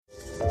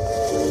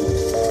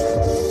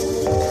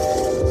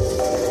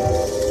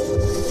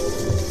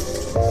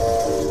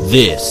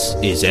This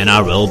is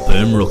NRL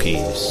Boom Rookies.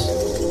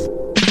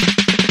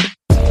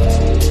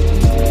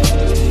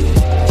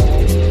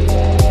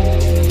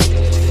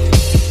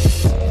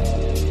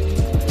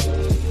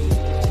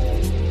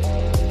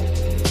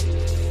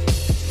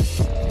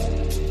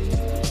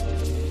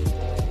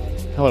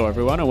 Hello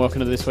everyone and welcome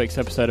to this week's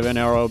episode of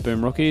NRL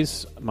Boom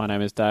Rookies. My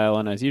name is Dale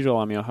and as usual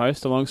I'm your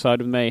host. Alongside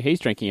with me, he's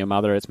drinking your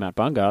mother, it's Matt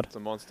Bungard. It's a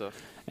monster.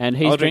 And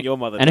he's drink your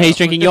mother. And he's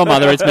drinking your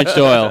mother, it's Mitch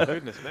Doyle.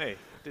 Goodness me.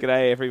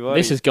 G'day everybody.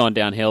 This has gone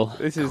downhill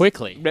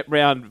quickly. Rep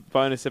round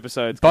bonus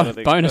episodes.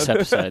 Bonus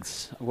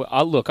episodes.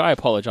 Look, I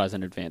apologise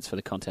in advance for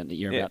the content that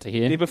you're about to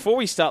hear. Yeah, before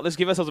we start, let's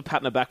give ourselves a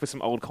pat on the back for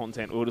some old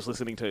content we were just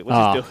listening to.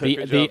 Let's just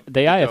do it. The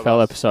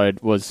AFL episode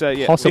was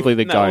possibly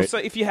the GOAT. So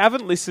if you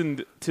haven't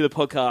listened to the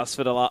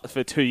podcast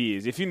for 2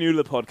 years, if you're new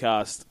to the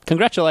podcast...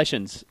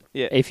 Congratulations.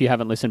 Yeah. If you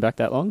haven't listened back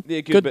that long.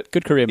 Yeah,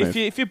 good career move.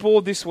 If you're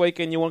bored this week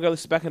and you want to go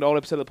listen back to an old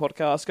episode of the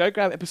podcast, go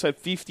grab episode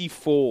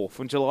 54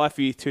 from July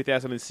 5th,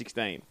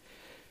 2016.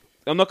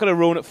 I'm not going to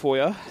ruin it for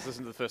you. Just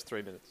listen to the first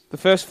 3 minutes. The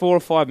first 4 or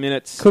 5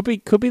 minutes. Could be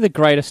the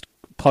greatest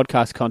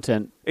podcast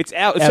content. It's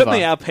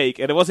certainly our peak,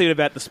 and it wasn't even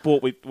about the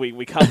sport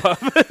we cover.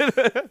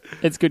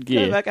 It's good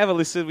gear. Go back, have a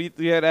listen.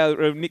 We had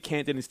our Nick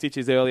Canton and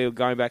Stitches earlier,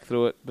 going back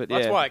through it. But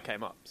That's why it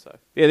came up. So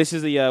yeah, this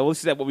is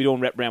what we do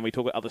on Rep Round. We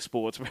talk about other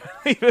sports.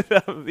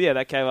 Yeah,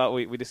 that came up.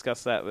 We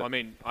discussed that. I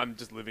mean, I'm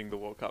just living the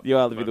World Cup. You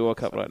are living the World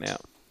Cup right now.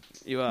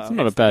 You are. It's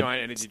not a bad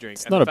giant energy drink.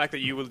 And the fact that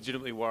you were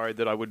legitimately worried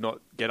that I would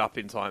not get up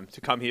in time to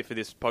come here for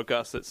this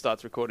podcast that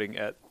starts recording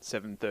at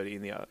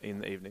 7:30 in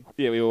the evening.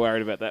 Yeah, we were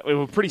worried about that. We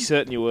were pretty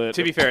certain you were.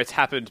 To be fair, it's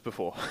happened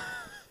before.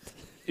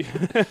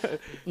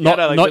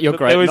 Not your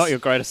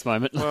greatest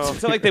moment. Well,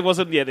 it's not like there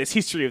wasn't. Yeah, there's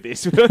history of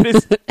this. We're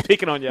just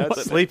picking on you.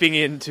 Sleeping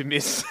in to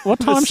miss. What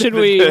time should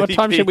we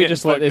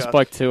just let this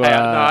bloke to? No,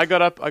 I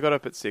got up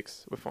at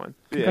 6. We're fine.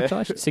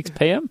 Congratulations, 6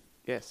 p.m.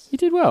 Yes, you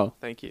did well.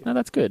 Thank you. No,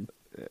 that's good.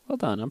 Well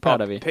done. I'm proud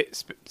of you.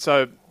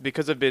 So,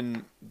 because I've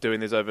been doing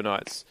these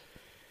overnights,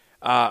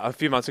 a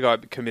few months ago I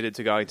committed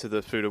to going to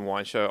the Food and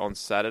Wine Show on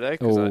Saturday,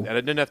 and I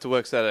didn't have to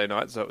work Saturday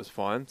night, so it was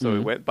fine. So we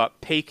went, but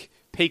peak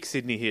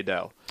Sydney here,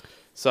 Dale.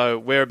 So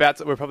we're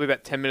probably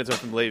about 10 minutes away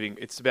from leaving.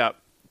 It's about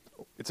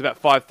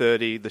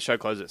 5:30. The show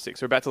closes at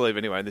 6. We're about to leave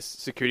anyway, and this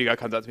security guy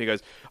comes up to me and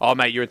goes, "Oh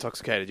mate, you're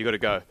intoxicated. You got to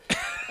go."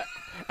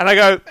 and I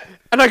go.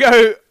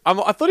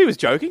 I thought he was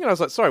joking, and I was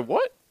like, "Sorry,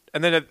 what?"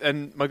 And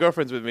then my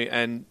girlfriend's with me,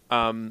 and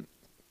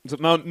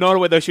not to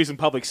wear those shoes in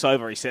public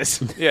sober, he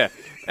says. Yeah.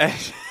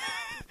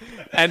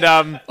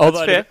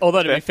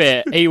 Although to be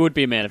fair, he would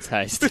be a man of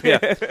taste.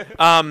 Yeah.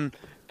 And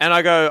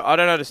I go, I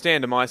don't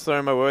understand. Am I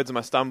slurring my words? Am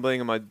I stumbling?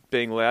 Am I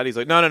being loud? He's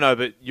like, no,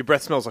 but your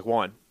breath smells like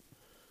wine.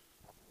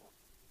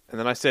 And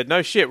then I said,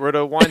 no shit, we're at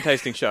a wine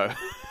tasting show.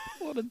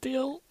 What a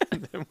deal.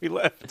 And then we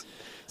left.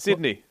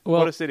 Sydney. Well,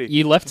 what a city.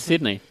 You left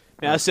Sydney.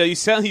 Now, so you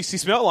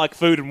smell like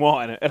food and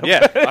wine.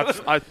 Yeah,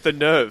 the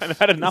nerve. I've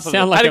had enough of it.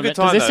 Had a good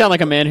time, does this sound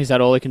like a man who's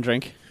had all he can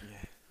drink?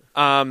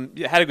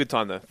 Yeah, had a good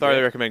time, though.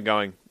 Thoroughly recommend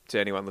going to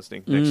anyone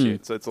listening next year.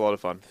 So it's a lot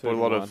of fun. Bought a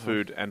lot of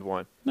food and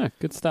wine. No,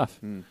 good stuff.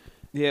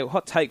 Yeah,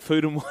 hot take,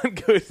 food and wine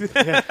good.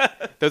 There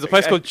was a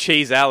place called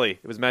Cheese Alley.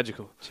 It was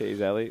magical.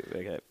 Cheese Alley,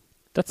 okay.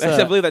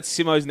 I believe that's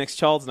Simo's next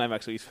child's name,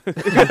 actually.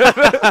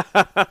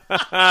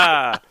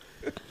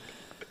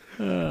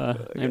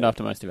 Named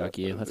after most of our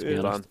gear, let's be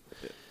honest. Fun.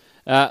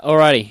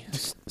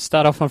 Alrighty,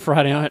 start off on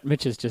Friday night.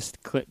 Mitch is just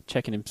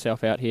checking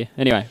himself out here.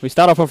 Anyway, we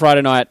start off on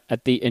Friday night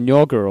at the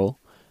inaugural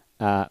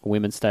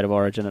Women's State of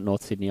Origin at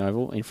North Sydney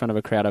Oval in front of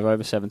a crowd of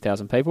over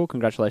 7,000 people.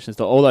 Congratulations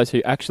to all those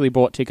who actually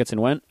bought tickets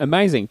and went.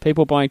 Amazing.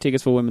 People buying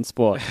tickets for women's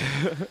sport.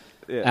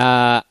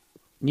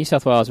 New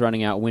South Wales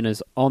running out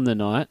winners on the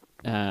night.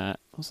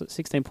 Was it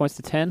 16 points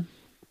to 10?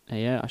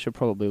 Yeah, I should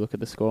probably look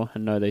at the score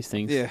and know these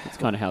things. Yeah. It's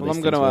kind of how these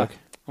things work.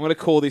 I'm going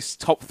to call this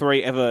top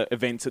 3 ever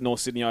events at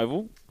North Sydney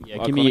Oval. Yeah,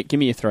 give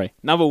me your 3.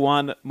 Number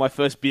 1, my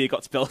first beer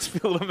got spilled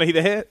on me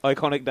there.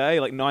 Iconic day,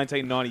 like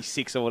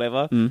 1996 or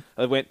whatever.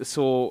 I went and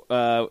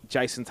saw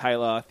Jason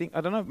Taylor.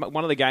 I don't know,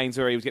 one of the games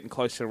where he was getting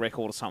close to a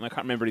record or something. I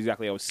can't remember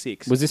exactly. I was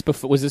 6. Was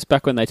this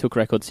back when they took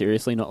records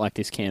seriously, not like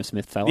this Cam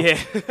Smith fella? Yeah.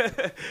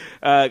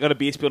 Got a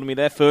beer spilled on me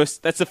there.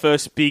 That's the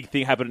first big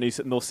thing happened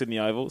at North Sydney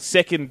Oval.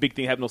 Second big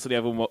thing happened at North Sydney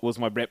Oval was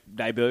my rep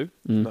debut.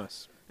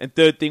 Nice. And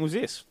third thing was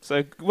this.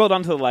 So well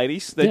done to the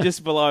ladies. They're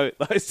just below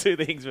those 2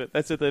 things, but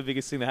that's the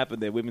biggest thing that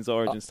happened there, Women's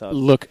Origin stuff.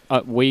 Look,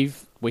 we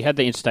had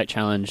the Interstate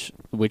Challenge,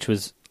 which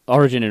was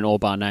Origin in all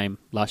bar name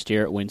last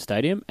year at WIN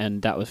Stadium,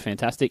 and that was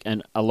fantastic.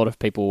 And a lot of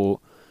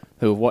people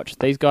who have watched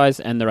these guys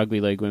and the Rugby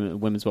League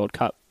Women's World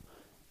Cup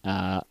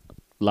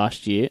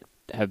last year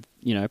have,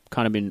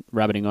 kind of been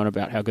rabbiting on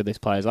about how good these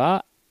players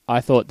are.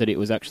 I thought that it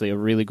was actually a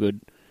really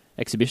good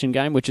exhibition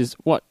game, which is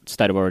what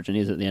State of Origin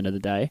is at the end of the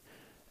day.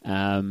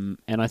 And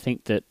I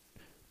think that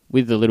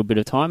with a little bit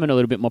of time and a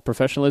little bit more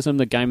professionalism,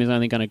 the game is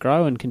only going to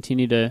grow and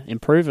continue to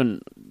improve.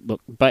 And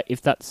look, but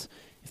if that's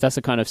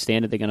the kind of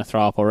standard they're going to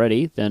throw up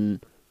already,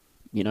 then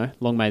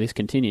long may this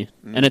continue.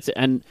 And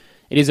it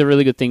is a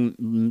really good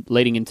thing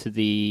leading into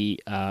the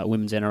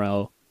women's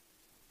NRL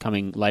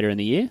coming later in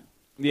the year.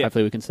 Yeah.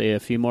 Hopefully, we can see a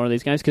few more of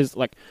these games because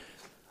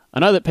I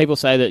know that people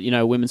say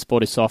that women's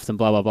sport is soft and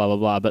blah blah blah blah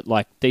blah, but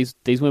like these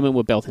women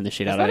were belting the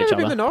shit out of each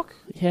other. The knock?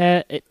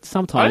 Yeah,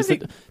 sometimes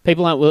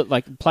people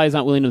players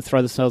aren't willing to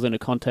throw themselves into a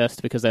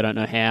contest because they don't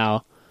know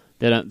how.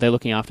 They're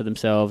looking after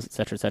themselves,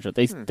 etc., etc.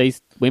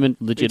 These women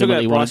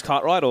legitimately want. Bryce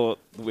Cartwright or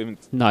the women?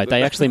 No,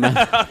 they actually made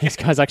these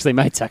guys actually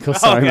made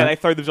tackles. Sorry, they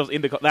throw themselves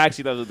in the. They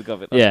actually those are the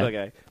cover. Yeah.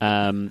 Okay.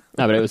 No,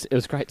 but it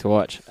was great to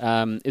watch.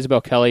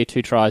 Isabel Kelly,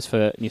 2 tries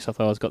for New South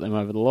Wales, got them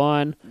over the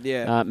line.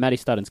 Yeah. Maddie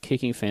Studden's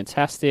kicking,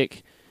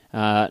 fantastic.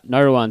 No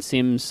Rowan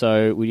Sims,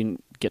 so we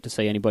didn't get to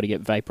see anybody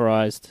get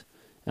vaporised.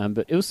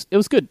 But it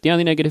was good. The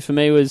only negative for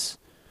me was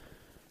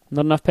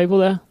not enough people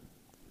there.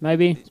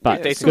 Maybe,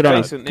 but good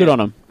on them. Good on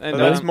them. And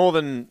that's more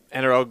than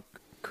NRL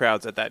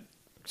crowds at that.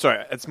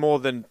 Sorry, it's more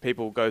than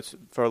people go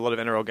for a lot of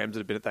NRL games that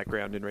have been at that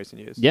ground in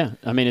recent years. Yeah,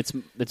 I mean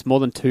it's more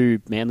than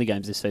 2 Manly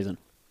games this season.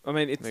 I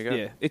mean, it's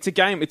a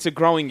game. It's a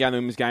growing game, the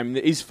women's game.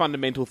 There is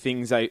fundamental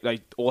things they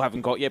all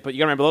haven't got yet. But you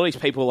got to remember, a lot of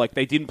these people, like,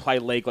 they didn't play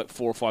league like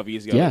 4 or 5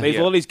 years ago. Yeah. There's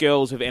a lot of these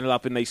girls who've ended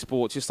up in these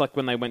sports, just like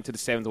when they went to the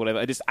Sevens or whatever,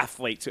 are just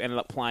athletes who ended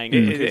up playing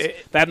because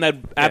they haven't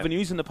had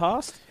avenues in the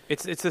past.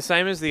 It's the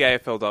same as the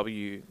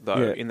AFLW though.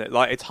 Yeah. In that,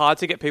 like, it's hard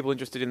to get people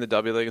interested in the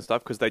W League and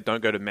stuff because they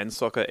don't go to men's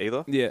soccer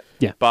either. Yeah.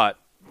 But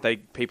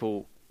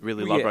people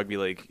really love rugby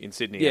league in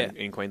Sydney and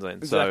in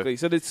Queensland. Exactly.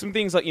 So there's some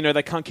things like,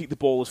 they can't kick the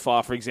ball as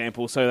far, for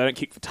example, so they don't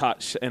kick for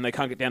touch and they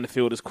can't get down the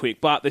field as quick.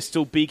 But there's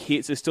still big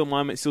hits, there's still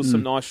moments, still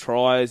some nice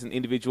tries and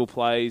individual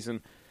plays. And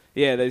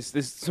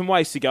there's some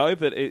ways to go,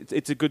 but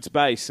it's a good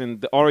space.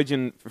 And the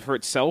Origin for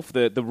itself,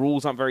 the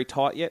rules aren't very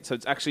tight yet, so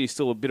it's actually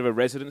still a bit of a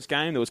residence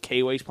game. There was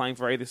Kiwis playing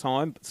for either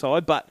side,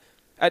 but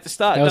at the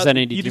start... How is that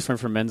any different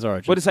from men's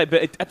Origin? What to say,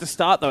 but at the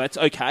start, though, it's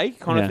okay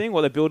kind of thing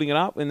while they're building it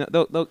up, and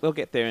they'll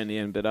get there in the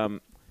end. But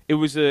it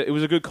was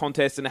a good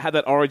contest, and it had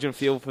that Origin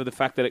feel for the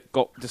fact that it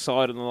got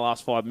decided in the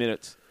last 5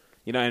 minutes,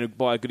 and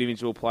by a good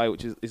individual play,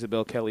 which is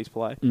Isabel Kelly's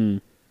play.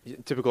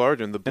 Typical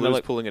Origin, the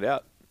Blues pulling it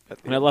out.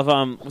 And I love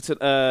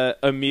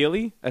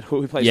O'Mealy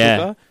who plays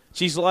hooker.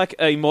 She's like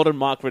a modern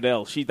Mark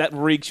Riddell. That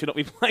rig should not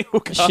be playing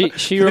hooker.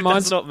 She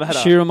reminds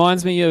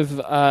me of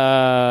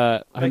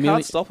they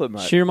can't stop her,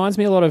 mate. She reminds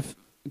me a lot of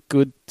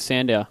good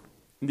Sandow.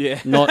 Yeah,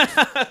 not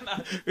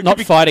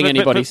fighting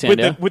anybody.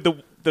 Sandow with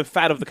the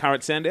fat of the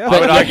current Sandow. I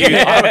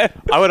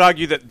would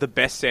argue that the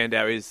best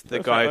Sandow is the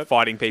guy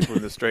fighting people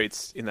in the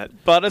streets in that.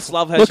 But I just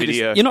love how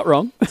you're not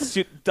wrong.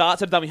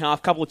 Darts at dummy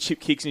half, couple of chip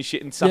kicks and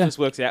shit, and stuff just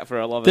works out for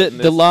her. I love it.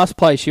 The last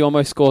play, she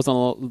almost scores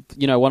on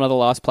one of the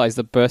last plays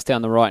that bursts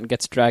down the right and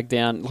gets dragged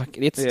down.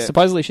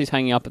 Supposedly she's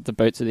hanging up at the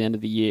boots at the end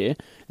of the year.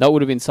 That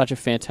would have been such a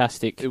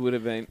fantastic. It would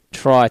have been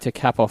try to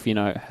cap off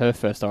her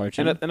first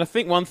Origin. And I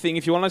think one thing,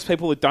 if you're one of those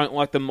people that don't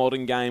like the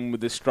modern game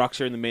with the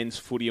structure in the men's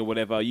footy or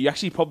whatever, you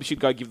actually probably should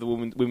go give the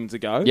women's a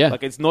go. Yeah.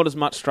 Like, it's not as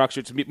much structure,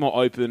 it's a bit more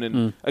open,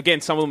 and again,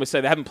 some of them would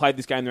say they haven't played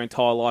this game their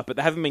entire life, but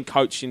they haven't been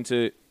coached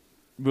into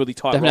really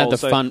tight roles. They haven't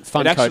had the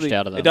fun coached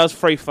out of them. It does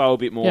free flow a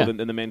bit more than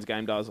the men's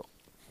game does.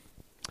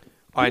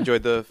 I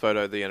enjoyed the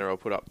photo the NRL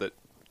put up that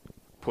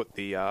put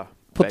the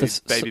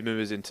baby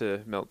boomers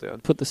into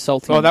meltdown. Put the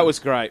salty. Oh, that was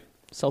great.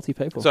 Salty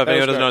people. So if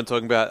anyone doesn't know what I'm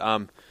talking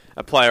about,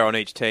 a player on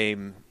each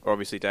team are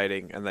obviously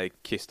dating, and they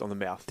kissed on the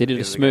mouth. They did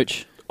a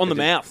smooch. On the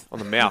mouth. On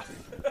the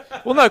mouth.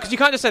 Well, no, because you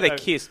can't just say they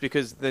kissed,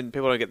 because then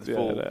people don't get the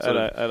full...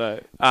 I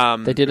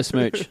know. They did a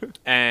smooch.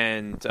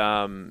 And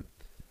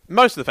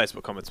most of the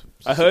Facebook comments...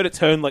 I heard it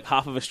turned like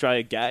half of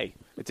Australia gay.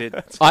 It did.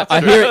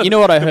 I hear it. You know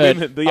what I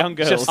heard? The young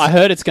girls. I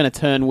heard it's going to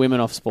turn women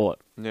off sport.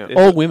 Yeah.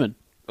 All women.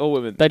 All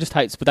women. They just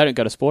hate, but they don't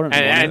go to sport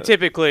anymore. And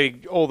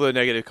typically, all the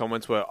negative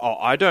comments were,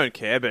 I don't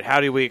care, but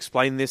how do we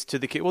explain this to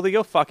the kids? Well, they're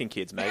your fucking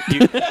kids, mate.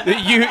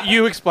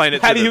 You explain it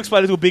to them. How do you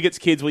explain it to a bigot's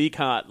kids? Well, you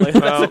can't. Like,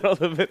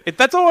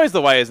 that's always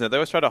the way, isn't it? They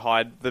always try to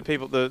hide the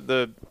people,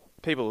 the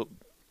people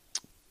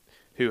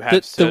who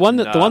have the one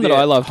that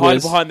I loved hide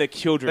was... behind their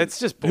children. That's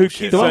just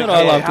bullshit. The one that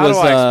I loved how was...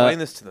 How do I explain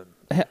this to them?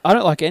 I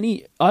don't like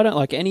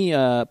any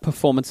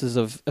performances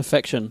of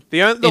affection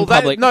in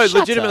public.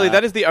 Legitimately,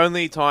 that is the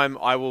only time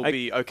I will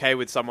be okay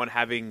with someone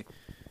having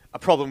a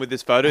problem with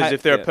this photo, is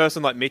if they're a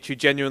person like Mitch who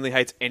genuinely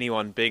hates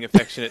anyone being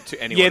affectionate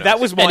to anyone else. That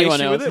was my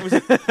issue with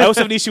it. I also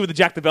have an issue with the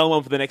Jack the Bell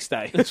one for the next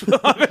day. I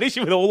have an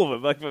issue with all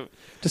of them.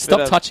 Just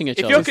stop touching each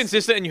other. If you're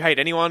consistent and you hate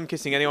anyone,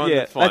 kissing anyone,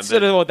 that's fine. That's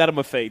sort of what that on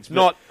my feeds.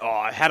 Not,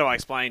 how do I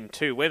explain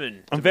two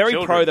women? I'm very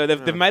pro, though.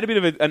 They've made a bit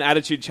of an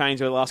attitude change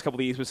over the last couple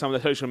of years with some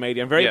of the social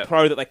media. I'm very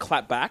pro that they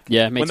clap back.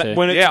 Yeah, me too.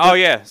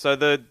 So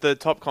the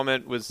top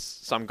comment was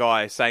some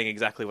guy saying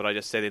exactly what I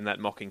just said in that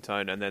mocking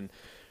tone, and then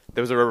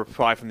there was a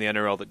reply from the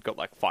NRL that got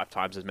like 5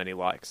 times as many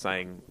likes,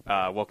 saying,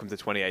 welcome to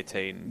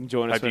 2018.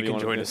 Hope you can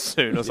join us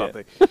soon or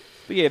something. But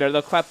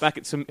they'll clap back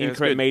at some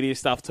incorrect media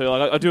stuff too.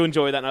 Like, I do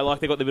enjoy that, and I like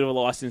they got a bit of a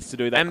license to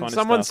do that kind of stuff. And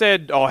someone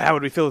said, how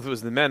would we feel if it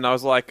was the men? And I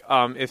was like,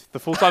 if the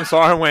full-time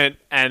siren went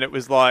and it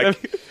was like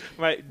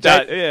Mate,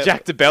 Jack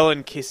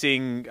DeBellin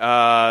kissing,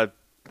 I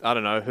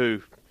don't know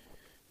who,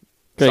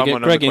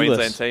 someone on the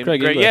Queensland team.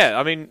 Greg Inglis. Yeah,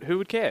 I mean, who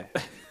would care?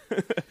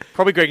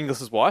 Probably Greg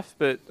Inglis' wife,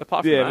 but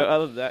apart from that... I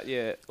love that,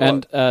 yeah.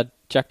 And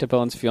Jack de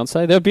Bellin's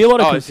fiance. There'd be a lot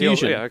of is he-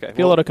 confusion. yeah, okay.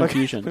 Be a lot of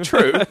confusion.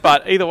 True,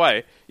 but either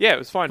way, yeah, it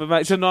was fine. But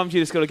mate, sometimes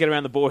you just got to get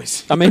around the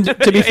boys. I mean, to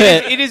be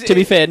fair, to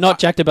be fair, not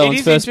Jack de It Bellin's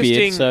is first beard.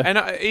 interesting, So and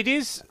it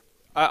is.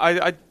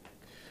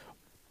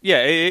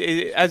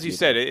 As you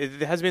said,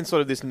 it has been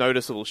sort of this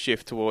noticeable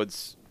shift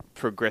towards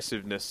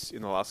progressive-ness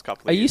in the last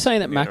couple of are years. you saying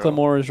that in the NRL.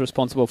 Macklemore is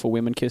responsible for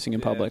women kissing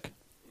in public?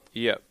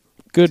 Yeah.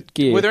 Good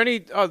gear. Were there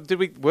any?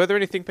 Were there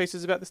any think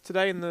pieces about this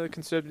today in the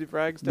conservative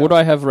rags? Would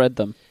I have read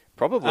them?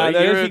 Probably. I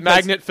don't You're a think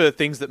magnet for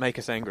things that make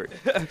us angry.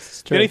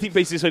 It's The true. only thing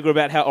pieces this week were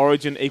about how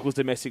Origin equals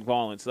domestic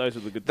violence. Those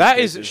were the good. That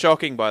is pieces.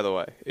 shocking, by the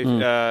way.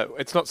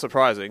 It's not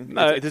surprising.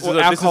 No, this well, is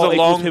a alcohol equals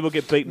long. people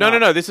get beaten No, up.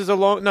 no. This is a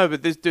long. No,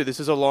 but this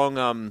is a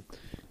long.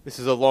 This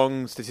is a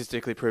long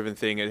statistically proven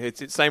thing.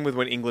 It's same with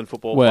when England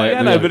football. Well, play.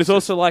 Yeah, no, Yeah. but it's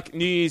also like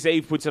New Year's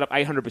Eve puts it up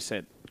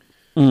 800%.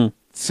 Mm.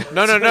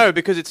 No,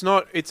 because it's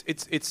not.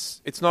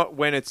 It's not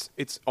when it's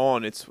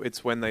on.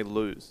 It's when they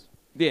lose.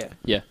 Yeah.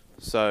 Yeah.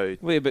 So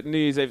Well, yeah, but New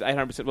Year's Eve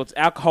 800%. Well, it's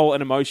alcohol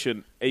and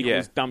emotion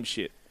equals dumb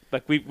shit.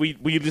 Like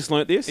we just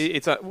learnt this.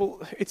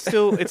 it's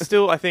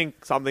still I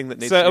think something that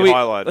needs So to are be we-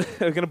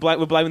 highlighted.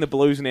 we're blaming the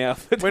Blues now.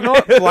 We're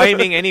not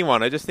blaming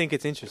anyone. I just think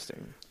it's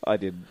interesting. I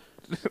did.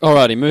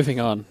 Alrighty,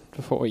 moving on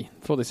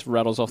before this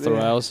rattles off the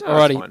rails. No,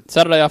 that's Alrighty, fine.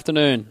 Saturday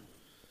afternoon,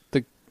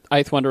 the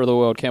eighth wonder of the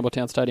world,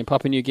 Campbelltown Stadium,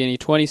 Papua New Guinea,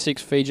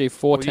 26, Fiji,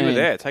 14. Well, you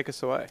were there. Take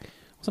us away.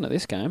 Wasn't it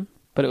this game?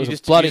 But it was you a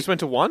just, bloody. You just went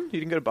to one. You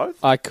didn't go to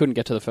both. I couldn't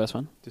get to the first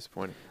one,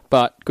 Disappointing.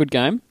 but good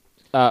game.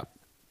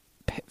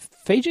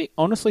 Fiji,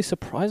 honestly,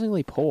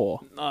 surprisingly poor.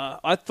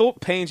 I thought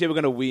PNG were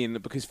going to win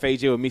because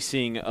Fiji were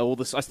missing all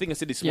this. I think I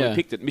said this when Yeah. we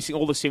picked it. Missing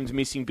all the Sims,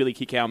 missing Billy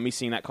Kickow,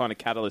 missing that kind of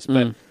catalyst.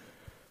 But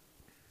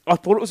I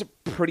thought it was a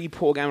pretty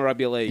poor game of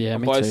rugby league Yeah,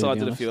 on me both too, to sides be of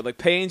the honest. field. Like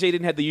PNG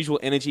didn't have the usual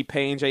energy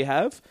PNG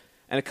have,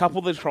 and a couple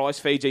of the tries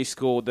Fiji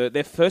scored.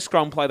 Their first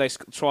scrum play they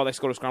scored a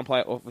scrum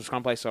play.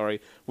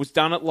 Was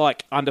done at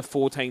like under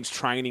 14's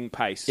training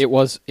pace. It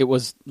was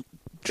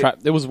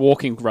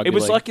walking rugby. It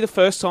was league. like the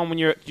first time when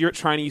you're at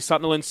training, you're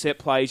starting to learn set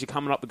plays, you're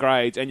coming up the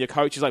grades, and your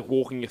coach is like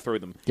walking you through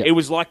them. Yep. It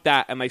was like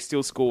that, and they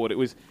still scored.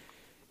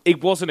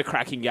 It wasn't a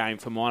cracking game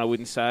for mine, I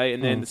wouldn't say.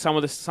 And then some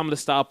of the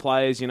star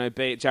players, be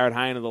it Jared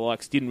Hayne or the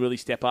likes, didn't really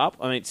step up.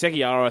 I mean,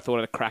 Sekiara I thought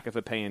had a cracker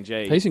for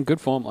PNG. He's in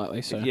good form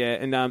lately. So Yeah,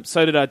 and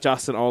so did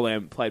Justin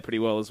Olam, played pretty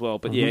well as well.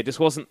 But yeah, it just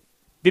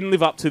didn't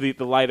live up to the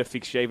later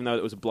fixture, even though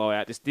it was a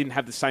blowout. Just didn't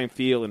have the same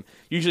feel. And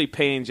usually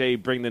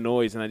PNG bring the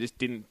noise, and they just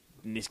didn't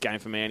in this game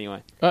for me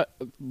anyway.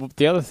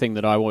 The other thing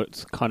that I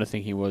was kind of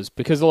thinking was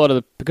because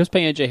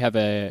PNG have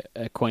a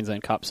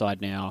Queensland Cup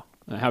side now,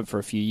 and have for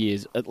a few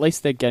years. At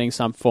least they're getting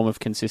some form of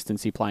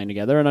consistency playing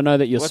together. And I know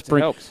that you're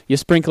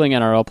sprinkling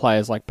NRL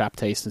players like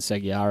Baptiste and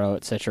Seguiaro,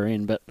 etc.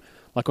 in, but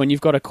like when you've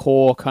got a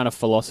core kind of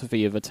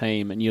philosophy of a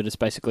team and you're just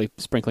basically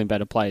sprinkling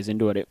better players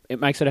into it, it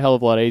makes it a hell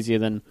of a lot easier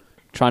than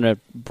trying to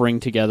bring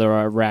together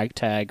a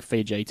ragtag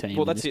Fiji team.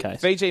 Well, in that's this it. case.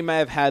 Fiji may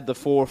have had the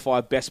 4 or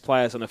 5 best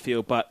players on the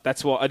field, but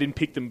that's why I didn't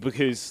pick them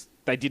because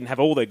they didn't have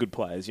all their good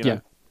players, you know. Yeah.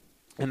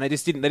 And they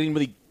didn't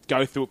really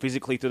go through it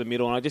physically through the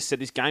middle. And I just said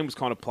this game was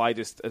kind of played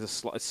just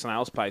as a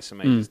snail's pace for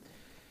me. Just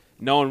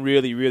no one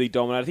really, really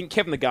dominated. I think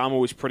Kevin Nagama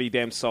was pretty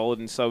damn solid,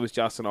 and so was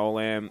Justin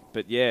Olam.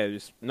 But yeah,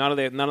 just none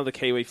of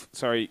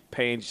the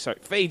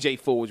Fiji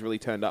forwards really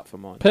turned up for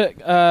mine.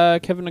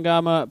 Kevin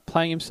Nagama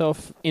playing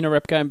himself in a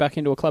rep game back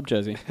into a club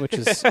jersey, which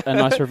is a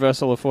nice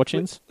reversal of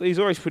fortunes. He's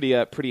always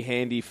pretty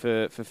handy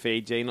for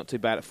Fiji. Not too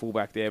bad at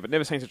fullback there, but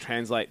never seems to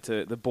translate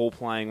to the ball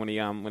playing when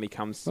he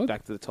comes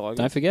back to the Tigers.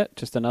 Don't forget,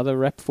 just another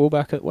rep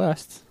fullback at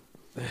West.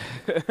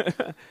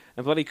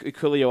 And bloody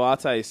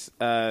Kulioate's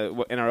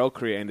NRL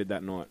career ended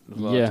that night.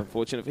 Well, Yeah. it's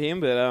unfortunate for him,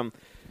 but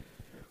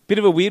bit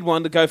of a weird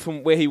one to go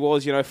from where he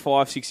was,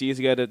 5-6 years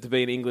ago to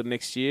be in England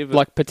next year. But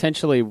Like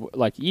potentially,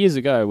 like years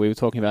ago, we were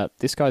talking about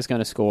this guy's going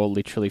to score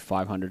literally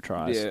 500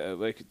 tries. yeah,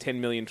 like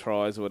 10 million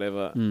tries or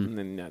whatever, and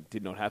then it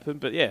did not happen.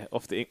 But yeah,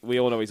 we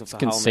all know he's off the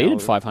Conceded Hull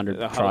now. 500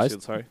 tries.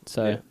 Huddersfield, sorry.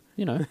 So, Yeah.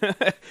 you know.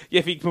 Yeah,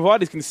 if he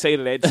provided his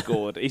conceded edge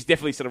scored, he's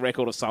definitely set a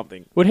record or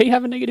something. Would he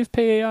have a negative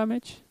PER,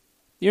 Mitch?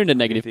 You're into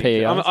negative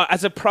PER.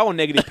 As a pro on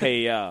negative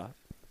PER,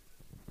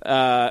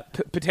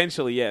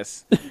 potentially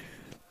yes.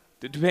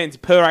 It depends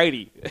per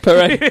 80.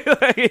 Per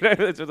 80.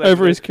 That's what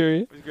Over his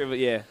career. But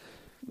yeah.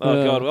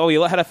 Oh god. Well, we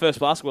had our first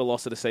basketball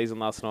loss of the season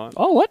last night.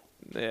 Oh, what?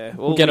 Yeah.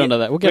 We'll get onto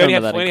that. We'll get onto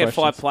that. We only in had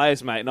 5 questions.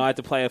 players, mate, and I had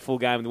to play a full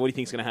game. What do you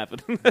think's going to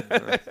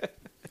happen?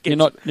 You're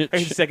not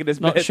second as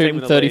not best team in shooting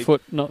the 30 league.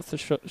 foot, not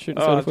shooting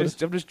 30 I'm foot.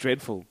 just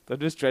dreadful. I'm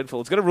just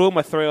dreadful. It's going to ruin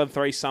my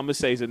 3-on-3 summer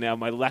season now.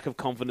 My lack of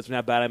confidence in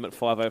how bad I am at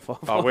 5:05.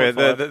 Oh, we're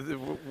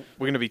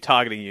going to be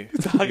targeting you.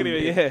 targeting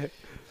it, yeah.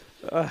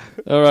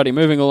 Alrighty,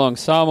 moving along.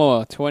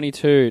 Samoa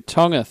 22,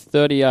 Tonga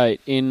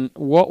 38 in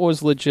what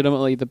was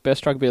legitimately the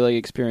best rugby league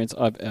experience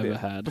I've ever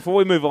had. Before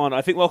we move on,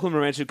 I think Lachlan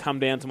Moran should come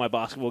down to my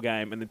basketball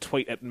game and then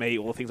tweet at me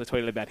all the things I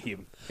tweeted about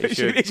him. He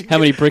should. How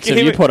many bricks have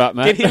you put up,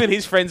 mate? Get him and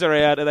his friends are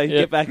out and they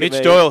get back Mitch at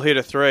me. Doyle hit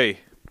a 3.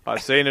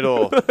 I've seen it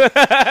all.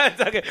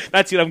 Okay,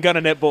 that's it, I'm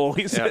going to netball.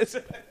 He Yeah. says.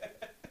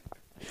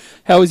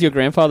 How was your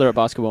grandfather at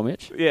basketball,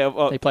 Mitch? Yeah,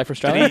 well, Did he play for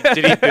Australia?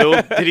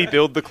 Did he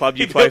build the club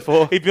you play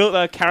for? He built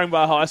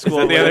Caringbah High School.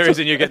 Is that the other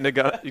reason you're getting a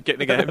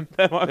game?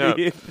 That might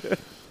be it.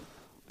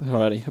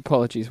 Alrighty,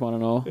 apologies one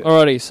and all.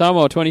 Alrighty,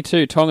 Samoa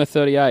 22, Tonga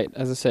 38.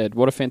 As I said,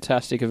 what a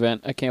fantastic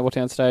event at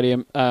Campbelltown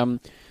Stadium.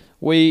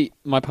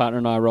 My partner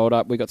and I rolled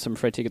up. We got some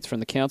free tickets from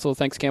the council.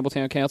 Thanks,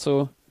 Campbelltown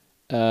Council.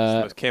 It's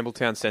the most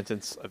Campbelltown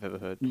sentence I've ever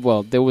heard.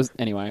 Well,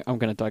 anyway, I'm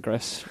going to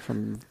digress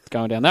from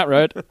going down that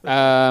road.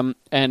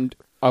 And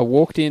I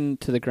walked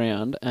into the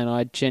ground and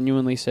I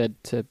genuinely said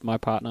to my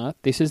partner,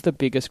 this is the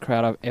biggest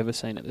crowd I've ever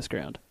seen at this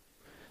ground.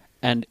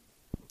 And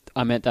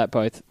I meant that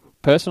both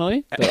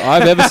personally, that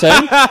I've ever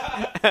seen,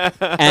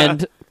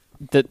 and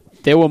that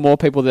there were more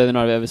people there than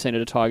I've ever seen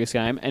at a Tigers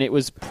game. And it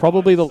was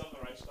probably the...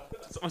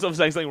 I'm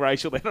saying something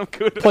racial then. I'm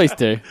good. Please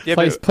do. Yeah,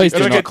 please do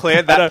not. not.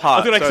 Cleared that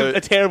part. I was going to make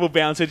a terrible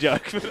bouncer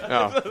joke.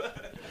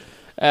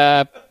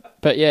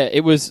 But yeah,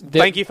 it was...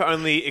 Thank you for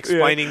only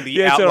explaining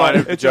the outline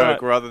of the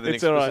joke rather than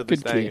explicitly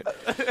saying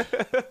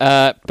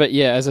it. But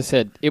yeah, as I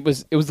said, it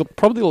was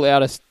probably the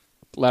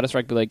loudest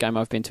rugby league game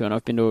I've been to, and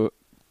I've been to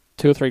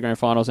 2 or 3 grand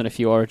finals and a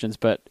few origins,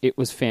 but it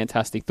was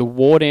fantastic. The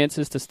war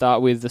dances to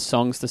start with, the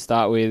songs to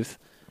start with,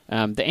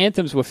 the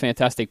anthems were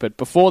fantastic, but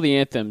before the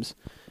anthems,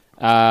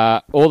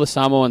 all the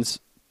Samoans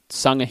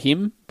sung a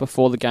hymn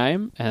before the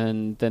game,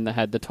 and then they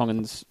had the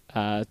Tongans,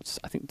 I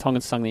think the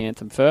Tongans sung the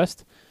anthem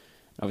first.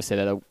 Obviously,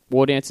 they had the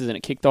war dances, and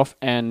it kicked off,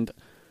 and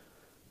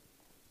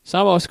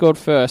Samoa scored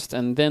first,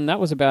 and then that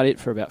was about it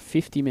for about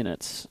 50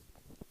 minutes.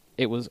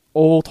 It was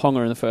all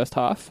Tonga in the first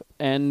half,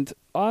 and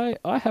I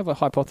have a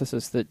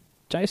hypothesis that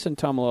Jason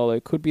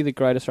Taumalolo could be the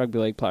greatest rugby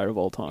league player of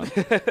all time.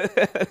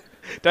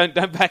 Don't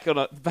back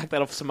that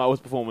off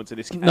Samoa's performance in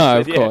this game. No,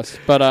 of course,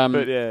 but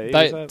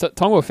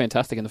Tonga were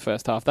fantastic in the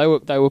first half. They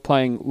were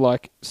playing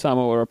like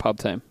Samoa were a pub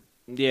team.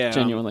 Yeah,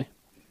 genuinely.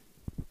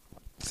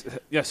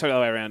 Yeah, sorry, the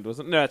other way around,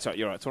 wasn't it? No, that's right.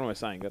 You're right. So what am I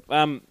saying?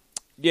 But,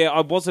 yeah,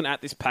 I wasn't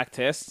at this pack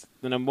test,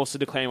 and I'm also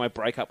declaring my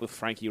breakup with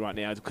Frankie right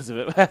now because of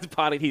it. I had to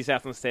party at his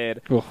house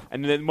instead. Oof.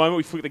 And the moment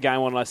we flick the game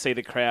on and I see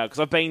the crowd, because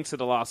I've been to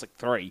the last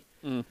 3,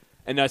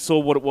 and I saw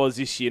what it was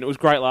this year, and it was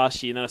great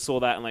last year, and then I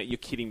saw that, and you're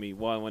kidding me.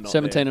 Why am I not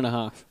 17 and a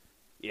half.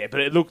 Yeah, but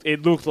it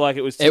looked like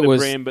it was to the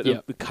brim, but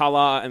the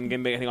colour and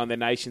getting on their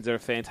nations are a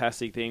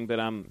fantastic thing. But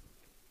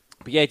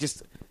yeah,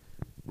 just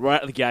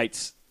right at the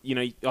gates,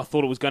 I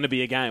thought it was going to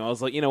be a game. I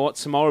was like, you know what,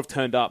 Samoa have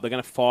turned up. They're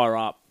going to fire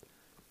up.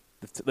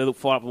 They look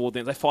fire up the wall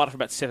dance. They fired up for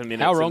about 7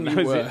 minutes. How wrong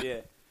you were.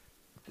 Yeah.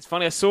 It's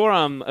funny. I saw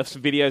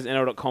some videos on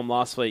NRL.com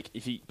last week.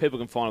 People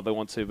can find it if they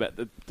want to, but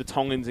the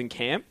Tongans in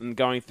camp and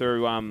going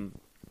through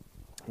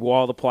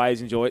why the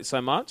players enjoy it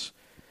so much.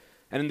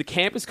 And the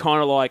camp is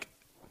kind of like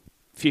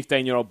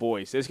 15-year-old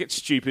boys. They just get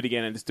stupid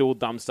again and just do all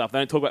dumb stuff. They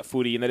don't talk about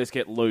footy and they just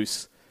get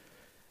loose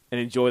and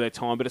enjoy their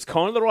time. But it's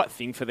kind of the right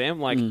thing for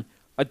them.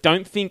 I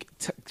don't think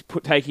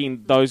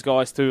taking those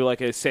guys through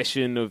a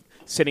session of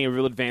setting a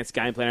real advanced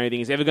game plan or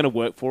anything is ever going to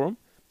work for them.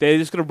 They're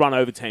just going to run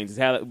over teams. It's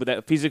how with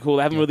that physical,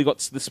 they haven't really got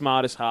the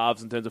smartest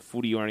halves in terms of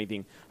footy or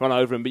anything. Run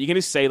over them, but you can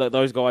just see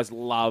those guys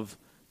love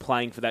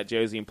playing for that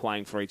jersey and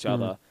playing for each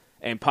other.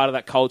 And part of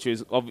that culture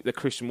is that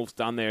Christian Wolf's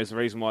done there is the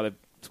reason why they've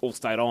all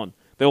stayed on.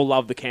 They all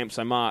love the camp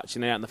so much,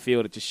 and out in the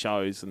field it just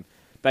shows. And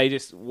they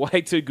just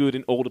way too good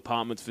in all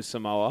departments for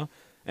Samoa.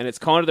 And it's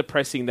kind of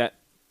depressing that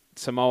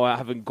Samoa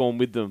haven't gone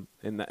with them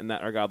in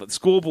that regard. But the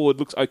scoreboard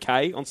looks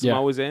okay on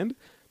Samoa's end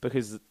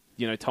because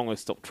Tonga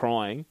stopped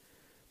trying.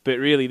 But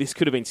really, this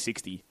could have been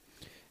 60.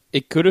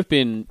 It could have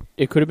been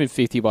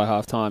 50 by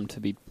halftime, to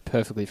be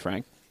perfectly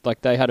frank.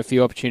 They had a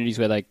few opportunities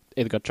where they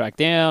either got tracked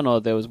down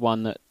or there was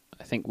one that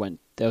I think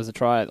there was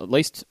at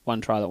least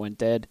one try that went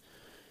dead.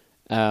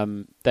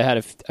 They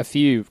had a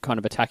few kind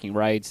of attacking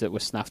raids that were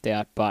snuffed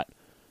out, but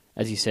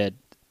as you said,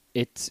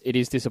 it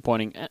is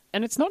disappointing.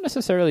 And it's not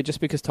necessarily just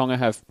because Tonga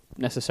have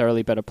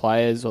necessarily better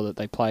players or that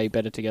they play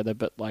better together,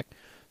 but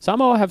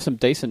Samoa have some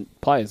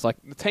decent players. The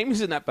team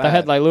isn't that bad. They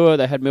had Leilua,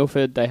 they had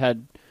Milford, they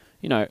had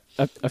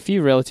a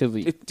few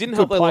relatively It didn't good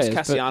help they players,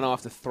 lost Cassiano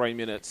after 3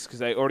 minutes because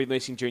they already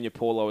missing Junior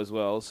Paulo as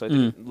well, so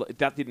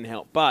that didn't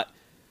help. But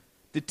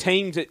the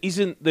team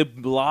isn't the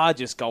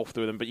largest gulf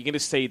through them, but you're going to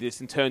see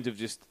this in terms of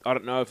just, I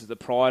don't know if it's the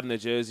pride in the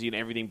jersey and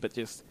everything, but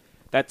just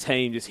that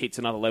team just hits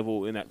another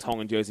level in that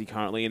Tongan jersey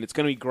currently, and it's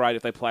going to be great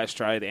if they play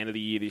Australia at the end of the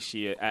year this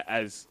year,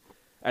 as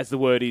the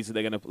word is that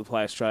they're going to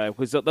play Australia,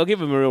 because they'll give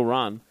them a real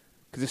run,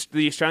 because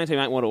the Australian team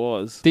ain't what it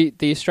was. The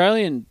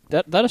Australian,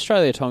 that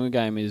Australia-Tonga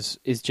game is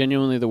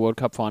genuinely the World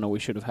Cup final we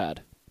should have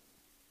had.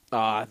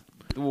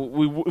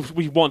 We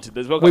wanted.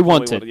 We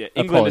wanted. Yeah.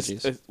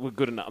 England were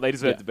good enough. They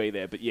deserve to be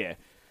there, but yeah.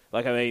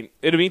 it'll be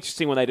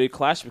interesting when they do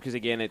clash because,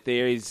 again,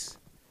 there is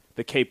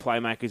the key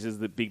playmakers is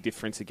the big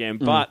difference again.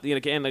 But,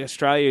 again,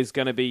 Australia is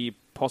going to be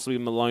possibly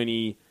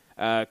Maloney,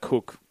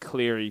 Cook,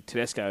 Cleary,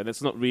 Tedesco. And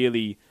it's not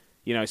really,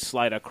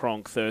 Slater,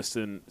 Cronk,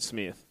 Thurston,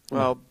 Smith.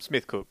 Well,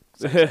 Smith, Cook.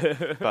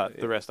 But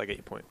the rest, I get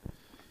your point.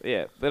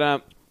 Yeah, but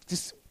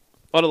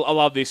I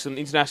love this. And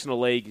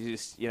International League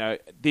is just,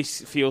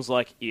 this feels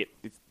like it.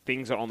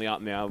 Things are on the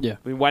up now. Yeah.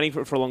 We've been waiting for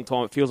it for a long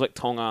time. It feels like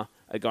Tonga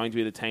are going to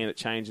be the team that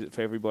changes it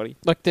for everybody.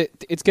 Like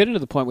it's getting to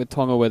the point with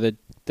Tonga where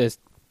there's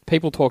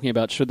people talking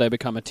about should they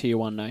become a tier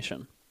 1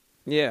 nation.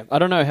 Yeah. I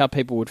don't know how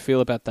people would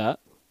feel about that,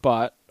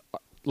 but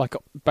like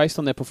based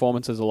on their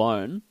performances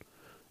alone,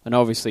 and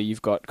obviously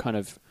you've got kind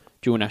of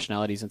dual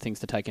nationalities and things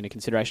to take into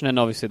consideration, and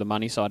obviously the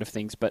money side of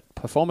things, but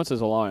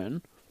performances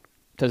alone,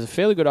 there's a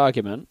fairly good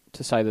argument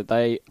to say that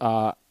they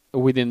are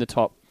within the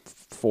top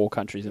 4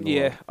 countries in the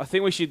world. Yeah, I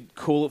think we should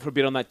call it for a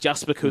bit on that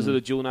just because of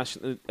the dual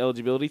national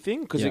eligibility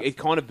thing, because it's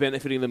kind of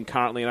benefiting them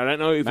currently, and I don't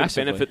know if it would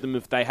benefit them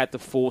if they had to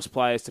force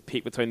players to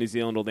pick between New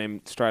Zealand or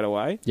them straight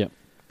away. Yeah.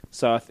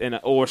 So,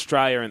 or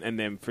Australia and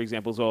them, for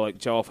example, as well, like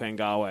Joel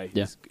Fangawe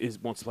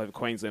wants to play for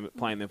Queensland, but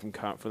playing them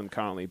for them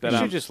currently. But you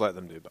should just let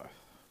them do both.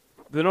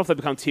 They're not if they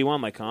become tier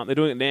 1, they can't. They're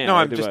doing it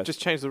now. No, just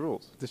change the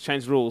rules. Just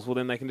change the rules. Well,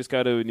 then they can just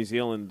go to New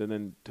Zealand and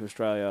then to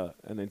Australia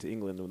and then to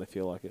England when they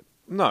feel like it.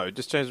 No,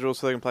 just change the rules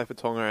so they can play for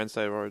Tonga and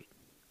State of Origin.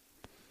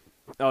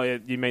 Oh, yeah,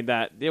 you mean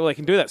that? Yeah, well, they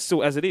can do that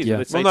still as it is.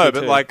 Yeah. Well, no,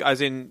 but like, as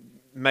in,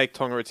 make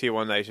Tonga a tier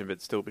 1 nation,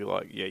 but still be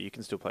like, yeah, you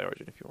can still play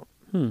Origin if you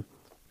want.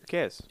 Who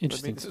cares?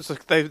 Interesting. I mean, it's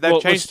like they've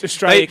changed.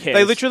 Australia cares.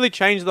 They literally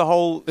changed the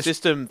whole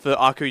system for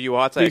Aku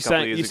Uate a couple of years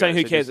ago. You're saying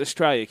who cares?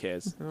 Australia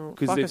cares.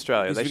 Fuck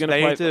Australia.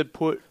 They need to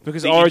put...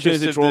 Because Origin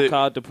is a draw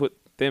card to put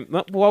them...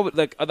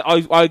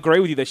 I agree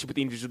with you, they should put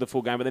the interest of the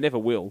full game, but they never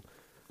will.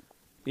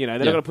 You know,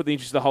 they're not going to put the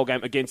interest of the whole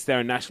game against their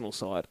own national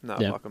side. No,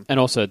 fuck them. And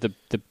also the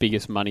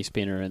biggest money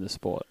spinner in the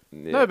sport.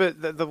 Yeah. No,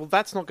 but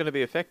that's not going to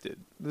be affected.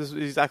 This is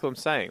exactly what I'm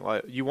saying.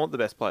 Like, you want the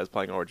best players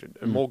playing Origin,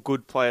 and more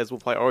good players will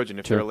play Origin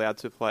if they're allowed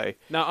to play.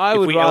 No, I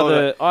would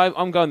rather...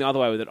 I'm going the other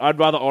way with it. I'd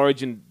rather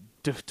Origin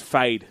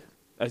fade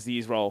as the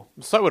years roll.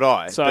 So would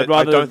I. So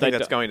I don't think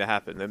that's going to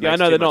happen. I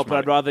know they're not, but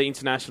I'd rather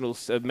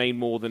internationals mean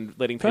more than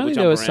letting people jump around. Apparently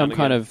there was some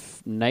kind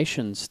of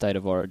nation state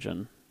of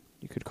origin.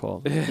 You could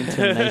call it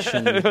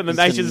the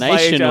nations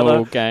play each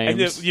other,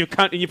 games.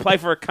 And you play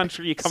for a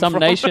country you come some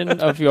from. Some nation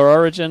of your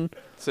origin.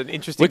 It's an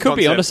interesting. We could concept.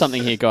 be onto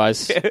something here,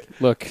 guys.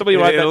 Look, somebody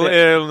write that down.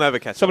 It'll never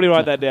catch. Somebody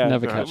write that down.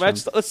 Never catch.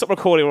 Let's stop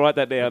recording. We'll write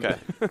that down. Okay.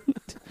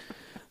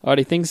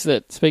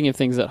 Alrighty, speaking of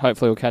things that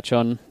hopefully will catch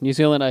on, New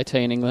Zealand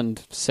 18,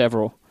 England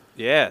several.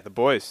 Yeah, the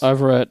boys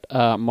over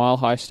at Mile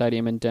High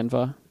Stadium in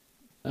Denver.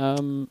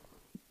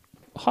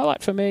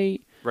 Highlight for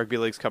me. Rugby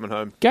league's coming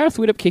home. Gareth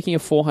Widdop kicking a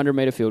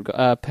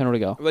 400-metre penalty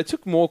goal. Well, they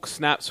took more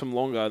snaps from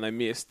Longo and they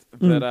missed.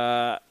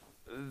 But,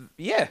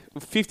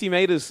 50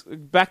 metres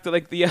back to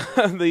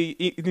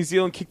the New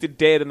Zealand kicked it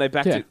dead and they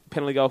backed it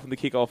penalty goal from the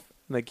kickoff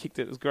and they kicked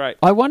it. It was great.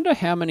 I wonder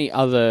how many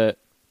other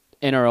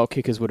NRL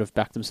kickers would have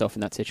backed themselves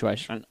in that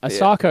situation.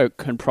 Asako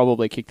can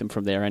probably kick them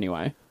from there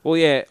anyway. Well,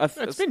 yeah.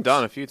 It's been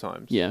done a few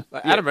times. Yeah.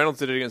 Adam Reynolds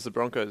did it against the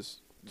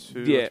Broncos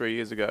 2 or 3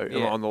 years ago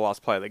on the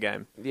last play of the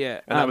game.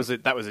 Yeah. And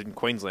that was in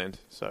Queensland,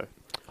 so...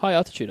 High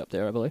altitude up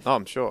there, I believe. Oh,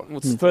 I'm sure. Well,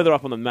 it's further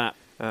up on the map.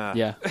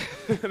 Yeah.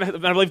 I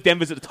believe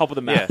Denver's at the top of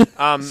the map. Yeah.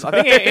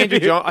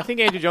 I think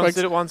Andrew Johns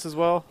did it once as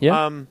well.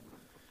 Yeah.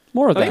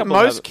 More of that.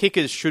 Most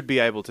kickers should be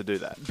able to do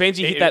that.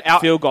 Benji hit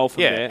that field goal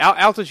from there.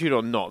 Altitude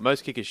or not,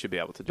 most kickers should be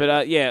able to do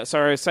that. But, so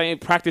I was saying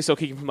practice or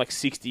kicking from like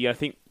 60. I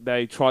think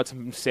they tried some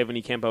from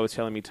 70, Kempo was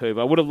telling me too.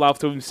 But I would have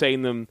loved to have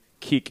seen them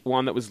kick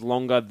one that was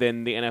longer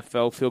than the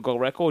NFL field goal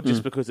record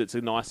just because it's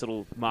a nice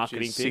little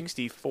marketing thing.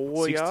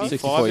 64 yards?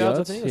 65 yards,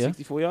 I think.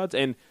 64 yards.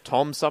 And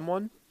Tom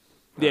someone?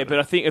 Yeah, but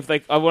I think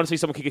I want to see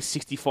someone kick a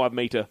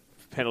 65-metre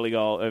penalty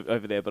goal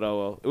over there, but oh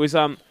well. It was...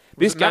 Or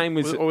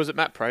was it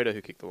Matt Prater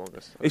who kicked the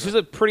longest? This was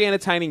a pretty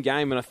entertaining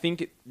game, and I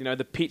think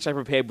the pitch they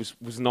prepared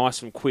was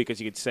nice and quick, as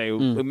you could see.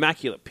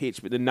 Immaculate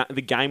pitch, but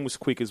the game was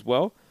quick as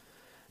well.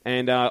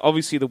 And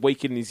obviously the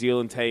weekend New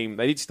Zealand team,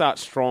 they did start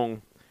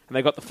strong, and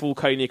they got the full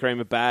Cody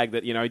Nikorima bag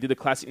that, he did the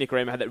classic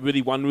Nikorima, had that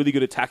really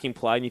good attacking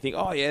play, and you think,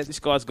 oh yeah,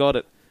 this guy's got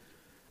it.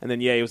 And then,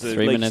 he was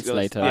 3 minutes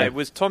later. Yeah, it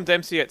was Tom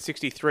Dempsey at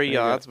 63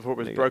 yards before it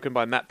was broken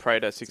by Matt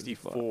Prater,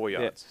 64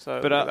 yards. Yeah. So,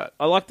 but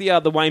I like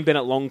the Wayne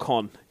Bennett long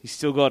con. He's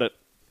still got it.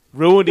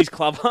 Ruined his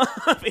club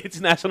at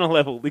international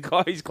level. The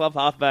guy, his club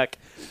halfback,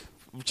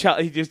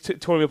 he just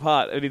tore him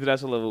apart at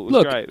international level. It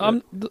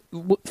was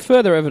great.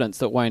 Further evidence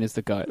that Wayne is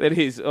the GOAT. It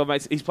is. Oh,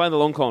 mate, he's playing the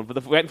long con,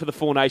 waiting for the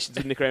Four Nations,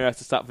 and Nikorima has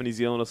to start for New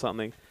Zealand or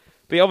something.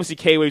 But obviously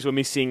Kiwis were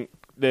missing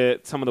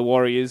some of the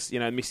Warriors,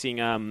 missing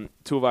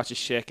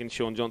Tuivasa-Sheck and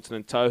Sean Johnson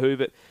and Tohu,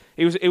 but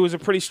it was a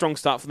pretty strong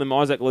start for them.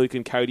 Isaac Luke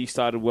and Cody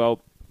started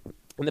well,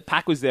 and the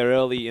pack was there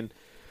early.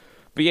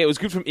 But yeah, it was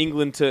good from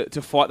England to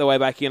fight their way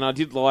back in. I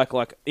did like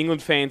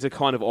England fans are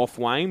kind of off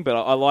Wayne, but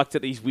I liked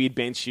that these weird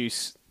bench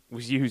use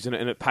was used and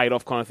it paid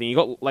off kind of thing.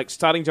 You got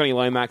starting Johnny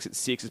Lomax at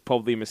 6 is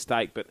probably a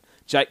mistake, but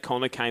Jake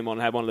Connor came on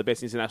and had one of the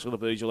best international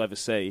debuts you'll ever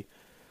see.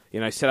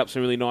 Set up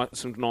some really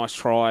nice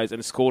tries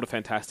and scored a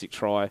fantastic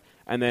try.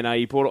 And then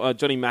he brought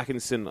Johnny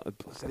Mackinson.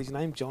 Is that his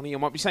name, Johnny? I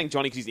might be saying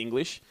Johnny because he's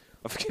English.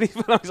 I forget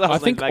his last name. I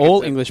think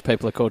all English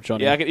people are called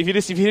Johnny. Yeah, if you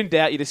didn't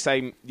doubt, you just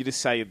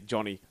say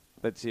Johnny.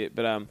 That's it.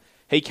 But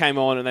he came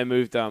on and they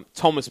moved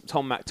Tommy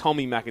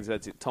Mackinson.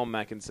 That's it, Tom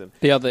Mackinson.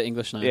 The other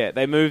English name. Yeah,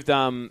 they moved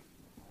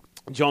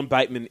John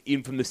Bateman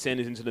in from the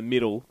centres into the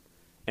middle,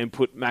 and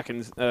put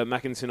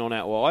Mackinson on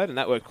out wide, and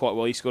that worked quite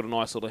well. He scored a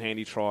nice little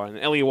handy try. And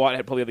Elliot White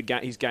had probably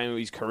his game of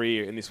his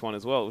career in this one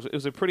as well. It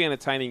was a pretty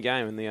entertaining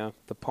game, and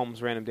the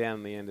Poms ran him down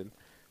in the end, and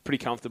pretty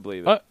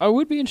comfortably. I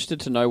would be interested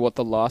to know what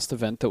the last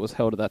event that was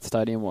held at that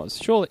stadium was.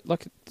 Surely,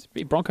 like, it's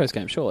a Broncos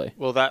game, surely.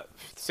 Well, that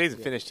season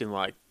finished in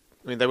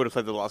they would have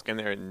played the last game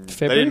there in...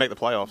 February? They didn't make the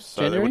playoffs,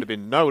 so January? it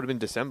would have been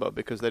December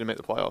because they didn't make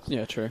the playoffs.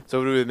 Yeah, true.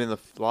 So it would have been the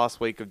last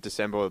week of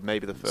December or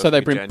maybe the first So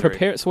they've week been of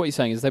January. So what you're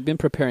saying is they've been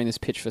preparing this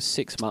pitch for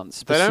 6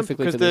 months They don't,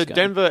 specifically because for this the game.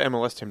 Denver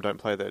MLS team don't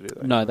play there, do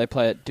they? No, they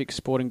play at Dick's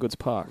Sporting Goods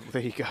Park.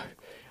 There you go.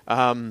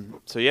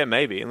 So yeah,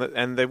 maybe,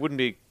 and they wouldn't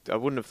be. I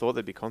wouldn't have thought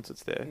there'd be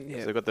concerts there.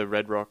 Yeah. They've got the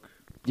Red Rock.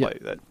 Yeah.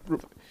 I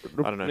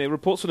don't know. Yeah,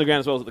 reports from the ground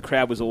as well that the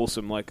crowd was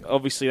awesome. Like,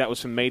 obviously that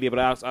was from media, but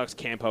I asked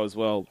Campo as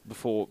well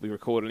before we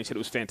recorded, and he said it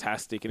was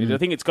fantastic. And I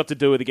think it's got to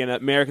do with, again,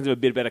 Americans have a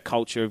bit better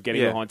culture of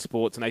getting behind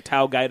sports, and they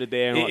tailgated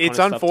there. And all that It's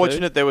kind of unfortunate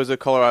stuff too. there was a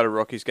Colorado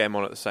Rockies game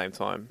on at the same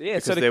time. Yeah,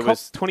 because so there the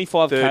was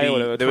 25K or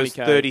whatever. There was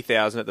 20K.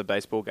 30,000 at the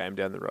baseball game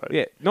down the road.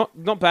 Yeah, not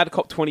bad to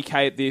cop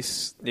 20K at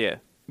this. Yeah.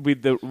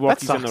 With the That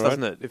Rockies on sucks, the road.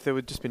 doesn't it? If there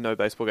would just be no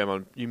baseball game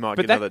on, you might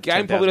But get another that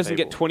game 10,000 probably doesn't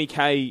people. get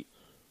 20K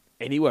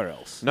anywhere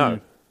else. No.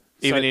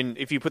 Even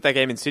So- if you put that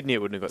game in Sydney,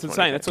 it wouldn't have got It's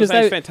 20K. insane. That's what I'm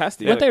saying. It's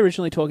fantastic. Weren't they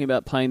originally talking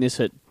about playing this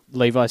at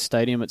Levi's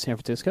Stadium at San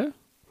Francisco?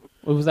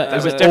 Or was that? It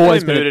was has definitely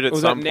always been mooted at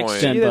was that some next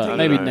point. year? Denver, I don't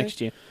maybe know.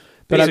 next year.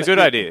 But But it's a good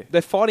idea.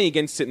 They're fighting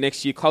against it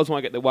next year. Clubs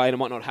might get their way, and it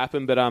might not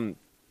happen. But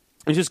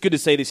it's just good to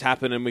see this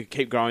happen, and we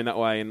keep growing that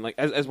way. And like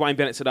as Wayne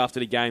Bennett said after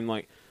the game,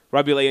 like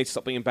rugby league needs to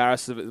stop being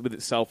embarrassed with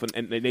itself,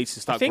 and it needs to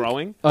start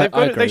growing. I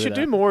They agree should with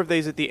do that. more of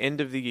these at the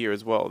end of the year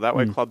as well. That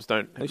way, clubs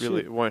won't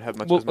have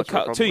much. As much of a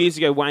problem 2 years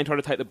ago, Wayne tried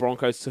to take the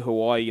Broncos to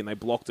Hawaii, and they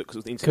blocked it because it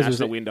was the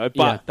international window.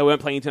 But they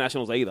weren't playing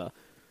internationals either.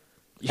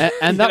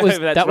 And that was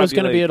That's that was rugby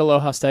going to be league. at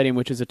Aloha Stadium,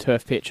 which is a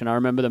turf pitch. And I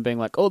remember them being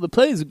like, "Oh, the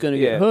players are going to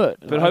get hurt."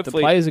 But Like,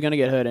 hopefully- the players are going to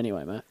get hurt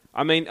anyway, mate.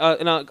 I mean,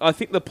 I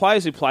think the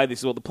players who play this,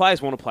 the players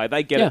want to play.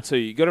 They get Yeah. it too.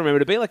 You got to remember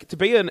to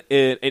be an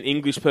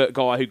English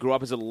guy who grew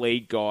up as a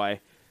league guy.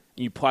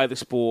 You play the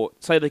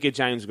sport. Say like a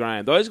James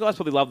Graham. Those guys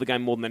probably love the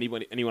game more than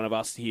anyone of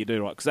us here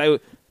do, right? Because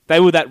they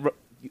were that.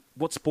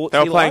 What sports? They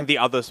were do you playing like? the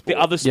other sport.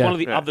 One of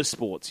the other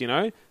sports, you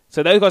know.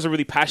 So those guys are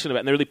really passionate about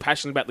it, and they're really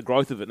passionate about the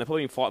growth of it. And they've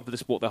probably been fighting for the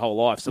sport their whole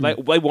life. So they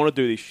want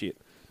to do this shit.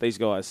 These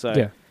guys.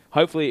 So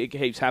hopefully it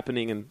keeps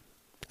happening and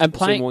we'll see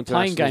playing more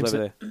games. internationals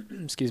over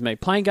Excuse me,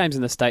 playing games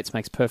in the States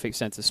makes perfect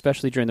sense,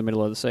 especially during the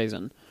middle of the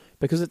season,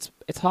 because it's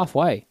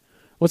halfway.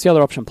 What's the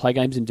other option? Play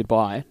games in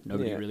Dubai.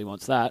 Nobody really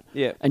wants that.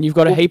 Yeah. And you've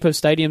got a heap of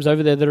stadiums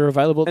over there that are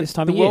available at this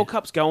time of year. The World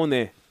Cup's going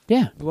there.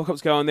 Yeah. The World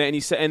Cup's going there, and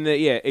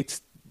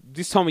it's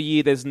this time of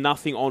year. There's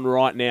nothing on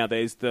right now.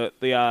 There's the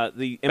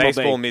MLB.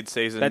 Baseball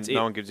mid-season. That's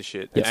no it. one gives a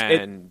shit. Yes.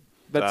 And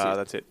That's it.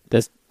 that's it.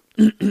 There's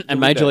and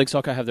Major League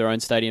Soccer have their own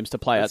stadiums to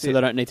play at, That's so it. they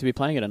don't need to be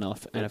playing at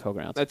enough NFL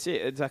grounds. That's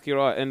it. Exactly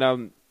right.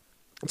 And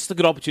it's just a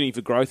good opportunity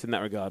for growth in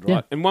that regard, right?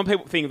 Yeah. And one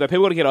thing that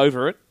people got to get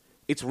over it.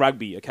 It's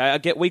rugby, okay? I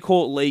get we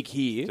call it league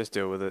here. Just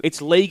deal with it.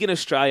 It's league in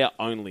Australia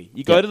only.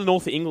 You go to the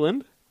north of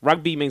England,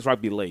 rugby means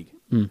rugby league.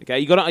 Okay,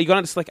 you got to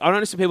understand. Like, I don't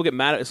understand people get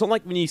mad at it. It's not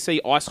like when you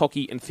see ice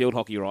hockey and field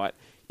hockey, right?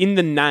 In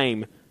the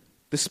name,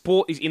 the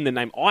sport is in the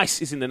name.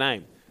 Ice is in the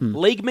name.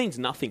 League means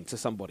nothing to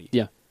somebody.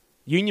 Yeah.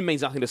 Union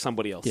means nothing to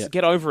somebody else. Yeah.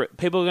 Get over it.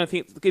 People are going to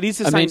think it is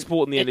the same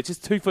sport in the end. It's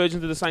just two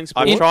versions of the same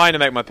sport. I'm trying to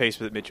make my peace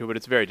with it, Mitchell, but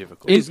it's very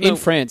difficult. In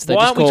France, they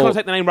why just aren't we call trying to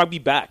take the name rugby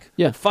back?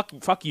 Yeah.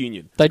 Fuck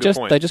Union. they Good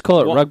point. just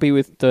call it What? rugby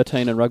with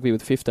 13 and rugby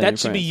with 15. in That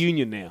should be France.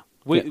 Union now.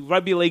 Yeah.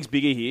 Rugby league's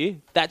bigger here.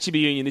 That should be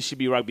Union. This should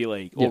be rugby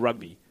league or Yeah.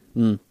 rugby.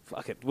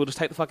 Fuck it. We'll just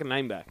take the fucking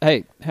name back.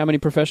 Hey, how many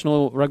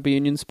professional rugby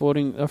union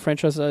sporting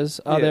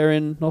franchises are there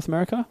in North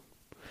America?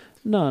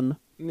 None.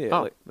 Yeah.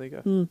 Oh, like, there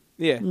you go.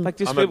 yeah. Like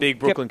just I'm a big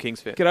Brooklyn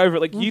Kings fan. Get over it.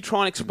 Like you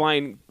try and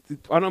explain. I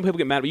don't know if people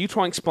get mad, but you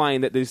try and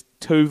explain that there's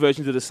two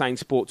versions of the same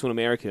sport to an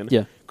American.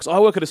 Yeah. Because I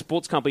work at a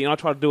sports company and I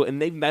try to do it,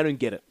 and even they don't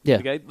get it. Yeah.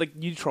 Okay. Like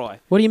you try.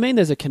 What do you mean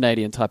there's a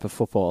Canadian type of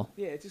football?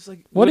 Yeah. It's just like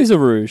What is a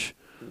rouge?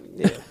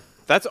 Yeah.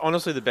 That's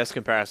honestly the best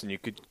comparison you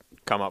could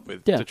come up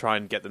with Yeah. to try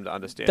and get them to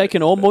understand. They it.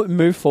 can all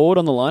move forward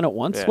on the line at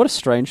once? Yeah. What a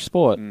strange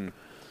sport.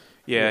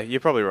 Yeah, you're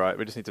probably right.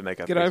 We just need to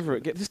make up. Get over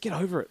it. Just get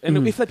over it.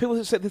 And if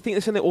people say they think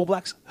they're saying they're All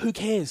Blacks, who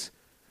cares?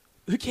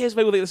 Who cares?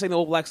 People think they're saying the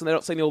All Blacks and they're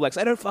not saying the All Blacks.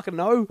 They don't fucking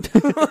know.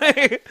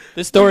 The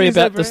story Who cares,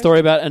 about bro? the story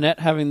about Annette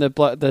having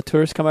the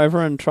tourists come over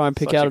and try and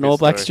pick Such out a an good All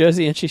Blacks story.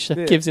 jersey, and she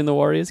gives in the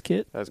Warriors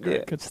kit. That's Yeah,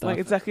 great. Good stuff. Like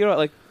exactly right.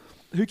 Like,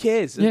 who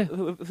cares? Yeah.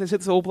 If they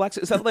said it's All Blacks,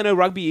 is that what they know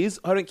rugby is?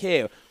 I don't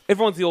care.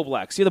 Everyone's the All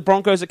Blacks. Yeah, the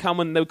Broncos are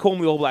coming. They call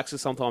them the All Blacks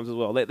sometimes as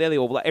well. They're the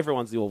All Blacks.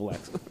 Everyone's the All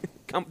Blacks.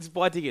 Come, just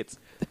buy tickets.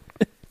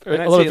 A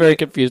that's lot it, of very like-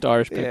 confused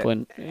Irish people Yeah.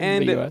 in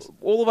And the US.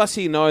 all of us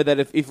here know that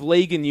if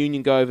League and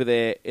Union go over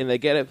there and they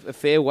get a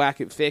fair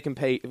whack at fair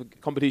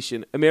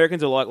competition,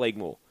 Americans will like League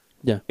more.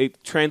 Yeah.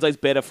 It translates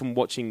better from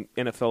watching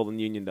NFL than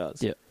Union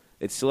does. Yeah.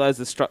 It still has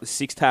the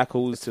 6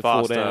 tackles to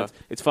faster. 4 downs.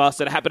 It's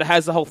faster, but it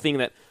has the whole thing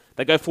that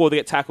they go forward, they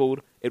get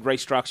tackled, it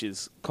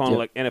restructures, kind of Yeah.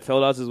 like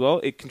NFL does as well.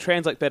 It can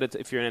translate better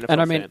if you're an NFL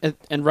And I mean, fan.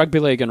 and rugby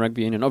league and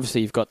rugby union,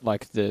 obviously you've got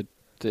like the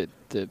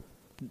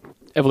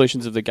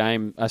evolutions of the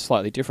game are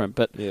slightly different,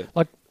 but Yeah.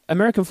 like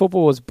American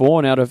football was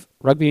born out of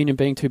rugby union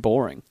being too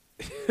boring.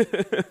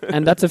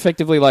 And that's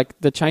effectively like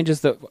the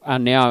changes that are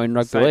now in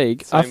rugby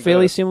league are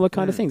fairly similar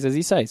kind of things, as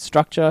you say.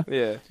 Structure,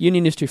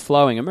 union is too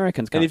flowing.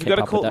 Americans can't keep up with that.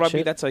 And if you've got to call it rugby,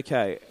 shit. that's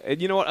okay.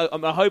 And you know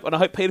what? I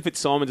hope Peter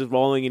Fitzsimons is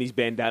rolling in his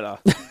bandana.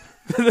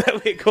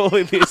 That we're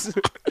calling this.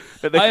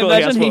 I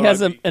imagine he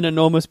has an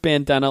enormous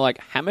bandana like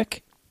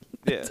hammock.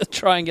 Yeah. It's a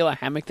triangular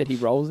hammock that he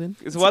rolls in.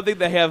 Because one thing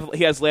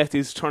he has left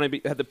is trying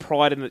to have the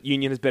pride in that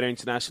union has better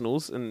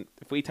internationals, and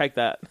if we take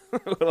that,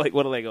 like,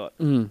 what do they got?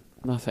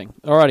 Nothing.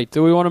 Alrighty,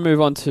 do we want to move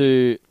on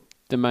to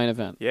the main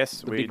event?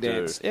 Yes, we big do.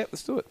 dance. Yeah,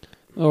 let's do it.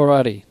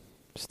 Alrighty,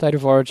 State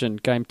of Origin,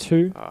 Game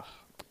 2.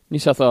 New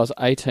South Wales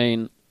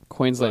 18,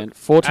 Queensland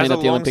 14 at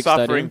the Olympic Stadium.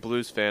 As a long-suffering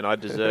Blues fan, I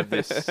deserve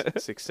this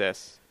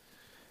success.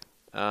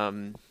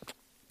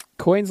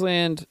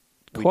 Queensland,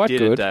 quite we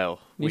did good. It, Dale.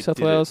 New South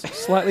Wales,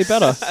 slightly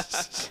better.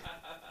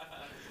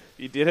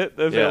 You did it.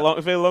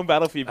 It's been a long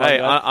battle for you, buddy.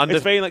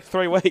 It's been like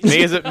 3 weeks.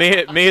 me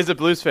as a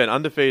Blues fan,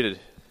 undefeated.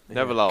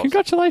 Never lost.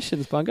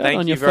 Congratulations, Bunga, Thank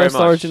on you your very first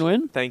much. Origin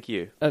win. Thank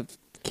you.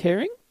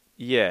 Caring?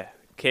 Yeah,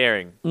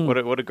 caring. What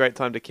a great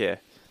time to care.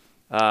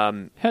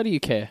 How do you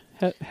care?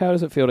 How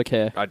does it feel to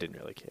care? I didn't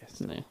really care.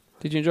 So. No.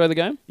 Did you enjoy the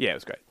game? Yeah, it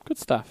was great. Good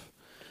stuff.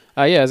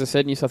 As I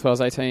said, New South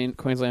Wales 18,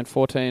 Queensland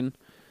 14.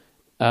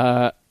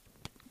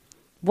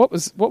 What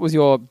was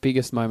your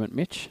biggest moment,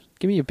 Mitch?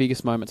 Give me your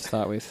biggest moment to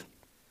start with.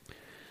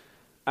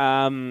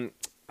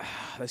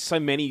 There's so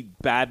many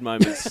bad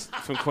moments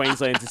from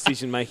Queensland's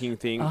decision-making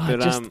thing.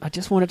 I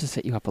just wanted to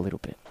set you up a little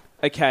bit.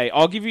 Okay,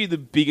 I'll give you the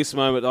biggest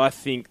moment. I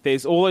think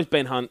there's always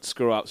Ben Hunt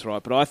screw-ups,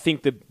 right? But I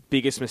think the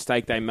biggest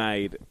mistake they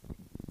made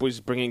was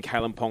bringing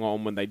Kalen Ponga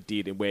on when they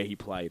did and where he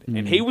played.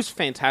 And he was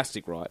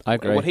fantastic, right? I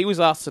agree. What he was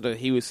asked to do,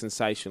 he was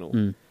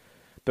sensational.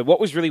 But what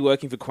was really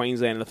working for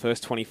Queensland in the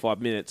first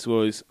 25 minutes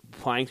was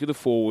playing through the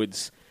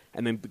forwards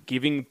and then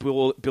giving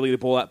Billy the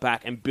ball out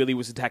back, and Billy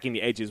was attacking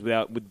the edges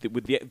with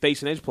the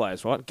decent edge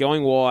players, right?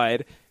 Going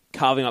wide,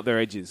 carving up their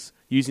edges,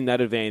 using that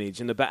advantage.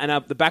 And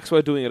the backs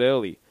were doing it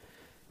early.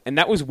 And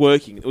that was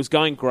working. It was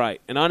going great.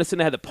 And I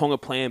understand they had the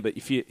Ponga plan, but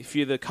if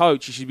you're the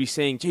coach, you should be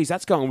saying, geez,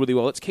 that's going really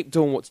well. Let's keep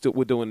doing what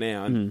we're doing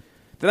now. And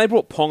then they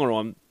brought Ponga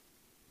on.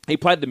 He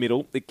played the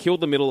middle. They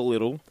killed the middle a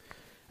little.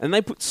 And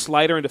they put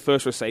Slater into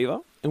first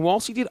receiver. And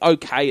whilst he did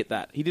okay at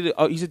that,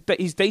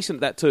 he's decent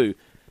at that too.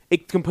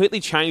 It completely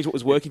changed what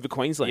was working for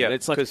Queensland. Yeah,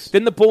 it's like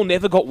then the ball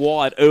never got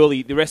wide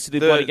early the rest of the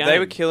bloody game. They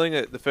were killing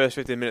it the first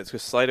 15 minutes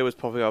because Slater was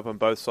popping up on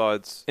both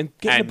sides and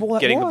getting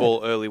the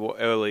ball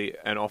early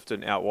and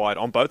often out wide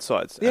on both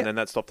sides. Yeah. And then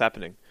that stopped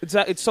happening.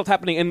 It stopped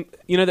happening. And,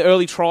 the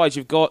early tries,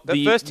 you've got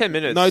the first 10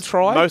 minutes, no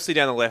try? Mostly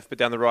down the left, but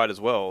down the right as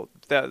well.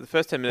 The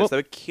first 10 minutes, they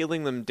were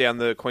killing them down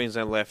the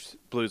Queensland left,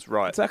 Blues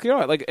right. Exactly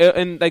right.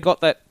 And they got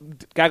that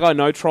Gagai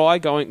no try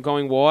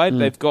going wide.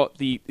 They've got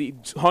the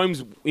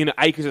Holmes in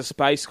acres of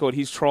space scored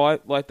his try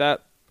like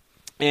that.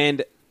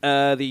 And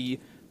the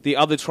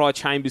other try,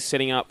 Chambers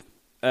setting up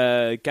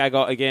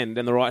Gagai again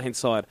down the right-hand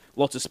side.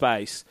 Lots of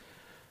space.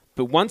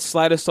 But once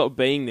Slater stopped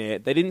being there,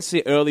 they didn't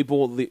see early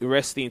ball the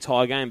rest of the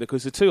entire game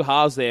because the two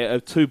halves there are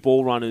two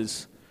ball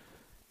runners.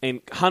 And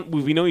Hunt,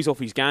 we know he's off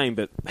his game,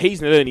 but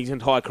he's learned his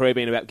entire career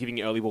being about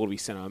giving early ball to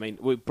his centre. I mean,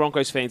 with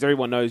Broncos fans,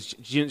 everyone knows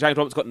James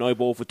Roberts got no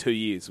ball for 2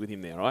 years with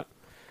him there, right?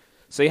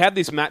 So you had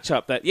this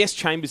matchup that, yes,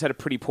 Chambers had a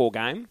pretty poor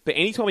game, but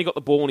anytime he got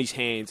the ball in his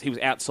hands, he was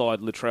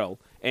outside Latrell.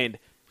 And,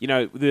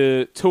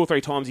 the 2 or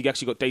 3 times he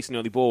actually got decent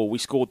early ball, we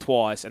scored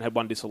twice and had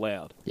one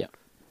disallowed. Yeah.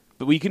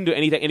 But we couldn't do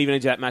any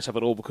advantage of that matchup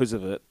at all because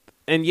of it.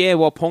 And,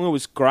 while Ponga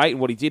was great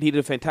and what he did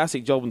a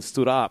fantastic job and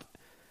stood up.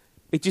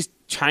 It just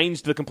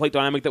changed the complete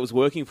dynamic that was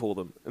working for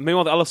them. And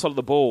meanwhile, the other side of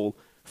the ball,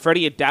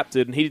 Freddie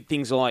adapted and he did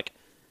things like,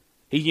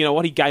 he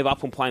gave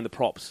up on playing the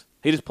props.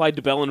 He just played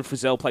DeBellin and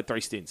Frizzell played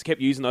 3 stints.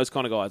 Kept using those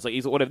kind of guys. Like,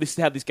 he's like, whatever, this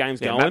is how this game's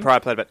going. Matt Pryor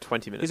played about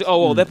 20 minutes. He's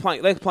like,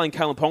 they're playing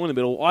Kalen Ponga in the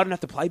middle. I don't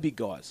have to play big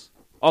guys.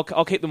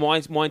 I'll keep my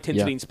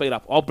intensity and speed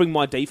up. I'll bring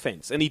my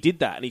defense. And he did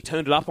that. And he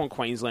turned it up on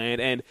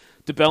Queensland. And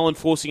DeBellin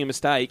forcing a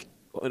mistake,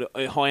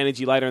 high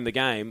energy later in the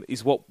game,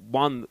 is what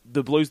won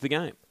the Blues the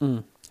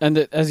game. And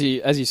as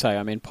you say,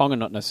 I mean, Ponga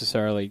not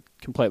necessarily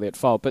completely at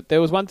fault, but there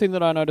was one thing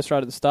that I noticed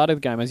right at the start of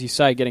the game, as you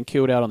say, getting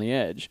killed out on the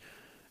edge,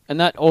 and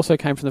that also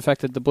came from the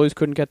fact that the Blues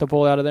couldn't get the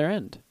ball out of their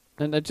end,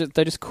 and they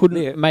just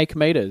couldn't make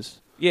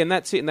meters. Yeah, and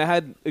that's it. And they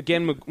had,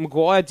 again,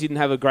 Maguire didn't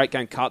have a great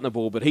game cutting the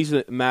ball, but he's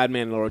a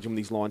madman in Origin with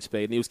his line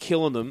speed, and he was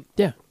killing them.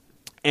 Yeah.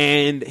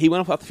 And he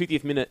went off after the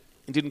 50th minute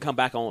and didn't come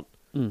back on.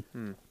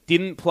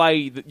 Didn't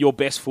play your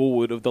best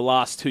forward of the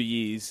last 2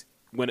 years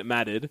when it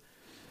mattered.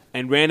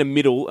 And ran a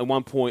middle at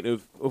one point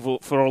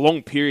for a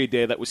long period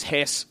there that was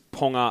Hess,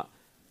 Ponga,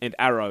 and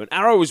Arrow. And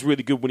Arrow was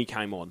really good when he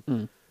came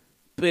on.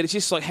 But it's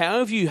just like, how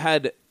have you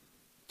had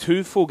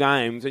 2 full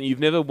games and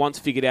you've never once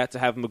figured out to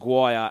have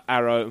Maguire,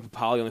 Arrow, and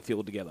Papali on the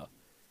field together?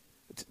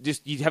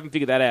 You haven't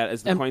figured that out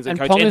as the Queensland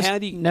coach. And how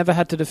never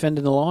had to defend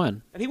in the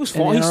line. And he was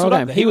fine. He stood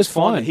up. He was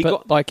fine.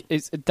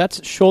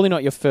 That's surely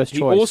not your first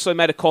choice. He also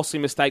made a costly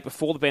mistake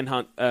before the Ben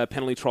Hunt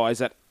penalty tries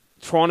that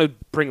trying to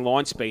bring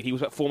line speed. He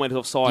was about 4 metres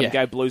offside and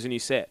Yeah. gave Blues a new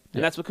set.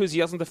 And that's because he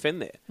doesn't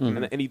defend there.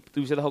 And he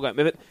was there the whole game.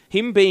 But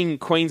him being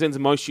Queensland's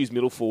most used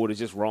middle forward is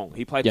just wrong.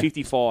 He played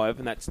 55,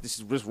 and this is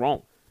just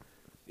wrong.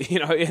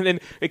 And then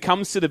it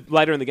comes to the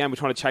later in the game, we're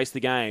trying to chase the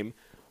game.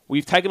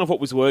 We've taken off what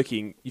was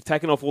working. You've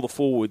taken off all the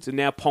forwards, and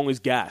now Pong is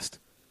gassed.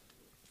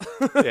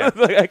 Yeah.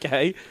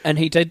 Okay. And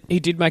he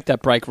did make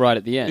that break right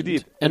at the end. He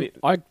did. And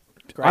I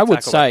Great would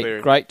tackle by say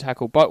Cleary. great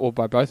tackle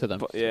by both of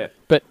them. Yeah.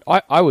 But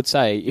I would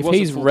say if wasn't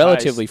he's full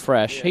relatively pace.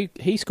 fresh, Yeah.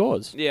 he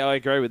scores. Yeah, I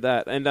agree with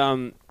that. And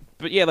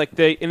but yeah,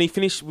 and he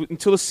finished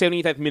until the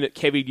 78th minute.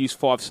 Kevin used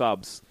 5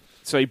 subs,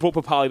 so he brought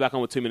Papali back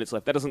on with 2 minutes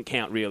left. That doesn't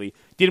count really.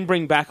 Didn't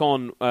bring back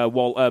on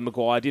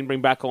Maguire. Didn't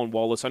bring back on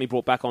Wallace. Only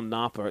brought back on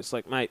Napa. It's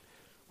like, mate,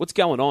 what's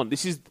going on?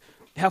 This is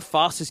how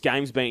fast this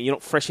game's been. You're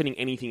not freshening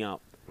anything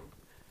up.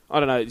 I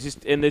don't know. It's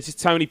just there's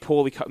just so many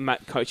poorly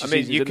coaches. I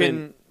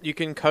mean, you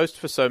can coast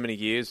for so many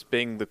years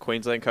being the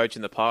Queensland coach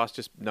in the past,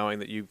 just knowing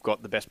that you've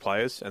got the best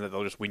players and that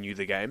they'll just win you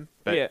the game.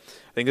 But Yeah.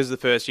 I think this is the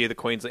first year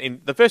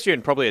the first year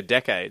in probably a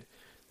decade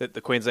that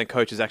the Queensland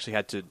coach has actually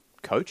had to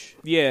coach.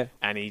 Yeah.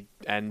 And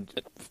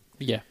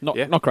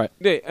Not great.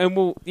 Yeah,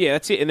 and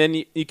that's it. And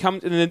then you come,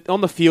 and then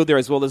on the field there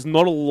as well. There's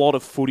not a lot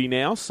of footy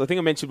now. So I think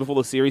I mentioned before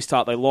the series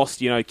start, they lost,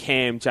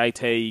 Cam,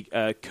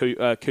 JT,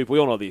 Cooper. We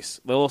all know this.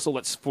 They lost all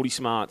that footy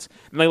smarts,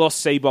 and they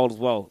lost Seabold as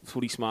well,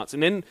 footy smarts.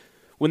 And then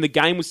when the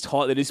game was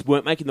tight, they just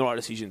weren't making the right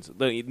decisions.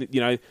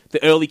 The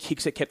early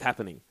kicks that kept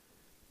happening,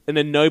 and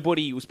then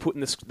nobody was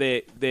putting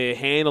their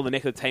hand on the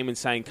neck of the team and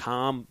saying,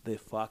 "Calm the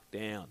fuck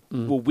down.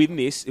 We'll win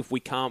this if we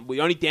can't.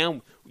 We're only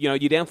down." You're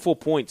down 4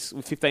 points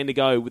with 15 to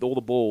go with all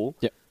the ball,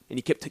 Yep. and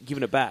you kept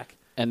giving it back.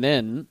 And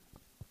then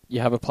you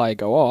have a player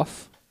go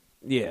off,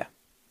 Yeah.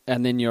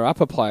 and then you're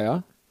up a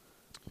player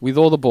with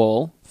all the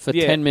ball for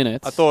Yeah. 10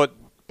 minutes. I thought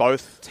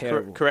both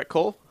Terrible. correct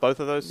call, both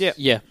of those. Yeah.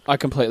 Yeah, I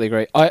completely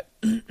agree. I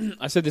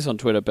said this on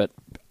Twitter, but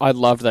I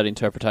loved that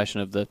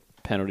interpretation of the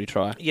penalty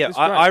try. Yeah, It's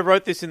great. I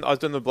wrote this in. I was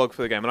doing the blog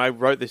for the game, and I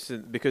wrote this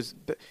in because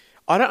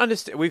I don't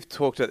understand. We've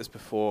talked about this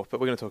before, but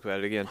we're going to talk about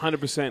it again.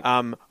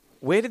 100%.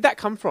 Where did that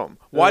come from?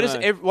 Why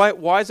don't does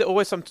why is it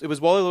always some? It was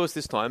Wally Lewis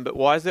this time, but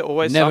why is there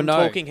always Never some know.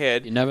 talking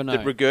head You never know.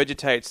 that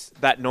regurgitates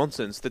that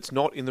nonsense that's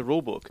not in the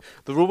rule book?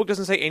 The rule book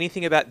doesn't say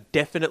anything about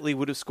definitely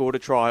would have scored a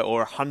try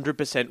or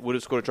 100% would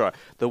have scored a try.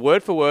 The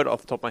word for word off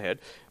the top of my head,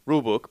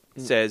 rule book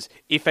says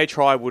if a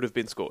try would have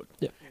been scored.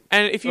 Yeah.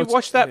 And if you It's-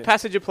 watch that yeah.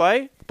 passage of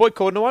play, Boyd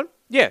Cordner one,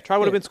 try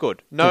would have Yeah. been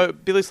scored. No,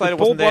 Billy Slater the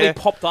ball wasn't body there.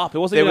 popped up. It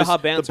wasn't There even was, a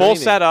hard bounce. the or ball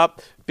anything. sat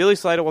up. Billy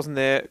Slater wasn't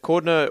there.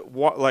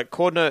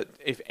 Cordner,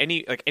 if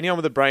anyone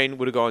with a brain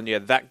would have gone,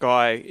 that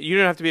guy. You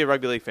don't have to be a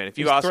rugby league fan. If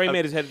you He's asked 3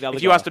 metres ahead of the other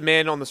if you guy. asked a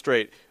man on the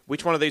street,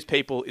 which one of these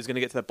people is going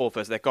to get to that ball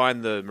first? That guy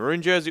in the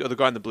maroon jersey or the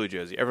guy in the blue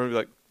jersey? Everyone would be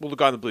like, well, the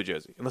guy in the blue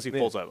jersey, unless he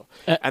falls over.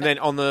 And then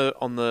on the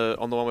one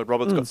where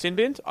Roberts got sin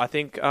binned, I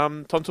think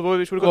Tom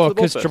Trbojevic would have got Well, to the ball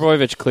because first.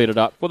 Trbojevic cleared it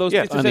up. Well, there was,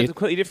 Yeah. it's Only-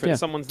 completely different. yeah.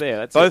 Someone's there.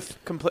 That's Both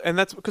and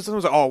that's because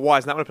someone's like, oh, why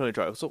isn't that one a penalty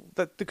try? So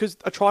because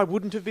a try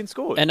wouldn't have been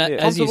scored. And Tom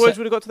as you Trbojevic say-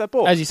 would have got to that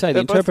ball. As you say, the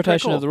They're both correct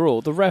interpretation call. of the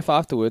rule, the ref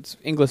afterwards,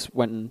 Inglis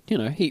went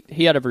and, he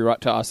had every right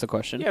to ask the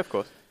question. Yeah, of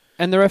course.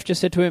 And the ref just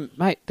said to him,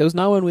 mate, there was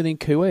no one within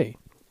QE.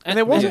 And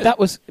there wasn't. That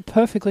was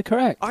perfectly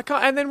correct. I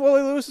can't. And then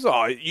Wally Lewis is,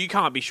 you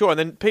can't be sure. And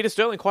then Peter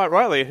Sterling, quite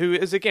rightly, who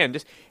is again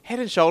just head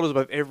and shoulders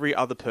above every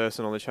other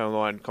person on the Channel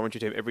 9 commentary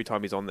team every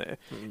time he's on there,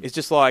 is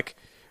just like,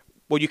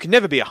 well, you can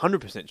never be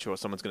 100% sure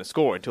someone's going to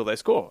score until they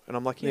score. And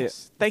I'm like,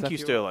 yes, thank you, exactly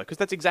Sterling, because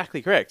that's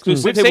exactly correct.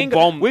 Because We've people seen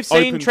bomb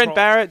open Trent try-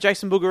 Barrett,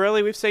 Jason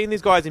Bugarelli. We've seen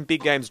these guys in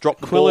big games drop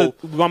the Quilla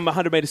ball. run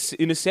 100 metres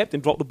intercept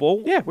and drop the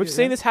ball. Yeah, we've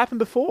seen this happen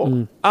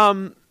before.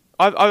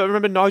 I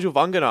remember Nigel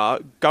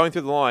Vunganar going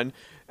through the line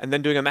and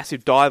then doing a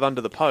massive dive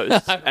under the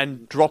post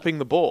and dropping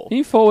the ball.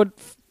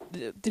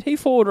 Did he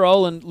forward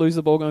roll and lose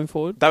the ball going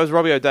forward? That was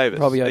Robbie O'Davis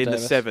in the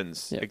Davis.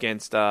 sevens Yep.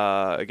 against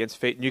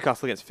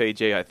Newcastle against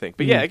Fiji, I think.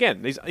 But yeah,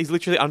 again, he's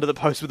literally under the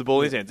post with the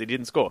ball in his hands. He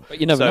didn't score. But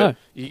you never know.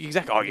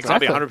 Exactly. Oh, you can't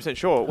be Exactly. 100%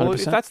 sure. Well,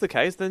 if 100%. that's the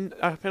case, then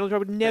a penalty try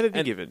would never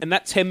be given. And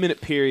that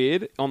 10-minute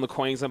period on the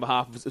Queensland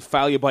behalf was a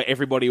failure by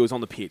everybody who was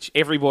on the pitch.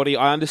 Everybody,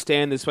 I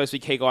understand there's supposed to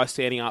be key guys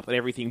standing up and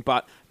everything,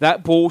 but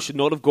that ball should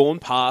not have gone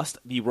past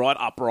the right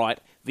upright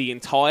the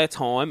entire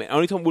time. The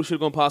only time we should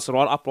have gone past the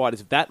right upright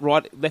is if that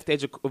right left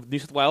edge of New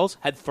South Wales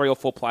had 3 or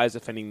 4 players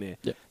defending there.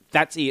 Yep.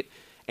 That's it.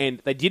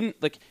 And they didn't,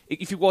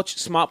 if you watch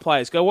smart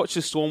players, go watch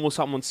the Storm or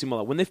someone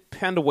similar. When they've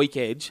found a weak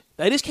edge,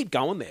 they just keep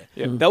going there.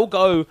 They'll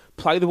go,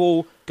 play the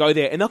ball, go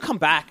there, and they'll come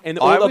back, and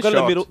or they'll was go to the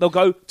shocked. middle, they'll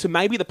go to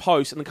maybe the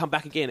post, and then come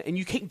back again. And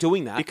you keep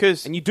doing that.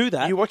 And you do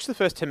that. You watch the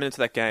first 10 minutes of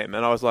that game,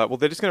 and I was like, well,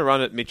 they're just going to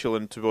run at Mitchell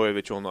and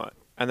Trbojevic all night.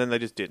 And then they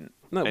just didn't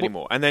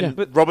anymore. And then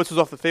Roberts was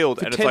off the field,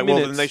 and it's 10 like, well,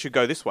 then minutes- they should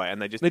go this way.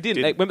 And they just They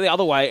didn't. They went the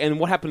other way, and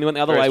what happened? They went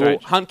the other Very way. Well,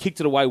 strange. Hunt kicked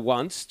it away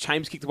once.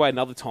 James kicked away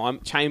another time.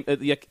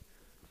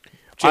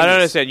 I don't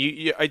understand.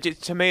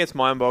 To me, it's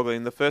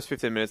mind-boggling. The first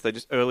 15 minutes, they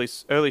just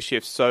early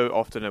shifts so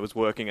often it was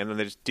working, and then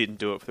they just didn't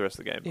do it for the rest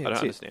of the game. I don't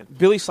understand.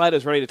 Billy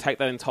Slater's ready to take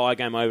that entire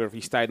game over if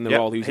he stayed in the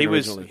role he was in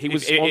originally. He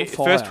was on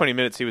fire. First 20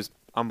 minutes, he was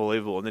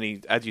unbelievable. And then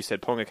he, as you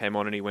said, Ponga came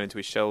on and he went into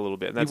his shell a little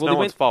bit, and that's Well, no he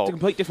one's went fault. to a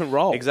complete different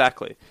role.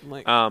 Exactly.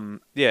 Like-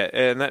 and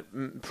that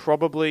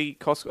probably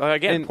cost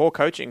again And poor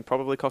coaching.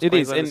 Probably cost It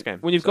is, Queensland and this game.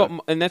 when you've So-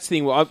 got, and that's the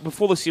thing.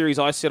 Before the series,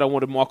 I said I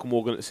wanted Michael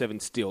Morgan at 7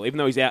 still, even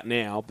though he's out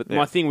now. But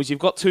my thing was, you've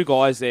got two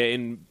guys there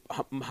in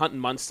Hunt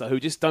and Munster who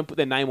just don't put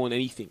their name on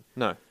anything.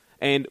 no.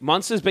 And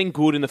Munster's been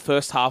good in the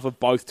first half of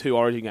both two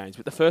Origin games,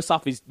 but the first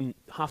half is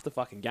half the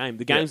fucking game.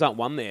 The games aren't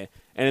won there,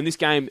 and in this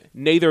game,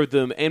 neither of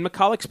them. And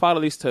McCulloch's part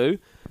of this too.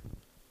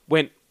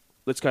 Went,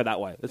 let's go that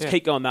way. Let's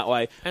keep going that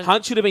way. And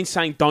Hunt should have been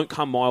saying, "Don't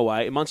come my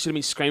way." And Munster should have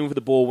been screaming for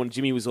the ball when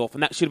Jimmy was off,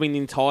 and that should have been the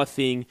entire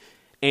thing.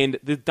 And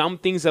the dumb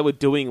things they were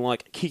doing,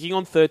 like kicking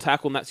on third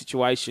tackle in that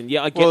situation.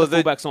 Yeah, I get the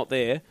fullback's not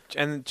there.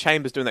 And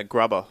Chambers doing that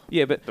grubber.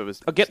 Yeah, but That was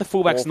I get the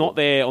fullback's awful. not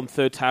there on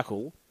third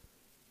tackle,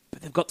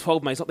 but they've got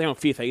 12 mates, not there on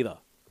fifth either.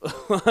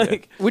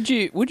 Like, Would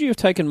you have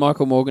taken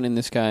Michael Morgan in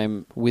this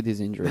game with his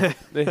injury?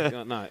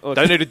 no.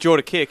 Don't need a jaw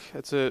to kick.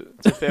 It's a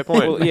fair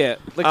point. Well, yeah.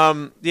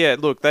 Like,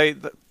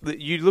 Look,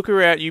 you look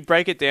around, you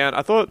break it down.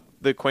 I thought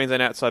the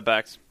Queensland outside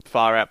backs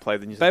far outplayed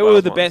the New South they Wales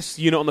were the ones. best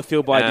unit on the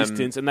field by a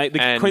distance, and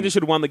Queensland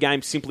should have won the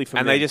game simply from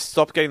And them. they just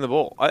stopped getting the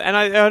ball. I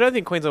don't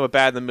think Queensland were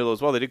bad in the middle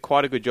as well. They did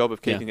quite a good job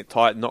of keeping it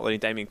tight, and not letting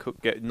Damien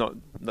Cook get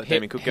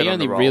Damien Cook get on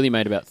the roll. He only really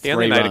made about 3 He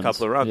only made runs. a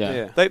couple of runs.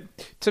 Yeah.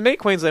 To me,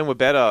 Queensland were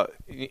better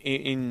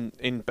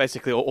in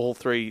basically all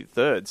three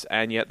thirds,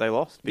 and yet they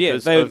lost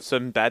because of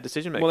some bad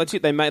decision making. Well, that's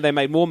it. They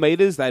made more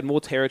meters. They had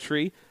more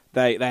territory.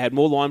 They had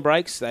more line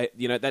breaks. They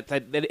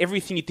had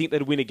everything you'd think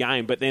they'd win a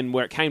game. But then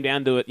where it came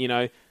down to it,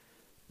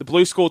 the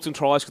Blues scored some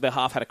tries because they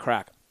half had a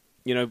crack.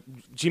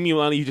 Jimmy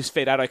Maloney just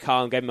fed Addo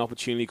Carr and gave him an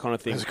opportunity kind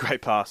of thing. It was a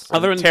great pass.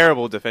 Other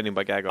Terrible defending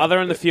by Gagai. Other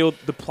in the field,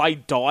 the play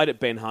died at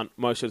Ben Hunt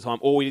most of the time,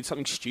 or he did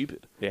something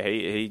stupid. Yeah,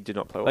 he did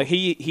not play well. Like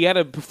he had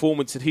a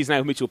performance that his name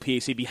was Mitchell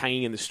Pearce. He'd be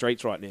hanging in the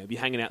streets right now. He'd be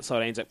hanging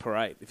outside Anzac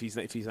Parade if his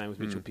name was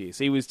Mitchell Pearce.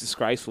 He was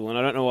disgraceful, and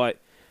I don't know why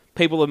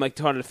people are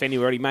trying to defend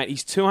him already, mate.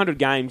 He's 200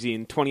 games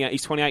in, 28.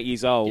 He's 28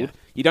 years old. Yeah.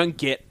 You don't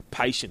get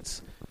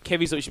patience.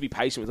 Kevy's thought you should be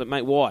patient. Like,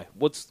 mate, why?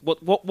 What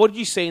did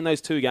you see in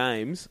those two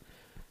games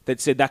that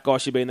said that guy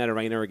should be in that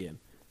arena again?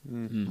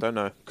 Don't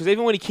know. Because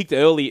even when he kicked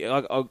early,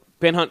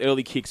 Ben Hunt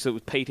early kicks, so it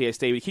was PTSD,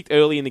 but he kicked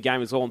early in the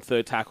game as well on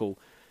third tackle,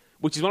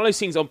 which is one of those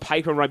things on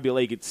paper in rugby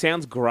league. It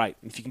sounds great.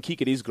 If you can kick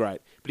it, is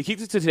great. But he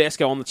kicked it to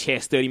Tedesco on the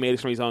chest, 30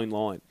 metres from his own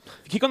line.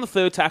 If you kick on the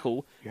third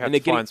tackle, You have to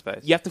find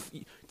space.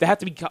 They have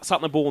to be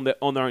starting the ball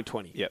on their own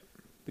 20. Yep.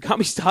 They can't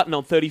be starting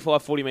on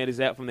 35, 40 metres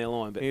out from their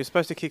line. But And you're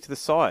supposed to kick to the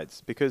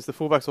sides because the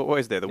fullbacks are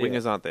always there. The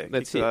wingers aren't there.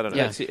 That's Kick it. to- I don't know.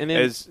 Yeah. That's it. And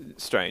then, It's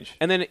strange.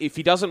 and then if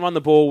he doesn't run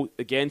the ball,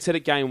 again, said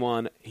at game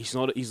one, he's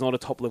not a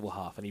top-level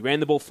half. And he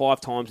ran the ball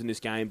 5 times in this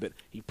game, but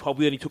he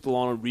probably only took the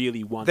line on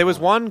really one There was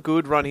time. one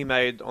good run he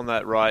made on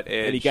that right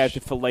edge. And he gave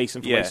to Felice,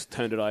 and Felice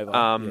turned it over.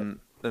 And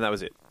that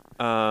was it.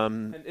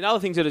 And other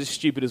things that are just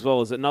stupid as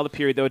well is that another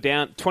period, they were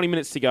down 20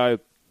 minutes to go,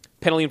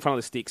 penalty in front of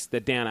the sticks, they're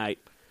down 8.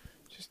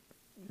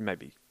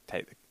 Maybe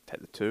take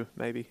the 2,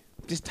 maybe.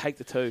 Just take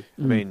the 2.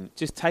 I mean,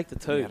 Just take the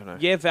 2. Yeah, I don't know.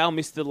 Yeah, Val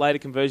missed the later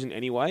conversion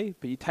anyway,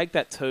 but you take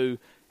that 2,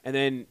 and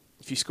then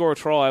if you score a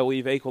try or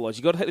you've equalised,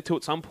 you've got to take the 2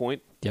 at some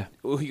point. Yeah.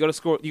 Or you got to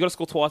score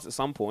twice at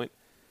some point.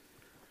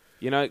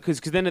 Because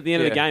then at the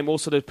end of the game,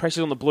 also the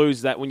pressure on the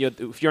Blues that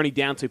if you're only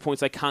down 2 points,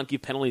 they can't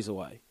give penalties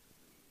away,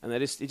 and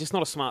it's just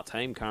not a smart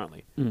team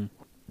currently.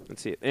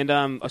 That's it. And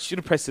I should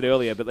have pressed it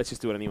earlier, but let's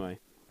just do it anyway.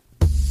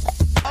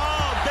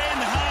 Oh, Ben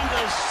Hunt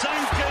is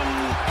sunken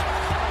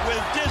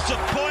with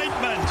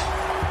disappointment.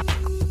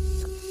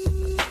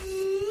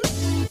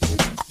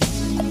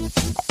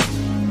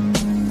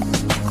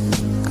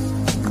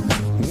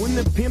 When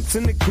the pimp's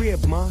in the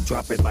crib, ma,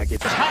 drop it like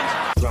it's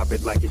hot. Drop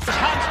it like it's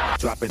hot.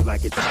 Drop it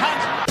like it's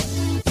hot.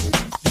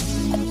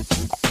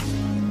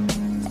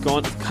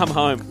 Gone, come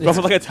home.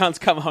 Robert like a ton's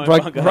come home.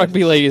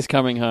 Rugby league is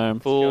coming home.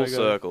 full Go.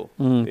 circle.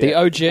 The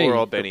OG. Poor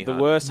old Benny The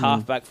Hunt. worst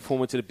halfback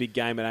performance at a big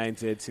game at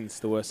ANZ since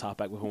the worst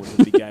halfback performance at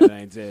a big game at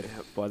ANZ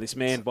by this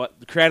man. By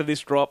the creator of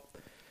this drop.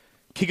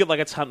 Kick it like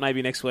it's Hunt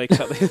maybe next week.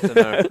 Don't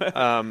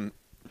know.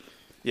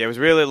 Yeah, it was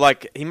really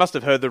like he must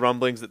have heard the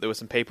rumblings that there were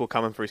some people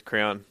coming for his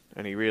crown,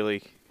 and he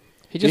really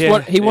He just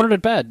wanted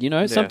it bad,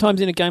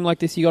 Sometimes in a game like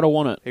this, you got to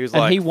want it. he was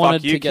and like, he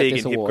wanted "Fuck you, to get Keegan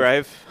this award.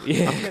 Hipgrave.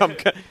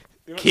 Yeah.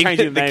 King,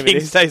 Changing the name, king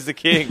it is. stays the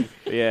king."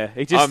 Yeah,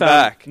 he just I'm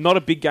back. Not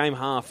a big game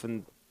half,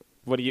 and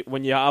when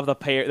you have the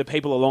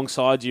people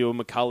alongside you,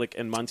 McCulloch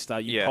and Munster,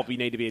 you probably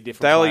need to be a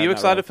different. Dale, are player you in that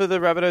excited for the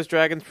Rabbitohs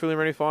Dragons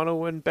preliminary final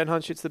when Ben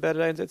Hunt shits the bed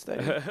at ANZ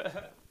Stadium?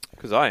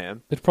 Because I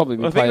am. It'd probably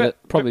be I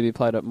think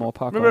played at Moore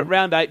Park. Remember at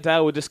round 8,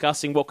 Dale, we're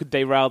discussing what could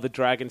derail the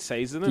Dragon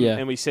season,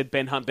 and we said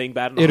Ben Hunt being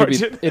bad in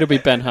Origin. It'll be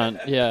Ben Hunt.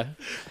 Yeah.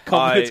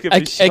 Confidence could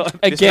be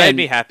shot. This made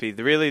me happy.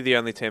 The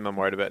only team I'm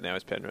worried about now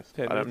is Penrith.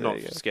 Penrith, I'm not there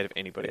you go. scared of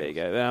anybody. There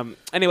you else. go.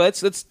 Anyway,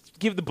 let's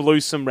give the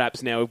Blues some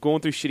raps now. We've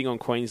gone through shitting on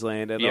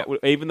Queensland, and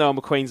even though I'm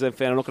a Queensland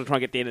fan, I'm not going to try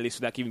and get the end of this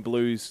without giving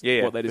Blues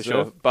what they for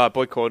deserve. sure. But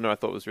Boyd Cordner, I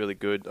thought was really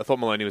good. I thought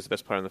Maloney was the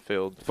best player on the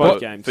field Both for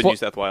games. New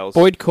South Wales.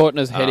 Boyd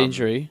Courtner's head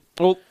injury.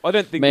 Well, I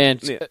don't think... Man,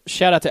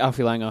 shout out to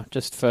Alfie Langer,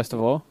 just first of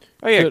all.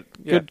 Oh,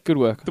 yeah. Good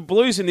work. The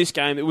Blues in this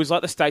game, it was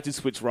like the states had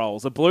switched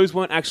roles. The Blues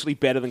weren't actually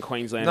better than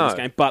Queensland in this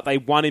game, but they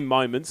won in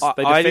moments.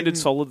 They defended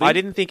solidly. I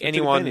didn't think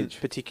anyone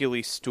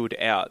particularly stood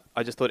out.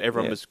 I just thought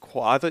everyone was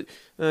quiet. I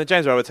thought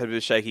James Roberts had a bit of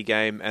a shaky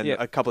game, and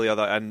a couple of the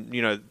other, and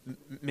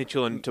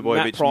Mitchell and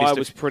Trbojevic. Matt Pryor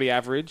was pretty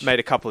average. Made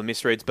a couple of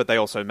misreads, but they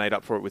also made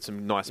up for it with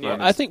some nice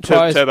moments. I think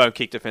Turbo and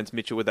kick defense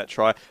Mitchell with that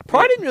try.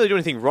 Pryor didn't really do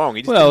anything wrong.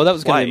 He just that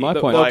was going to be my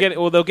point. They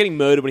were getting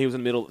murdered when he was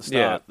in the middle at the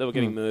start. They were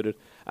getting murdered.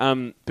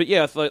 But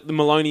yeah, I thought the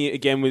Maloney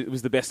again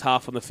was the best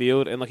half on the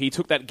field, and like he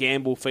took that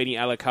gamble feeding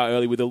Addo-Carr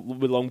early with a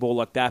long ball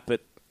like that,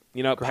 but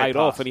it paid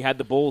off, and he had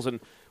the balls. And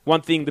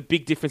one thing, the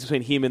big difference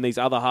between him and these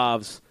other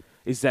halves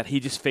is that he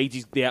just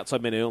feeds the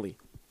outside men early.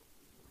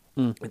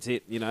 That's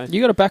it. You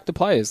got to back the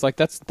players. Like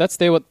that's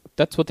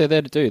what they're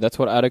there to do. That's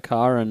what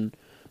Addo-Carr and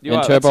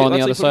Turbo on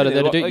the other side are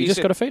there to do. You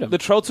just got to feed them. The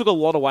Latrell took a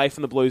lot away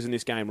from the Blues in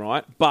this game,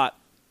 right? But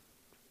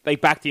they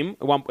backed him,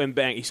 and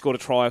bang, he scored a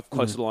try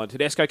close to the line.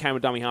 Tedesco came a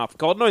dummy half.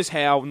 God knows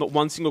how not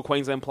one single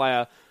Queensland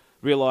player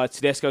realised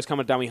Tedesco's come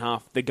a dummy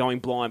half. They're going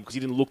blind because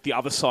he didn't look the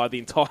other side the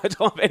entire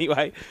time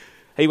anyway.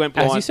 He went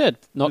blind. As you said,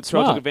 not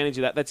smart. Took advantage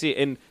of that. That's it.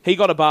 And he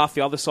got a bath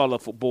the other side of the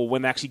football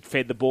when they actually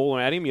fed the ball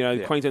around him.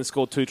 Queensland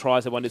scored 2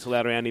 tries. They won this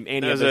allowed around him.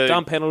 And he had those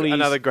dumb penalties.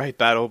 Another great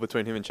battle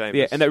between him and Chambers.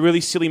 Yeah, and that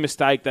really silly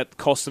mistake that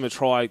cost them a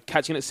try,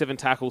 catching at 7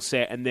 tackles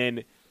set and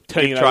then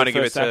turning it over trying to the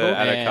give it first to tackle.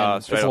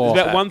 Addo-Carr straight There's off.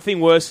 about one thing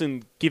worse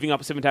than giving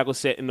up a 7 tackle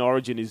set in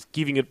Origin is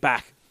giving it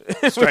back.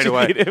 Straight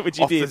away. Which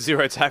he off did. the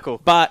 0 tackle.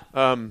 But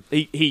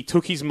he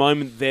took his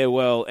moment there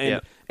well.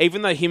 And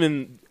even though him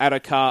and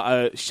Addo-Carr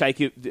are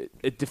shaky,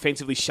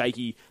 defensively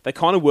shaky, they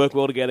kind of work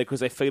well together because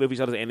they feed off each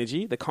other's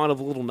energy. They're kind of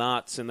little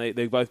nuts and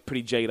they're both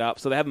pretty G'd up.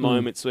 So they have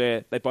moments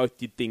where they both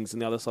did things on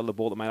the other side of the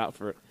ball that made up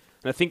for it.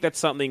 And I think that's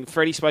something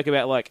Freddie spoke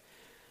about, like,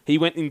 he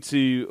went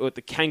into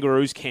the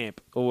Kangaroos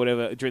camp or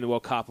whatever during the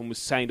World Cup and was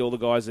saying to all the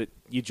guys that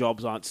your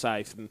jobs aren't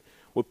safe and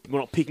we're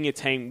not picking a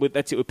team.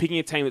 That's it. We're picking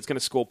a team that's going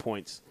to score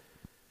points.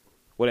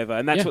 Whatever.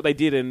 And that's what they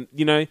did. And,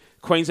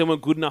 Queensland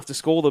weren't good enough to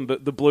score them,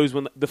 but the Blues,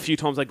 when the few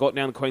times they got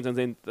down to Queensland's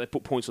end, they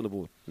put points on the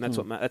board. And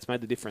that's made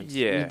the difference.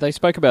 Yeah. They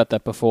spoke about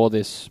that before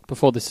this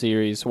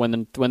series when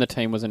the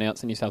team was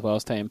announced, the New South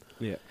Wales team.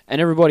 Yeah. And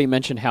everybody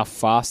mentioned how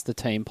fast the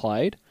team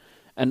played.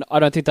 And I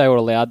don't think they were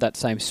allowed that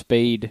same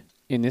speed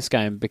in this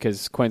game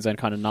because Queensland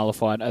kind of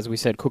nullified. As we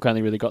said, Cook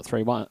only really got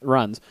 3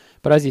 runs.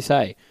 But as you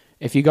say,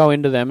 if you go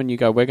into them and you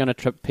go, we're going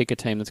to pick a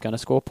team that's going to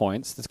score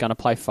points, that's going to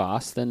play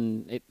fast,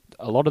 then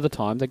a lot of the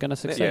time they're going to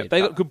succeed. Yeah, they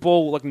got good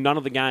ball like none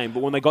of the game,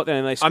 but when they got there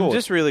and they scored. I'm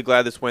just really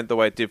glad this went the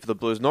way it did for the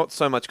Blues. Not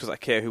so much because I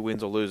care who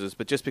wins or loses,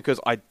 but just because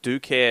I do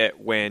care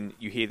when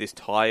you hear this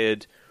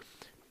tired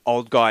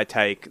old guy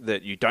take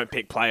that you don't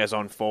pick players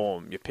on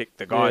form. You pick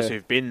the guys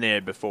who've been there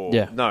before.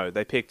 Yeah. No,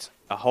 they picked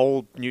a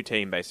whole new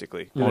team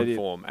basically on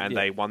form, and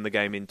they won the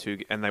game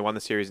and they won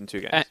the series in 2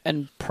 games.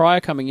 And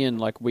Pryor coming in,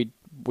 like we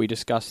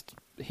discussed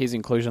his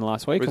inclusion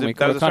last week, and we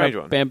that was a kind strange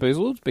of one.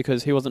 bamboozled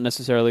because he wasn't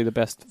necessarily the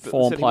best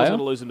form He player. wasn't going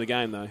to lose him the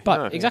game though.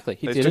 But exactly,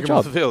 he They did took a him job.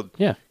 off the field.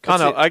 Yeah,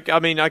 I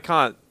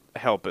can't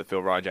help but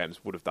feel Ryan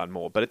James would have done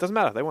more, but it doesn't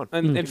matter. They won.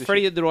 And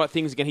Freddie did the right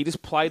things again. He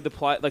just played the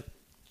play like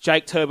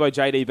Jake, Turbo,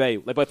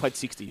 JDB. They both played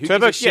 60.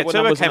 Turbo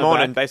came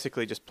on and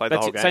basically just played the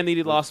whole game. Same they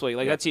did last week.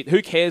 Like that's it.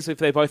 Who cares if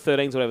they're both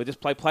 13s or whatever? Just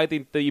play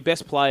the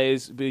best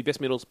players, the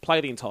best middles.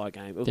 Play the entire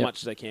game as much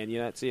as they can.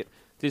 Yeah, that's it.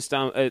 Just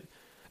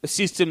a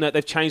system that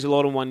they've changed a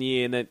lot in 1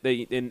 year, and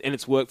and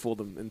it's worked for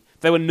them. And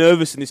they were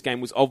nervous in this game.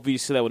 It was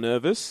obviously they were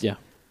nervous. Yeah.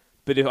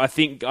 But I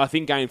think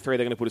game 3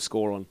 they're going to put a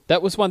score on.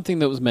 That was one thing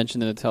that was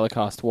mentioned in the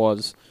telecast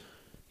was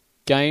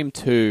game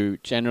 2,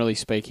 generally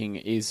speaking,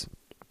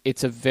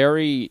 it's a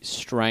very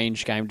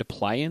strange game to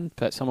play in.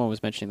 But someone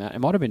was mentioning that. It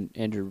might have been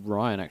Andrew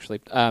Ryan, actually,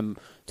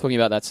 talking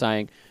about that,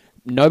 saying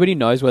nobody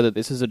knows whether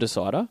this is a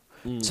decider.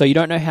 So you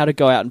don't know how to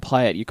go out and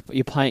play it.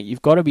 You're playing.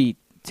 You've got to be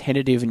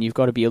tentative and you've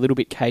got to be a little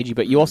bit cagey.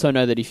 But you also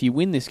know that if you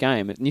win this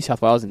game, New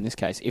South Wales in this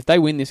case, if they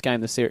win this game,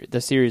 the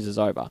series is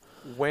over.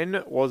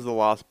 When was the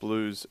last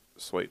Blues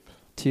sweep?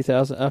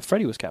 2000.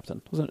 Freddie was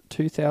captain, wasn't it?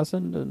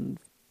 2000 and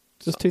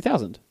just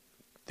 2000.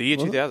 The year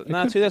 2000?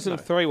 No,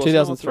 2003 was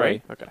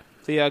 2003. Okay.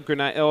 The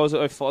Grenade. Oh, was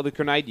it the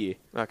Grenade year?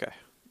 Okay.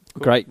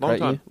 Cool. Great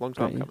Long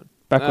time year. coming.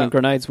 Back when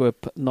grenades were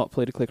not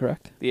politically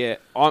correct. Yeah,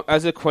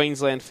 as a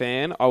Queensland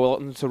fan, I want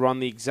them to run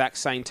the exact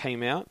same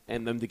team out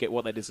and them to get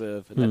what they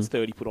deserve, and that's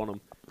 30 put on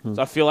them.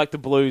 So I feel like the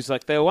Blues,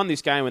 like they won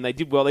this game and they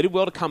did well. They did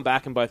well to come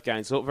back in both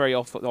games. Not very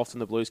often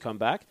the Blues come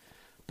back,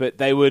 but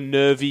they were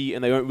nervy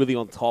and they weren't really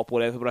on top,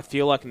 whatever. But I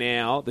feel like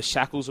now the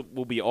shackles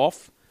will be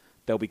off.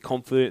 They'll be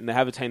confident and they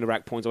have a team to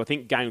rack points. So I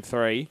think game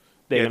 3,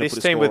 they're going to put a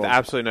this team score with on.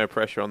 absolutely no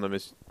pressure on them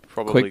is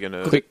probably going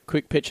to...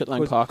 Quick pitch at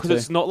Lang Park. Because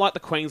it's not like the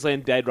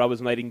Queensland dead rubbers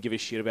and they didn't give a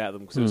shit about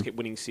them because they just kept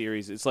winning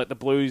series. It's like the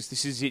Blues,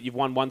 this is it. You've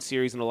won 1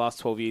 series in the last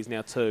 12 years,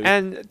 now 2.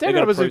 And dead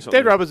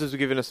rubbers has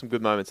given us some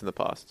good moments in the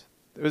past.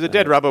 It was a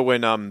dead rubber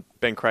when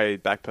Ben Cray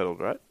backpedaled,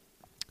 right?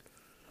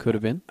 Could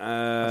have been.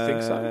 I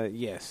think so.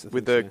 Yes.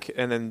 With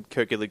and then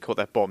Kurt Gillig caught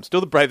that bomb. Still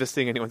the bravest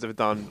thing anyone's ever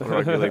done on a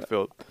rugby league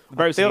field. The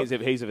bravest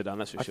thing he's ever done,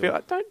 that's for sure.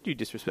 Don't you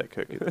disrespect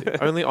Kurt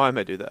Gillig. Only I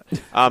may do that.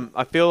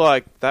 I feel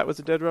like that was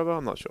a dead rubber.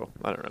 I'm not sure.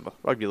 I don't remember.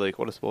 Rugby league,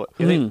 what a sport.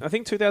 I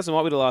think 2000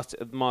 might be the last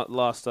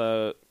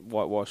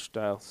whitewash,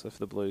 Dale, so for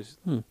the Blues.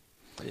 Yeah,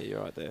 you're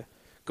right there.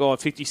 God,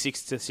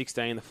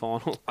 56-16 in the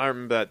final. I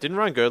remember that. Didn't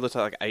Ryan Girdler take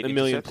like 80 1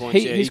 million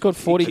points? He scored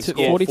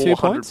 42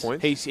 points.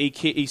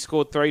 He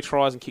scored 3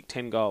 tries and kicked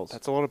 10 goals.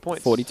 That's a lot of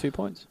points. 42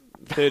 points.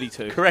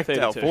 32. Correct,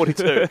 32. Al.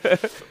 42.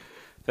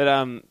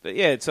 But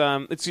yeah,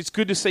 it's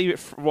good to see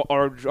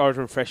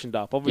Origin freshened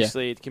up.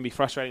 Obviously, it can be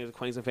frustrating as a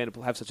Queensland fan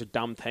to have such a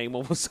dumb team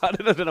all of a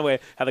sudden. I don't know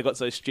how they got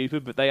so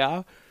stupid, but they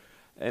are.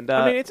 And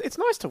I mean, it's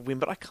nice to win,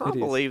 but I can't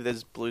believe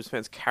there's Blues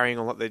fans carrying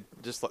on like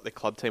their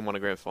club team won a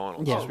grand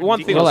final. Yeah,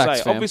 one thing I'll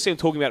say, fam. obviously I'm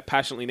talking about it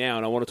passionately now,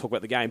 and I want to talk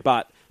about the game,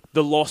 but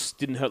the loss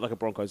didn't hurt like a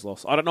Broncos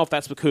loss. I don't know if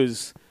that's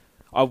because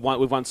we've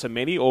won so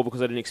many, or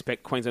because I didn't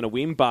expect Queensland to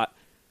win, but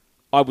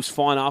I was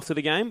fine after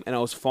the game, and I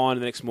was fine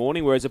the next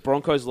morning. Whereas a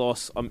Broncos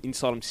loss, I'm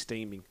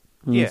steaming.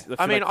 Yeah,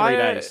 I mean, 3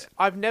 days.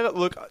 I've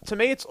never to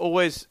me, it's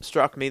always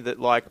struck me that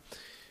like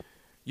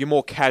your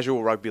more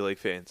casual rugby league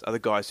fans are the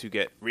guys who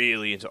get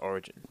really into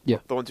Origin. Yeah,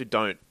 the ones who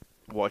don't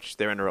watch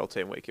their NRL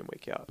team week in,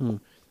 week out.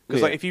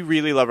 Because like if you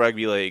really love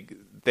rugby league,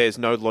 there's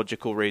no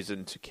logical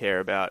reason to care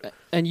about.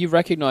 And you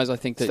recognise, I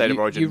think,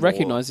 that you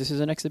recognise this is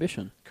an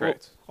exhibition.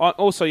 Correct.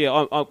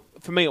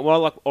 For me, when I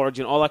like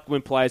Origin, I like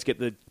when players get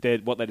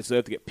what they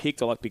deserve to get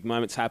picked. I like big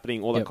moments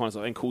happening, all that kind of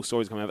stuff, and cool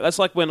stories coming out. That's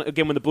like when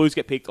the Blues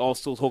get picked, I'll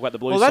still talk about the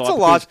Blues. Well, that's a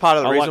large part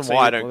of the reason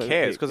why I don't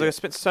care. It's because I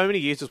spent so many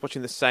years just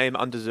watching the same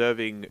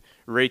undeserving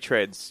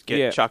retreads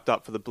get chucked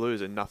up for the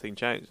Blues and nothing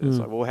changed. It's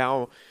like,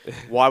 well,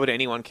 why would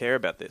anyone care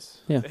about this?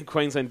 Yeah. And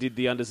Queensland did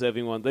the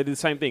undeserving one. They did the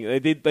same thing. They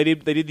did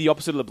the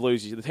opposite of the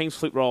Blues. The teams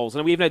flip roles,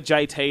 and we even had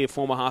JT, a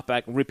former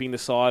halfback, ripping the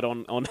side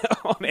on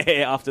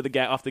air after the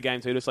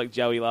game too, just like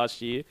Joey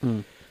last year.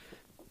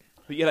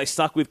 But yeah, they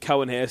stuck with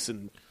Cohen Hess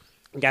and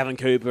Gavin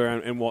Cooper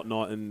and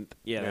whatnot, and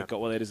they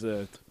got what they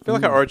deserved. I feel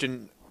like our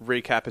Origin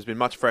recap has been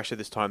much fresher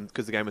this time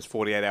because the game was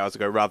 48 hours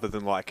ago rather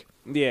than like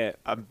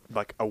a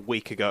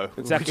week ago.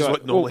 Exactly. Which is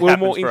what normally we're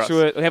more happens for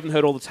into us. it. We haven't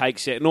heard all the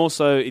takes yet, and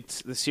also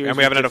it's the series. And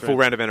we haven't had a different. full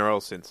round of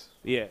NRL since.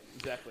 Yeah,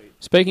 exactly.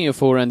 Speaking of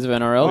full rounds of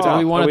NRL, do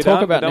we want to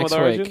talk about next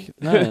week?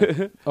 No.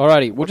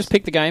 Alrighty, we'll just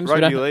pick the games.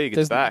 Rugby league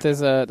is back.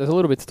 There's a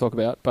little bit to talk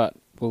about, but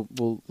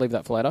we'll leave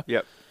that for later.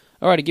 Yep.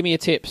 Alrighty, give me your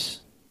tips.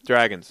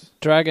 Dragons,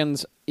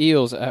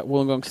 Eels at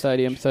Wollongong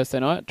Stadium Thursday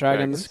night.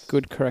 Dragons,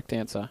 good correct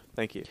answer.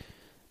 Thank you.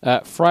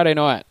 Friday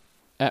night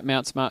at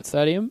Mount Smart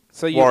Stadium.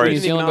 So you Warriors. New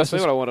Zealand versus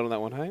what I wanted on that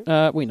one,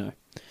 hey? We know.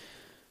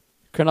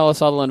 Cronulla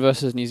Sutherland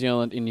versus New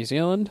Zealand in New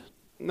Zealand.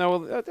 No,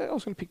 well, I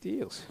was going to pick the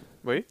Eels.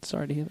 Were you?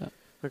 Sorry to hear that.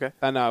 Okay.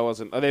 No, I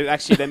wasn't.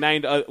 They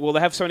named. Well,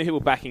 they have so many people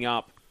backing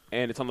up,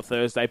 and it's on the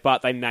Thursday,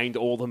 but they named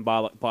all of them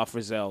by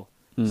Frizzell.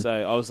 So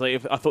I was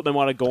like, I thought they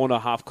might have gone a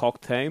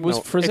half-cocked team. Was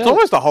Frizzell? It's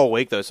almost the whole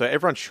week though, so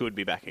everyone should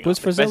be backing Was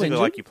up. Frizzell Basically injured?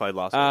 like you played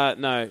last week.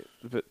 No,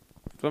 but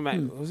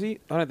was he?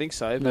 I don't think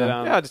so.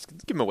 No. But,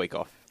 Just give him a week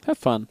off. Have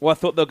fun. well, I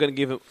thought they were going to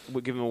give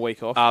him a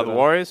week off. The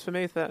Warriors for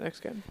me for that next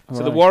game.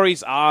 So the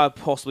Warriors are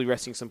possibly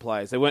resting some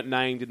players. They weren't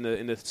named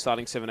in the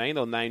starting 17. They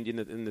were named in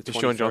the 23. Is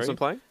Sean Johnson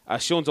playing?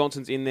 Sean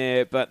Johnson's in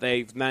there, but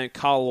they've named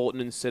Carl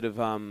Lawton instead of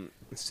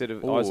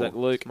Isaac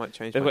Luke. Might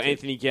change. They've my got tip.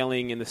 Anthony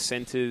Gelling in the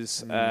centres.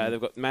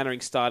 They've got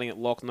Mannering starting at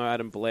lock. No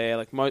Adam Blair.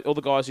 Like all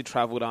the guys who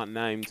travelled aren't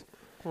named.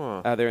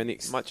 They're in the.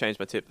 Might change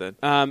my tip then.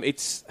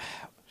 It's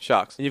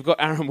Sharks. and you've got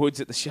Aaron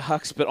Woods at the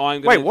Sharks, but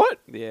I'm Wait, what?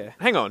 Yeah.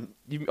 Hang on.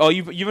 You've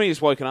only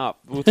just woken up.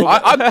 We'll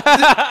talk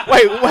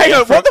Wait,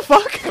 what the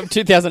fuck? From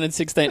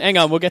 2016. Hang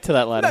on, we'll get to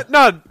that later.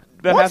 No,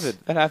 that what? happened.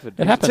 That happened.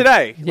 It happened.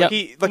 Today. Yep.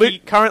 He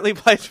currently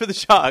plays for the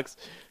Sharks.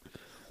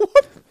 What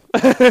the fuck?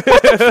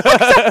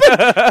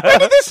 When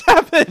did this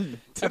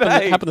happen?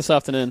 Today. Happened this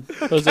afternoon.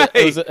 It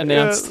was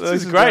announced.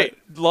 This is great.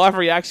 Live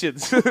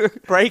reactions.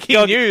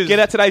 Breaking news. Get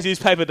out today's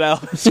newspaper, Dale.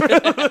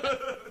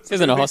 This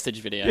isn't a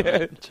hostage video.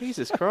 Right?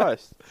 Jesus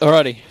Christ.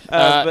 Alrighty.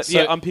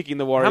 I'm picking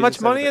the Warriors. How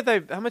much money are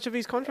they? How much of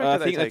his contract I are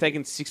they think they're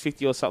taking? taking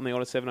 $650 or something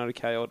on a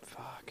 $700K odd.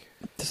 Fuck.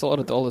 Just a lot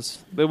of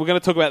dollars. But we're going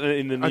to talk about that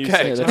in the news.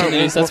 Okay. Yeah, that's, in the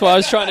news. That's why I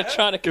was trying to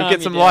You'll calm get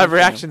you some down. live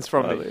reactions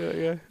from me.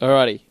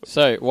 Alrighty.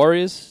 So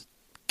Warriors,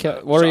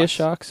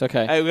 Sharks.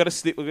 Okay. Hey, we've got to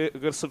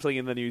slip something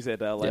in the news there,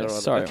 Dale, later on.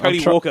 sorry.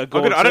 Cody Walker.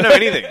 I don't know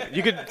anything.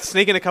 You could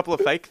sneak in a couple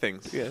of fake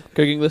things. Yeah.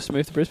 Cooking list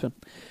move to Brisbane.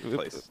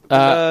 Please.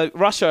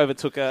 Russia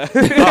overtook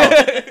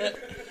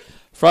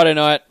Friday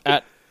night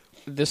at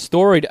the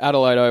storied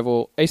Adelaide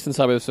Oval, Eastern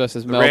Suburbs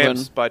versus Melbourne.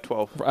 Rams by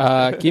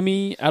 12.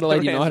 Gimme Adelaide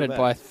Rams United are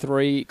by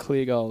 3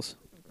 clear goals.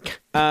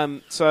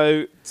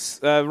 So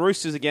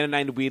Roosters again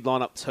named a weird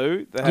lineup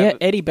too.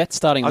 Eddie Betts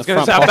starting I was the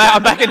going to front. say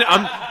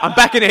I'm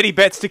back in Eddie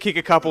Betts to kick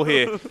a couple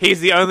here. He's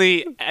the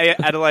only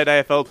Adelaide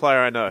AFL player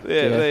I know.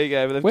 Yeah, there you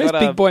go. But they've Where's got,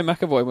 Big Boy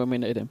McAvoy when we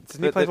need him?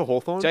 Doesn't he play for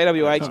Hawthorn?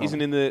 JWH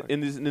isn't in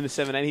the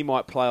 17. He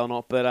might play or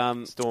not,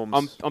 but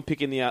Storms. I'm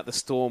picking the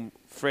Storm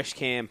fresh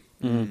cam.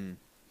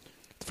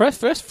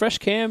 Fresh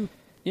cam.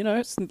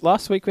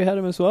 last week we had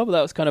him as well, but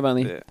that was kind of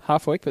only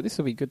half a week. But this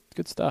will be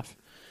good stuff.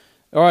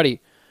 Alrighty,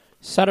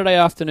 Saturday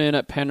afternoon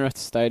at Penrith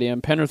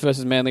Stadium. Penrith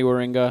versus Manly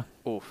Warringah.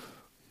 Oof,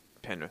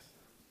 Penrith.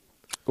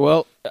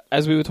 Well,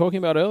 as we were talking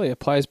about earlier,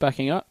 players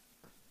backing up.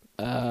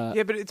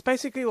 Yeah, but it's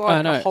basically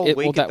like a whole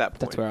week at that point.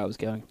 That's where I was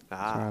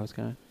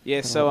going.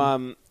 Yeah,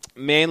 so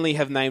Manly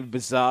have named a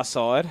bizarre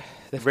side.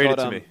 Read it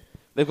to me.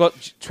 They've got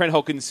Trent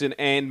Hodkinson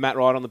and Matt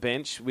Wright on the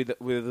bench with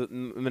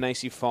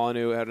Manasi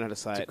Fainu, I don't know how to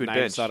say it's it, a good named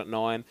bench. Start at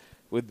 9,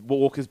 with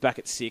Walker's back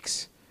at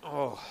 6.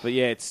 Oh, but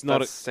yeah, it's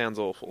not. That sounds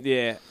awful.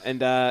 Yeah, and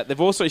they've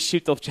also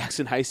shipped off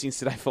Jackson Hastings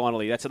today.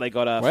 Finally, that's how they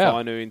got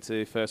Fainu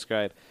into first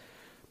grade.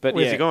 But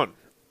Where's he gone?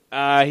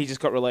 He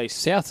just got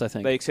released. Souths, I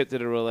think. They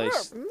accepted a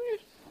release.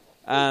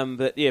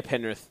 But yeah,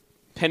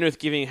 Penrith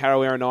giving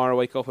Harrow Aranara a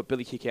week off, but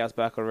Billy Kickout's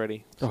back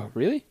already. Oh,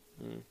 really?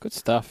 Good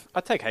stuff.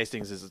 I'd take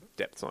Hastings as a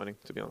depth signing,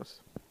 to be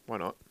honest. Why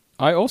not?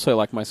 I also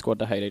like my squad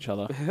to hate each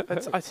other.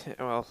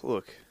 Well,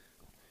 look.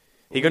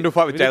 You're going to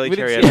fight with Daly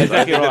Cherry.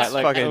 Exactly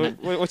right.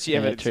 What's the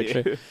evidence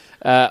here? True.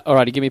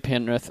 Alrighty, give me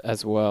Penrith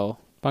as well.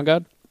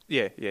 Bungard?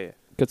 Yeah.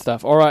 Good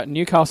stuff. All right,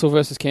 Newcastle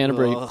versus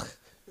Canterbury What?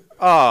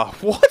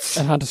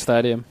 at Hunter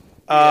Stadium.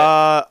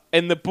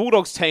 And the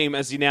Bulldogs team,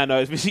 as you now know,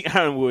 is missing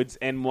Aaron Woods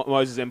and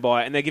Moses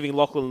Mbye, and they're giving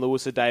Lachlan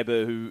Lewis a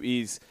debut, who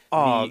is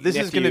this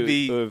is going to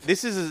be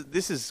this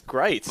is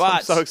great.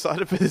 I'm so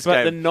excited for this game.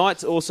 But the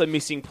Knights also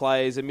missing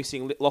players. They're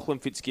missing Lachlan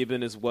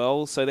Fitzgibbon as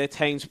well, so their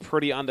team's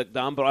pretty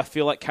underdone. But I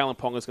feel like Callum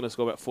Ponga is going to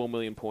score about 4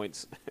 million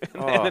points,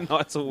 and the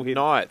Knights will win.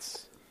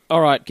 Knights. All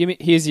right,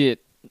 here's your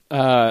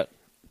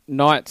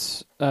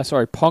Knights.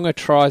 Ponga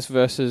tries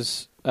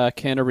versus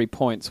Canterbury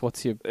points.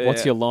 What's your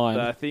line?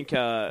 I think.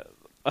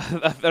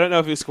 I don't know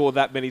if he'll score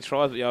that many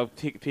tries, but I'll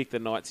pick the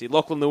Knights here.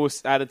 Lachlan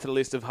Lewis added to the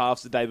list of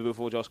halves the day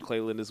before Josh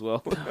Cleveland as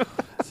well.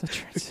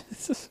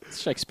 It's a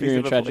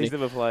Shakespearean tragedy. He's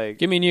never playing.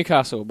 Give me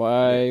Newcastle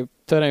by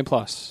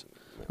 13+.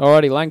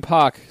 Alrighty, Lang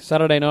Park,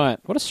 Saturday night.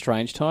 What a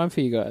strange time for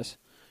you guys.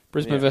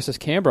 Brisbane versus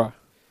Canberra.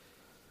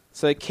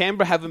 So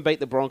Canberra haven't beat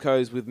the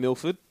Broncos with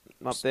Milford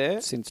up there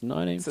since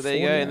 1940. So there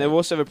you go. And they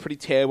also have a pretty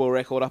terrible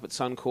record up at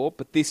Suncorp,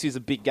 but this is a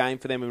big game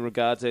for them in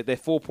regards to they're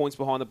 4 points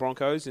behind the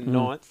Broncos in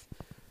ninth.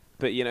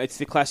 But, it's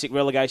the classic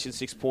relegation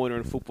six-pointer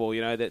in football.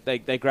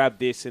 They grab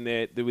this and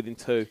they're within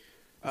 2.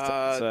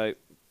 So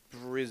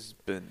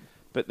Brisbane.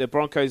 But the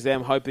Broncos,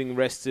 I'm hoping,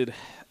 rested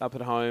up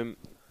at home.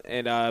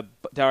 And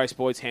Darius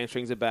Boyd's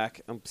hamstrings are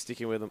back. I'm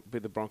sticking with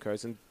the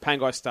Broncos. And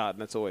Pangai starting,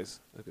 that's always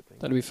a good thing.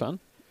 That'd be fun.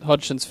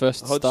 Hodgson's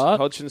first start.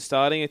 Hodgson's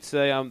starting. It's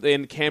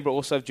then Canberra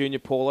also have Junior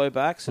Paulo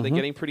back, so they're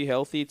getting pretty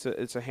healthy.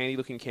 It's a handy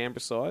looking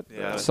Canberra side.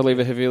 Yeah.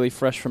 Saliva Havili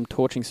fresh from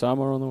torching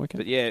Samoa on the weekend.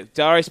 But yeah,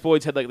 Darius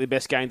Boyd's had the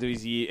best games of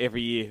his year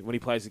every year when he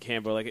plays at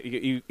Canberra.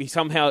 He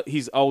somehow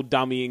his old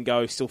dummy and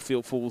go still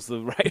fools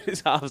the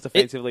Raiders halves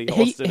defensively.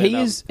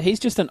 He's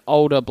just an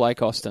older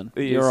Blake Austin.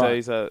 You're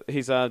right.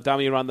 He's a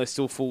dummy run that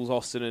still fools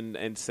Austin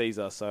and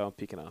Caesar. So I'm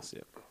picking us.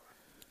 Yeah.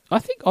 I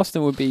think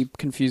Austin would be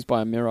confused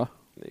by a mirror.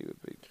 He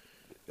would be.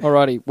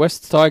 Alrighty,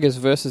 West Tigers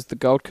versus the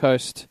Gold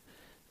Coast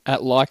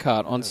at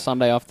Leichhardt on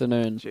Sunday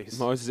afternoon. Jeez.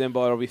 Moses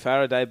Mbye, Robbie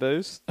Farah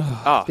debuts.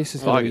 This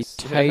is going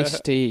to be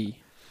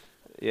tasty.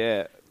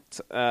 Yeah.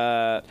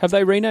 Have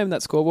they renamed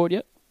that scoreboard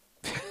yet?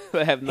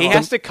 They have not. He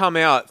has to come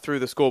out through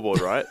the scoreboard,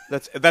 right?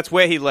 That's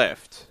where he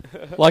left.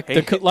 Like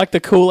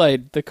the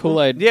Kool-Aid.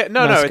 Yeah,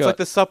 no, mascot. it's like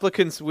the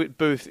supplicants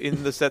booth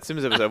in the Seth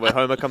Simmons episode where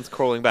Homer comes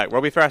crawling back.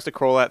 Robbie Farah has to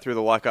crawl out through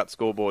the Leichhardt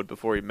scoreboard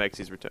before he makes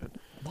his return.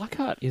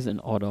 Leichhardt is an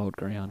odd old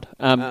ground.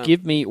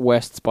 Give me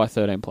Wests by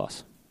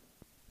 13+.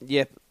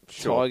 Yep,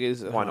 sure.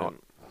 Tigers. Why not?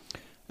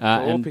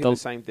 And the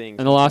same thing.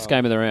 And the last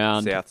game of the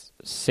round,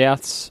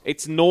 Souths.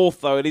 It's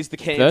North though. It is the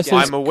Cairns.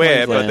 I'm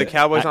aware, but the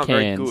Cowboys aren't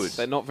very good.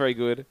 They're not very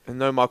good. And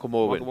no Michael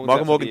Morgan.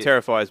 Michael Morgan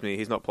terrifies me.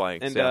 He's not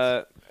playing. And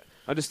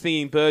I'm just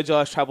thinking,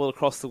 Burgess travelled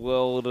across the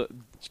world.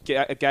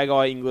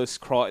 Gagai, Inglis,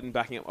 Crichton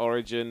backing up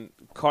Origin.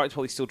 Crichton's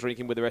probably still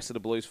drinking with the rest of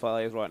the Blues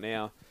players right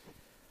now.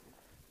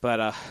 But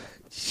I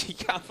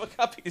can't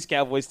pick this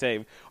Cowboys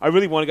team. I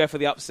really want to go for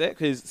the upset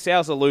because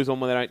Souths will lose one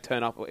when they don't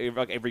turn up.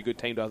 Like every good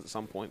team does at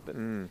some point. But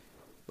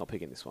not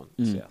picking this one.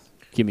 South.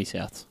 Give me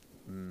Souths.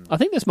 I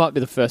think this might be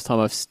the first time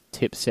I've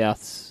tipped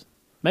Souths.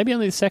 Maybe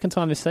only the second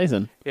time this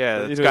season.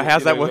 Yeah,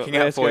 how's that working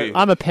out for you?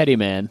 I'm a petty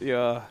man.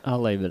 Yeah,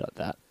 I'll leave it at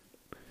that.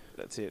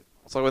 That's it.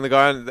 It's like when the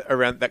guy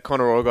around that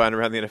Connor Orr guy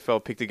around the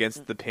NFL picked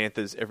against the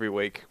Panthers every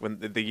week when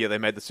the year they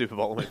made the Super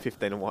Bowl and went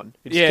 15-1.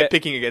 He just kept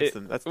picking against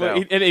them. That's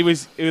and they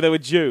were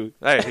due.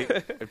 Hey,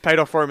 it paid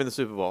off for him in the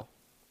Super Bowl.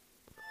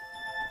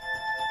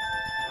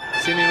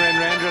 Simi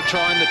Radradra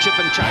trying the chip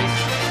and chase.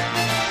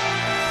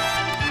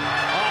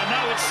 Oh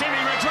no, it's Simi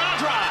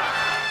Radradra.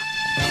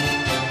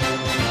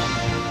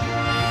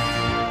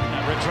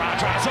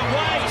 Radradra's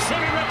away.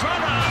 Simi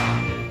Radradra.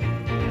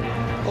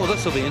 Oh,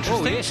 this will be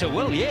interesting. Oh yes, it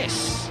will.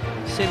 Yes.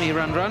 Semi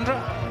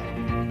Radradra.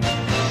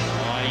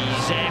 Oh,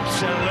 he's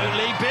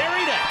absolutely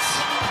buried it.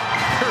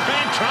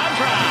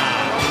 Radradra.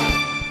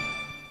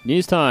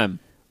 News time.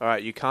 All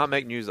right, you can't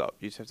make news up.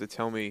 You just have to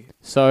tell me.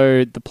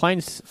 So the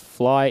planes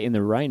fly in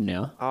the rain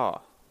now.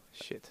 Oh,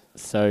 shit.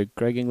 So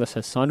Greg Inglis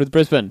has signed with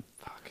Brisbane.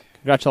 Fuck.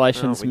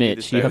 Congratulations, Oh, we need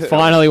Mitch. to You say have that.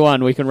 finally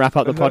won. We can wrap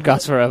up the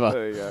podcast forever.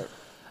 There you go.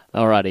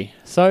 Alrighty.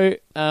 So,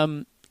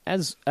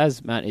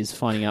 as Matt is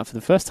finding out for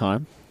the first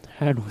time,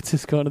 Aaron Woods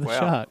has gone to the Wow.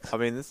 Sharks. I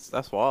mean,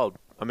 that's wild.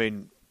 I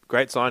mean,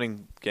 great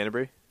signing,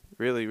 Canterbury.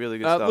 Really, really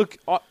good stuff. Look,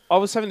 I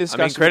was having a I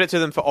discussion. mean, credit to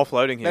them for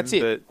offloading him. That's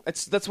it. But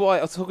That's why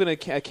I was talking to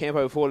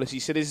Campo before this. He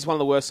said, "This is one of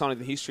the worst signings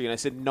in history," and I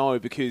said, "No,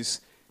 because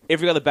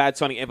every other bad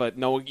signing ever,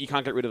 no, you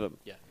can't get rid of them."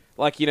 Yeah.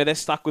 Like, they're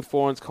stuck with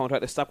Foran's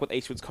contract, they're stuck with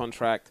Eastwood's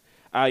contract.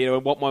 When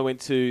Watmough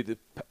went to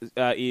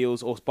the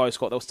Eels or Bo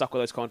Scott, they were stuck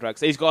with those contracts.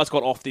 These guys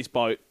got off this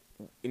boat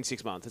in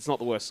 6 months. It's not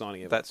the worst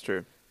signing ever. that's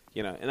true.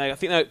 And I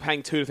think they're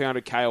paying $200 to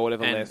 $300K or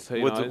whatever And left.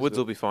 Who Woods, knows? Woods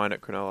will be fine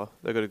at Cronulla.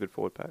 They've got a good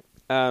forward pack.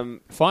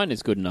 Fine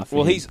is good enough for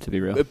Well, him, he's to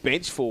be real. a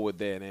bench forward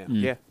there now.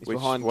 Yeah, He's which-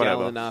 behind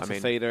whatever. Gallen, I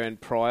mean- Fafita and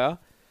Pryor.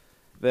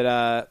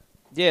 But,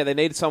 they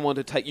needed someone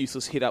to take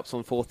useless hit-ups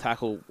on fourth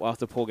tackle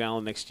after Paul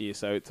Gallen next year,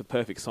 so it's a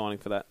perfect signing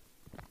for that.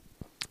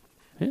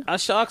 Yeah. Are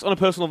Sharks on a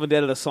personal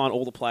vendetta to sign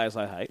all the players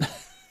I hate?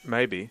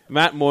 Maybe.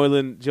 Matt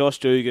Moylan, Josh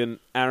Dugan,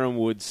 Aaron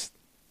Woods.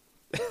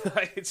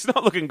 It's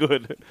not looking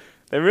good.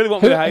 They really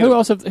want me to hate Who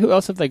them.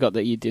 else have they got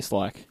that you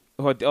dislike?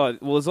 Who do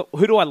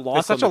I like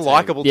It's such on a the team?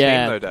 likable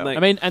Yeah, team, though, Dale. Like-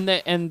 I mean,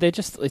 and they're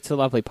just—it's a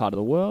lovely part of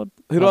the world.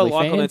 Who do I Lovely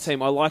like on their fans.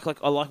 team? I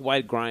like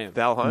Wade Graham.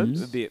 Val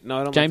Holmes? A bit. No,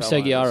 I don't James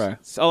like Val Seguiaro.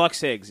 Holmes. I like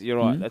Segs. You're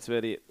right. That's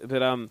about it.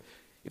 But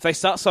if they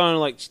start signing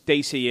like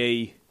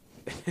DCE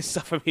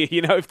stuff from here,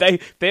 if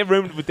they're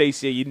roomed with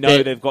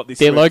DCE, they've got this.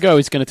 Their script. logo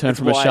is going to turn It's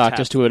from a shark wiretapped.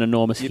 just to an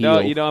enormous heel.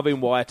 I've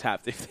been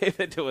wiretapped. If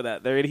they're doing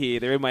that, they're in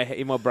here. They're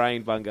in my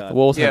brain, Vanguard. The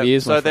walls have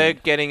ears. so my they're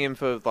friend. getting him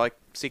for like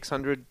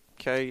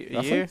 $600K a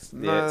Roughly? year.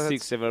 Yeah, that's-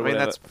 6, 7, I mean,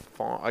 whatever. that's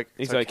fine.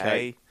 He's It's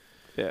okay.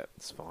 Yeah.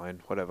 It's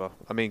fine. Whatever.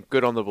 I mean,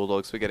 good on the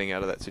Bulldogs for getting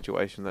out of that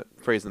situation. That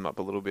frees them up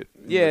a little bit.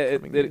 in the Yeah,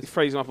 coming it years.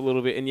 frees them up a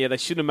little bit. And they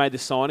shouldn't have made the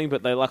signing,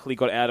 but they luckily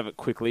got out of it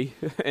quickly.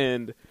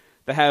 And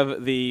they have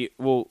it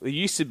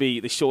used to be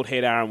the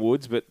short-haired Aaron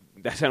Woods, but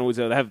that's Aaron Woods.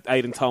 They have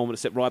Aiden Tolman to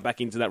step right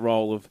back into that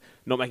role of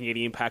not making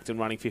any impact and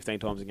running 15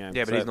 times a game.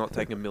 Yeah, but So- he's not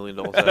taking $1 million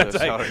out of his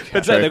salary.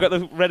 That's it. They've got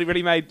the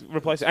ready-made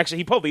replacement. Actually,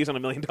 he probably is on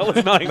 $1 million.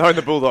 Knowing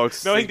the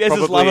Bulldogs. knowing he Dez's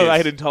probably love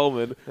of is. Aiden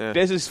Tolman, Yeah.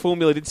 Dez's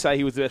formula did say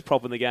he was the best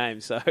prop in the game.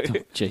 So,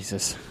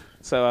 Jesus.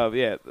 so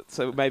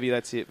maybe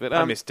that's it. But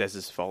I miss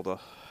Dez's folder.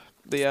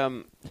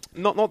 the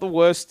not the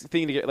worst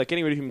thing to get. Like,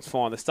 getting rid of him is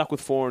fine. They're stuck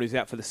with Foran, who's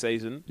out for the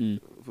season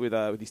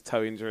with his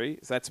toe injury.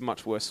 So that's a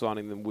much worse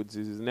signing than Woods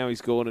is. And now he's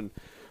gone, and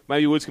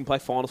maybe Woods can play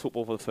finals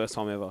football for the first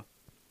time ever.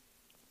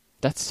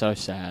 That's so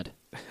sad.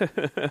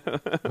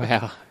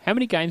 Wow. How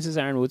many games has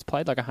Aaron Woods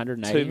played? Like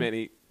 180? Too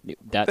many.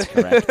 That's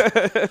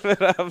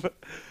correct.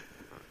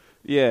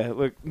 Yeah,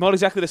 look, not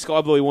exactly the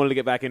sky blue he wanted to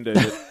get back into.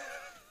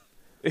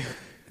 But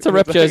It's a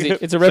rep jersey.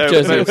 It's a rep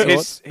jersey of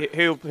sorts.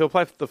 He'll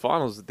play for the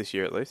finals this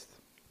year at least.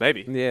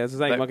 Maybe. yeah, as I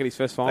say, he They- might get his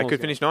first They finals. could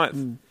game. finish ninth.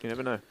 You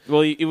never know.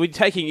 Well,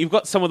 you've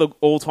got some of the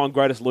all-time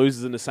greatest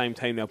losers in the same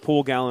team now.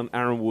 Paul Gallen,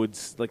 Aaron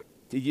Woods. Like,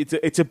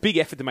 it's a big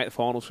effort to make the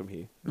finals from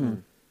here.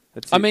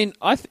 That's I it. mean,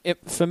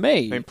 for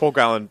me, I mean, Paul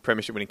Gallen,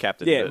 premiership winning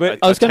captain. Yeah, but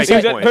I was gonna take say-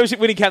 your he was point. premiership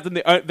winning captain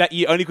that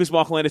year only because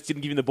Michael Landis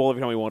didn't give him the ball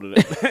every time he wanted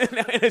it.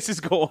 And it's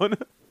just gone.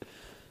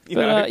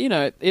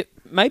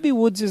 Maybe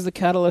Woods is the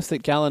catalyst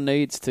that Gallen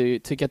needs to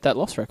get that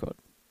loss record.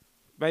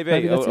 maybe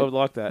maybe I that's it. would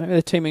like that. Maybe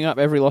they're teaming up.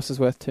 Every loss is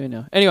worth 2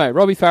 now. Anyway,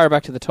 Robbie Farah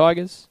back to the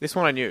Tigers. This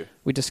one I knew.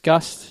 We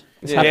discussed.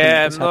 It's Yeah,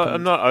 happened. It's I'm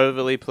happened. not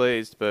overly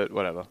pleased, but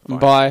whatever. Fine.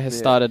 Bai has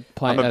started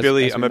playing. I'm a as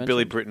Billy. we I'm a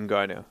Billy mentioned. Britton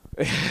guy now.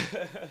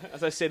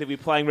 As I said, he'll be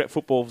playing rep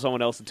football for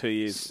someone else in 2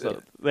 years.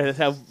 So that's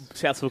how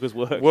South Hookers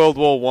work. World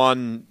War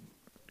One,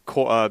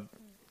 Colonel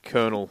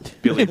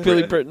Billy Billy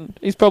Britton. Britton.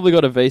 He's probably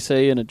got a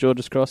VC and a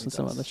George's Cross and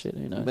some other shit.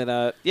 Who knows?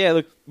 But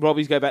look,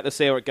 Robbie's go back to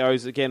see how it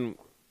goes again.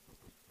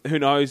 Who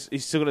knows?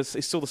 He's still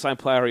the same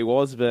player he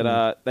was,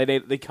 but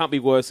they can't be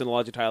worse than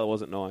Elijah Taylor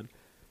was at 9.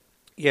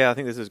 Yeah, I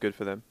think this is good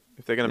for them.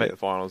 If they're going to make the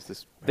finals,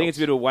 this I think it's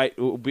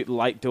a bit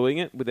late doing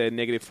it with their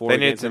 -4. They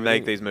needed against to make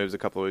everything. these moves a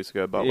couple of weeks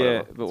ago, but Yeah,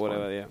 whatever. but It's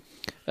whatever. fine.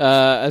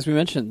 Yeah. As we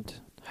mentioned,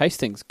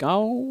 Hastings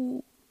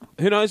go.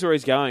 Who knows where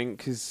he's going?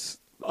 Because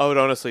I would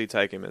honestly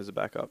take him as a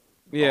backup.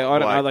 I don't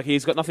know. Like- Like,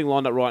 he's got nothing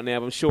lined up right now,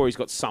 but I'm sure he's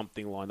got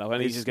something lined up,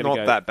 and he's He's just not going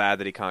to go that bad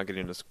that he can't get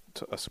into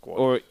a squad.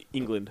 or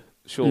England.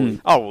 Surely,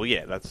 Oh well,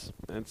 yeah, that's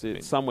that's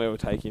it. Somewhere will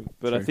take him,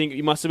 but I True. think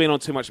he must have been on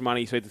too much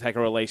money, so he had to take a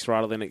release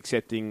rather than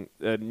accepting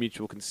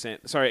mutual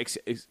consent.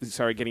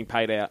 Sorry, getting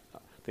paid out. I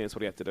think that's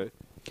what he had to do.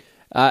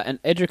 And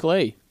Edric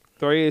Lee.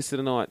 3 years to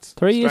the Knights.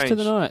 3 years to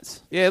Strange. the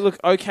Knights. Yeah, look,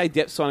 okay,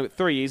 depth signing, but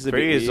 3 years is a 3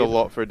 bit years is a weird.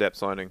 lot for a depth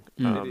signing.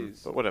 It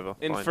is. But whatever.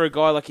 And fine. for a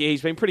guy like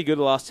he's been pretty good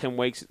the last 10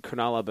 weeks at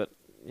Cronulla, but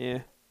Yeah.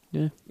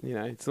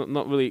 it's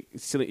not really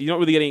silly. You're not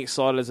really getting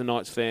excited as a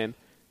Knights fan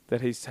that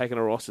he's taken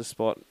a roster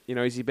spot.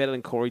 Is he better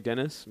than Corey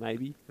Dennis?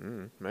 Maybe.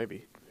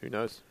 Maybe. Who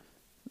knows?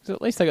 So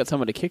at least they got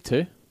someone to kick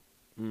to.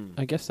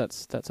 I guess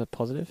that's a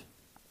positive.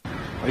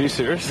 Are you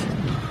serious?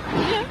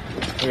 Yeah.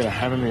 We're going to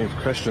hammer me with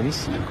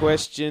questions.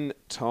 Question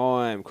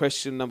time.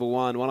 Question number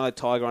 1. One-eyed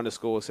Tiger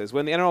 _ says,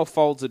 when the NRL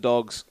folds the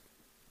Dogs,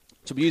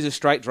 to use a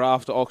straight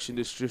draft or auction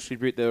to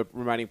distribute the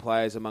remaining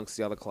players amongst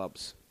the other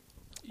clubs.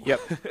 Yep.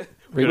 We're Good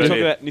talking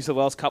idea. about New South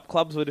Wales Cup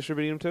clubs we're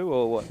distributing them to,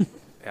 or what?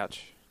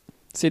 Ouch.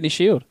 Sydney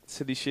Shield.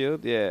 City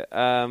Shield, yeah.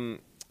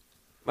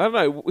 I don't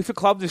know. If a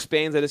club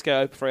disbands, they just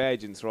go open free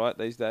agents, right,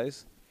 these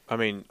days? I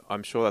mean,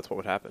 I'm sure that's what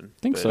would happen.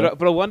 Think but- so.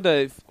 But I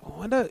wonder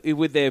if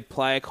with their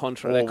player Or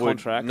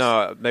contracts.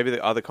 No, maybe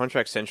are the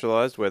contracts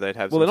centralised where they'd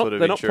have Well, some they're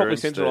not sort of properly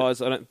insurance?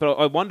 centralised. But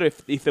I wonder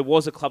if there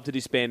was a club to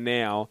disband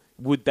now,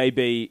 would they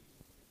be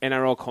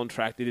NRL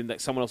contracted in that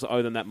someone else would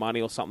owe them that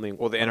money or something?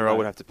 Or the I don't NRL know.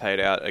 would have to pay it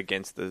out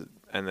against and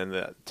then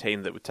the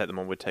team that would take them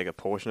on would take a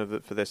portion of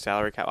it for their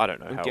salary cap. I don't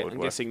know how it would I'm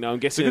work. guessing no. I'm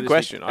It's guessing a good they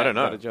just question. need I don't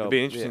know. a job. It'd be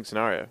an interesting Yeah.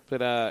 scenario.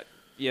 But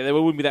yeah, there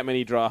wouldn't be that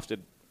many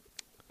drafted.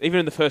 Even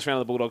in the first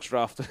round of the Bulldogs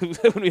draft, there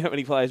wouldn't be that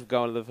many players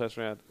going into the first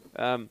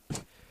round.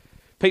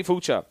 Pete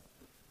Fulcher.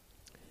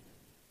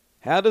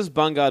 How does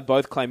Bungard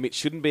both claim Mitch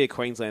shouldn't be a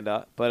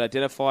Queenslander, but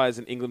identify as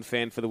an England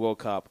fan for the World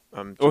Cup?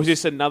 Or is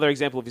this another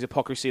example of his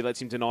hypocrisy that lets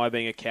him deny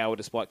being a coward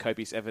despite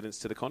copious evidence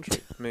to the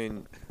contrary? I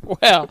mean,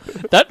 Wow,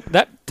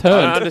 that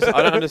turned.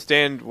 I don't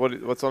understand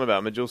what's on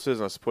about. Majul says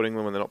I'm supporting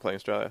them when they're not playing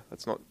Australia.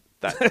 That's not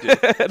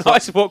that. And I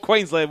support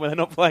Queensland when they're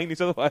not playing New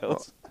South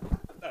Wales.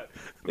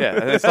 Yeah,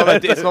 and it's not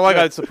like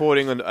I'm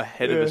supporting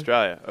ahead of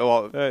Australia.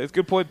 Well, It's a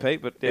good point,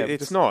 Pete, but yeah,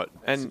 it's not.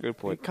 it's And a good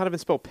point. it can't even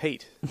spell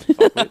Pete.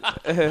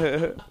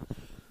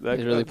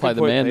 He's really Good played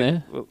the point, man Pete.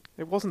 there. Well,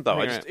 It wasn't though.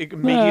 Hang I just on.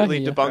 immediately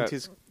Yeah. debunked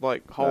his whole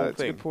it's a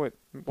thing. good point.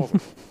 It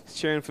wasn't.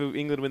 Cheering for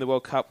England to win the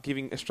World Cup,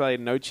 giving Australia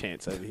no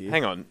chance over here.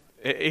 Hang on.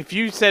 If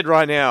you said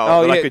right now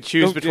Oh, that yeah, I could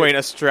choose don't- between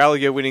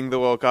Australia winning the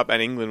World Cup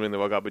and England winning the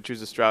World Cup, I'd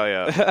choose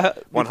Australia.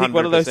 You think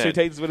one of those two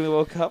teams is winning the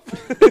World Cup?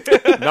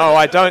 No,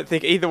 I don't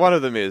think either one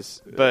of them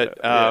is. But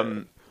Yeah.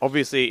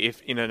 obviously,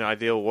 if in an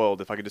ideal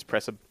world, if I could just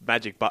press a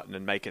magic button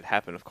and make it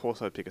happen, of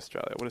course I'd pick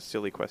Australia. What a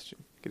silly question.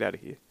 Get out of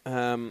here.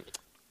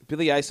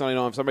 Billy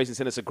Ace99 for some reason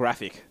sent us a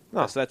graphic.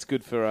 Oh. So that's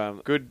good for...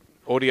 Good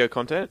audio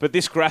content. But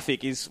this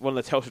graphic is one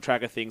of the Telstra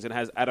Tracker things and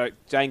has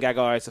Jane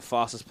Gagai as the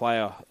fastest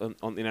player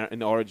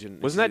in Origin.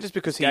 Wasn't that just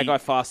because he...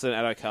 Gagai faster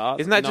than Addo Carr?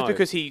 Isn't that No. just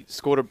because he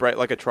scored a break,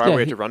 like a try Yeah, where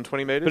he had he- to run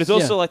 20 metres? But it's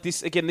also Yeah. like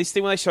this, again, this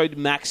thing when they showed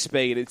max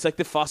speed, it's like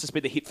the fastest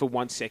speed they hit for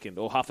 1 second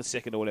or half a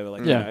second or whatever.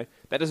 Like, Yeah. you know,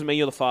 that doesn't mean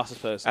you're the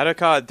fastest person.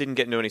 Adokar didn't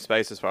get into any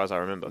space as far as I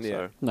remember. Yeah.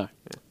 So No.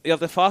 Yeah,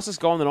 the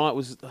fastest guy on the night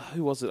was,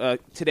 who was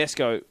it?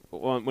 Tedesco,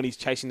 when he's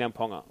chasing down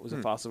Ponga, was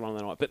the fastest one on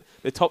the night. But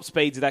the top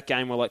speeds of that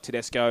game were like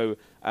Tedesco,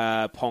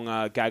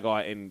 Ponga,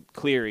 Gagai, and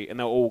Cleary, and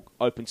they were all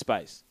open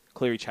space.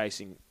 Cleary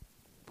chasing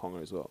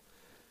Ponga as well.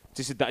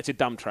 It's a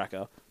dumb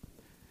tracker.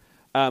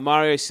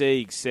 Mario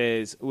Sieg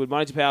says, would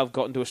Monty Powell have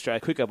gotten to Australia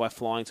quicker by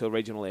flying to a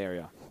regional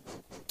area?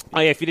 Oh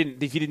yeah, if you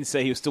didn't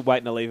see, he was still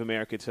waiting to leave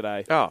America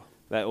today. Oh.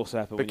 That also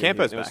happened. But when you were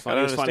Campo's here. It was back. funny. I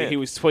don't It was funny. understand. He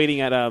was tweeting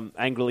at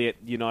angrily at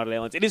United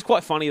Airlines. It is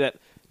quite funny that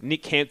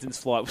Nick Campton's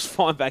flight was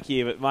fine back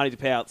here, but Marty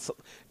DePau,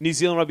 New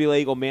Zealand Rugby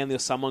League or Manly or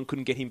someone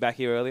couldn't get him back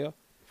here earlier.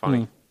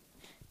 funny.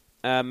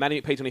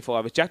 Manny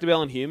P25, is Jack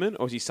DeBellin human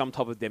or is he some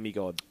type of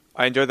demigod?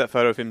 I enjoyed that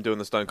photo of him doing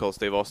the Stone Cold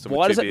Steve Austin.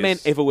 Why with does two that man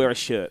beers. ever wear a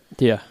shirt?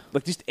 Yeah.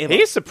 Like just ever. He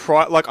is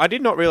surprised. Like I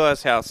did not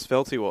realize how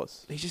svelte he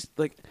was. He's just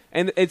like,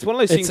 and it's one of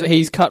those things.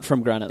 He's cut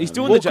from granite. He's though.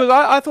 doing Well, the because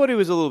I thought he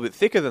was a little bit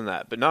thicker than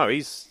that, but no,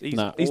 he's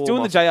No. He's all doing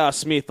the muscle. J.R.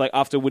 Smith, like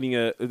after winning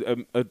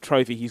a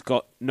trophy, he's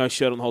got no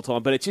shirt on the whole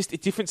time. But it's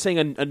different seeing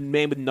a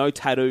man with no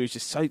tattoos,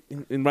 just so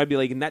in rugby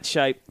league in that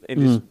shape and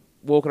just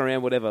walking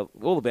around, whatever,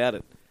 all about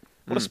it.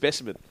 What a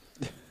specimen!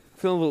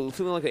 feeling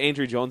like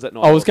Andrew Johns that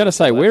night. I was going to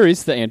say, where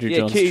is the Andrew Yeah,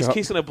 Johns he's drop?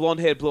 kissing a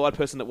blonde-haired, blue-eyed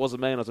person that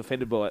wasn't me, and I was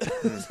offended by it.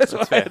 That's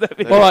why I had that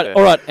video.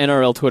 All right,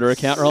 NRL Twitter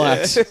account,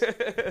 relax.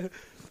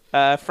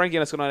 Frankie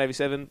Ennis got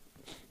 987.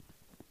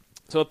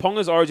 So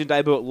Ponga's Origin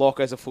debut at lock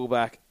as a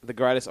fullback, the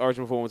greatest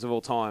Origin performance of all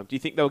time. Do you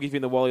think they'll give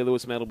him the Wally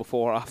Lewis medal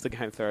before or after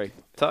Game 3?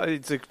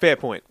 It's a fair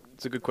point.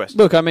 It's a good question.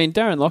 Look, I mean,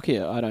 Darren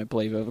Lockyer, I don't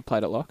believe ever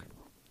played at lock.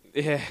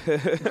 Yeah,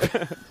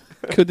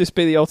 Could this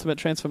be the ultimate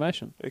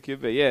transformation? it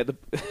could be. Yeah.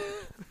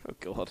 Oh,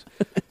 God.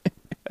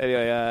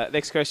 Anyway,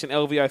 next question.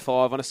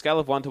 LVO5. On a scale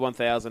of 1 to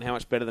 1,000, how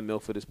much better than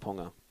Milford is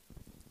Ponga?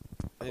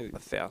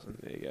 1,000.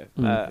 There you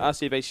go.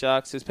 RCB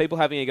Sharks says, people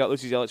having a go at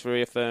Lucy Zelich to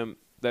reaffirm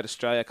that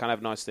Australia can't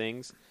have nice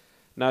things.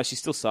 No, she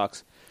still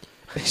sucks.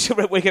 She'll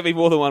rep weekend be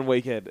more than one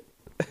weekend.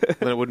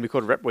 Then it wouldn't be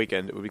called Rep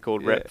Weekend. It would be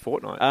called Rep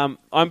Fortnight.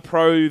 I'm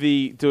pro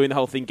doing the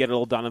whole thing, get it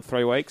all done in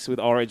 3 weeks with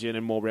Origin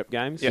and more rep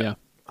games. Yeah.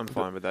 I'm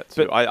fine with that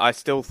too. but- I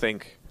still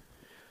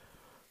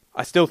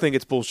think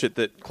it's bullshit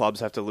that clubs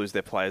have to lose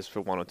their players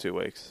for 1 or 2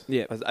 weeks.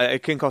 Yeah.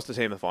 It can cost a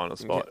team a final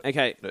spot.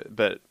 Okay,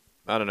 But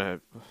I don't know.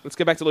 let's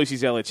go back to Lucy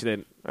Zelich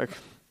then. Okay.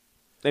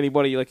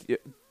 Anybody like?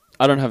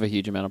 I don't have a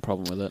huge amount of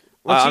problem with it.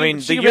 I mean,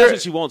 she the can wear Euro-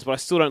 what she wants, but I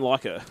still don't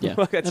like her. Yeah,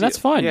 Like, and that's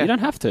fine. Yeah. You don't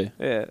have to.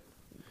 Yeah,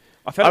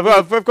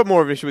 I've got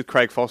more of an issue with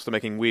Craig Foster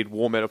making weird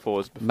war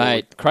metaphors. Before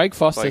Mate, Craig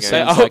Foster Like,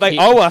 sounds they, like they he-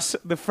 owe us.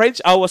 The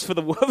French owe us for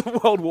the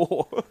World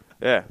War.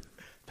 Yeah.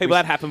 People,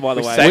 that happened, by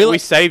the way. We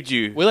saved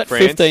you. We let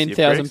France, you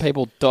 15,000 pricks.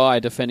 people die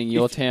defending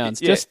your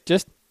towns. yeah.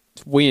 Just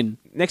win.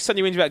 Next time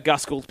you whinge about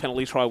Gus Gould's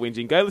penalty try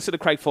whinging, go listen to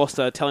Craig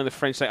Foster telling the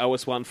French they owe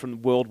us one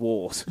from World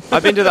Wars.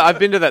 I've been to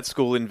that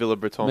school in Villa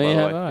Breton. Me By the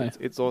have way, I.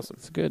 it's awesome.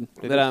 It's good.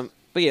 But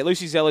But yeah,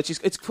 Lucy Zelich,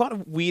 it's kind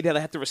of weird how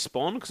they have to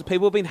respond because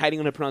people have been hating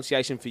on her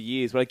pronunciation for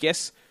years. But I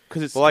guess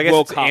because it's Well, I guess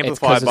World it's Cup,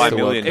 amplified by a the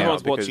World million Cup. now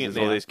Everyone's because watching it there's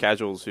all now. these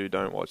casuals who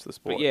don't watch the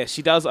sport. But yeah,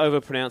 she does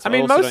overpronounce. I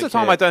mean, also most of don't the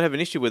time care. I don't have an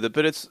issue with it,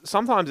 but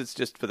sometimes it's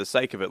just for the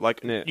sake of it.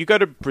 Like, Yeah. you go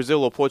to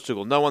Brazil or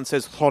Portugal, no one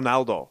says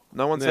Ronaldo.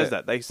 No one says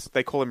Yeah. that.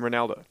 They call him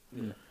Ronaldo.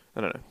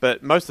 I don't know.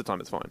 But most of the time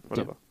it's fine.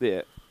 Whatever.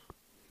 Yeah,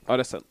 I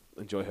just don't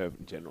enjoy her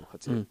in general.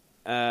 That's it.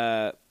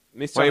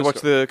 Miss Why don't you watch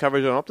Underscore- the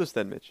coverage on Optus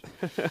then, Mitch?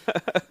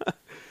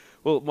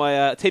 Well, my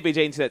TPG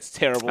internet's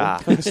terrible.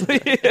 Ah.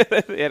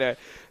 Anyway,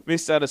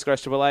 Miss Underscore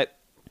 888.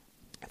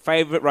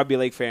 Favorite rugby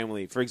league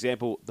family, for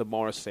example, the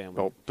Morris family.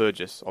 Well,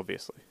 Burgess,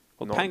 obviously.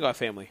 Well, Not- Pangai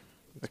family.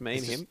 It's me and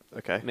It's him.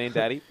 just- Okay. Me and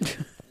Daddy.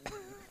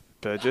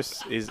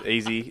 Burgess is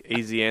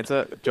easy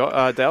answer.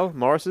 Dale,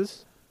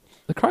 Morris's?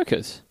 The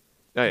Croakers.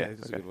 Oh, yeah.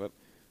 That's a Okay. good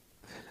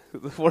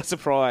one. What a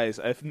surprise.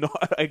 If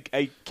not a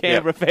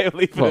Canberra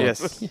family. For Well,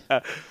 Yes.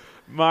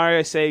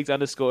 Mario Siegs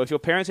 _. If your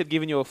parents had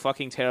given you a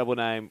fucking terrible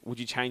name, would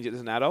you change it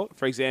as an adult?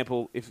 For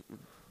example, if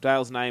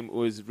Dale's name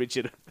was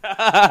Richard.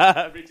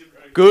 Richard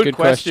Rogan. Good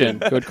question.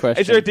 Good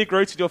question. Is there a Dick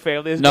Roots in your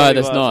family? No,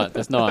 there's not.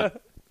 There's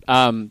not.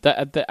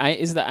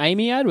 Is the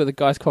Amy ad with the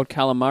guy's called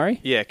Callum Murray?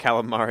 Yeah,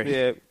 Callum Murray.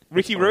 Yeah.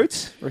 Ricky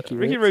Roots? Ricky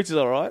Roots Roots. is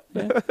all right.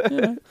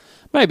 Yeah.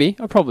 Maybe.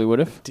 I probably would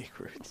have. Dick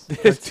Roots.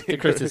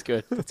 Dick Roots is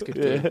good. That's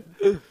good.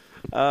 Too.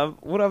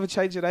 Would I ever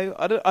change your name?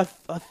 I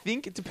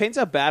think it depends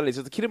how bad it is.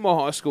 There's a kid in my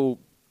high school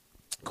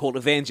called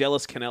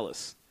Evangelos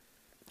Canellis.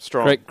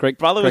 Strong. Great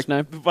Brother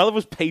name.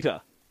 was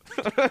Peter.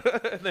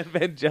 And then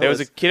Evangelos. There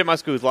was a kid at my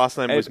school whose last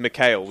name was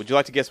Mikhail. Would you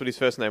like to guess what his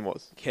first name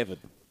was? Kevin.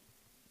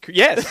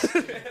 Yes.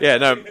 Yeah,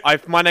 no.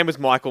 My name was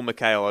Michael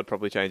McHale. I'd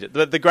probably change it.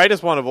 The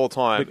greatest one of all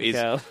time is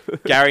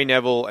McHale. Gary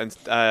Neville and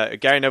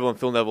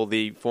Phil Neville,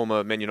 the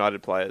former Man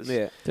United players.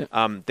 Yeah.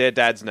 Their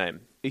dad's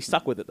name. He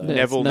stuck with it, though. Yeah.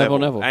 Neville, it's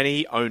Neville. and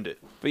he owned it.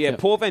 But yeah, Yeah.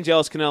 poor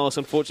Evangelos Canellis,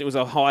 unfortunately, was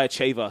a high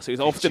achiever. So he was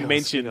often Evangelos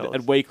mentioned Canellis.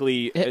 at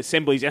weekly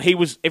assemblies. And he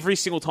was, every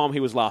single time he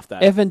was laughed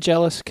at.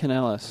 Evangelos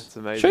Canellis. It's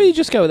amazing. Sure, you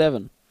just go with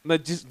Evan. No,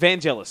 just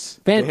Vangelis.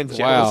 Vangelis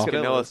Wow.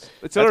 Canellis. It's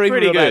That's not even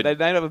pretty real good. bad.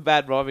 They don't have a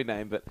bad rhyming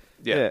name, but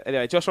Yeah.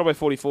 Anyway, Josh Robbo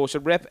 44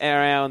 should rep our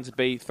rounds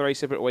be 3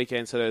 separate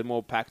weekends so there's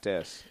more pack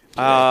tests.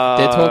 They're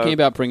talking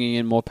about bringing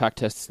in more pack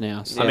tests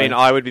now. So. I mean,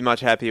 I would be much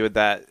happier with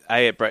that.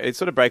 It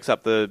sort of breaks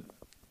up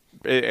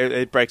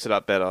it breaks it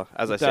up better.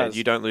 As I said, does.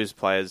 you don't lose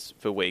players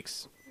for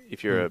weeks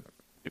if you're a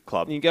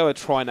club. You can go with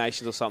Tri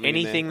Nations or something.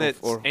 Anything in there,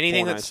 that or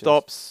anything Four that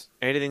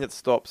Nations.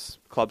 stops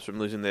clubs from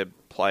losing their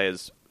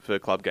players for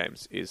club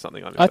games is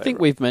something I'm in I favour think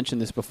of. we've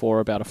mentioned this before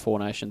about a Four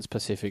Nations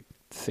Pacific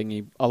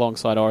thingy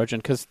alongside Origin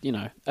because,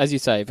 as you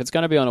say, if it's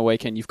going to be on a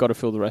weekend, you've got to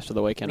fill the rest of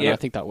the weekend, and Yeah. I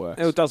think that works.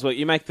 It does work.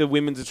 You make the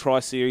women's a tri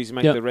series, you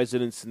make Yep. the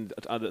residents and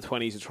under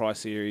 20s a tri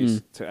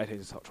series, to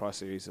 18s a tri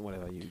series, and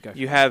whatever you go.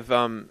 You have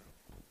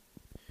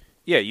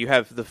you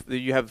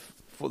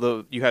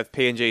have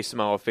PNG,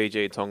 Samoa,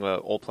 Fiji, and Tonga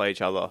all play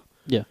each other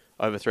Yeah.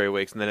 over 3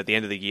 weeks, and then at the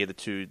end of the year, the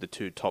two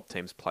top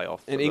teams play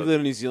off. And England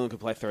and New Zealand could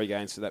play 3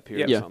 games for that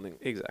period Yeah. or something.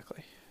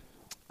 Exactly.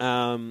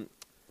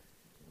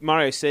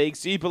 Mario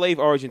Siegs, do you believe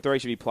Origin 3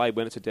 should be played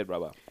when it's a dead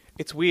rubber?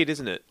 It's weird,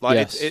 isn't it? Like,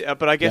 Yes.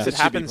 but I guess Yes. it It should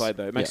be happens. played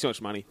though. It makes Yeah. so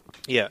much money.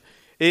 Yeah,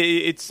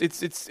 it's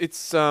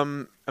I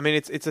mean,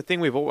 it's a thing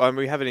we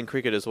have it in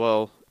cricket as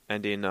well,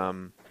 and in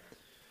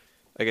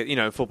I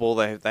guess, football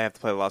they have to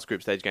play the last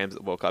group stage games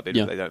at the World Cup,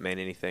 even if they don't mean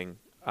anything.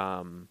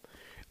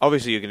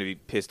 Obviously, you're going to be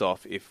pissed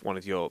off if one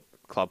of your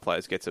club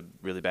players gets a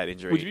really bad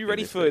injury. Would you be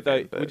ready for it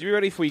though? Would you be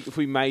ready if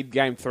we made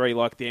Game 3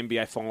 like the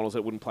NBA Finals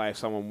that wouldn't play if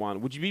someone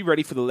won? Would you be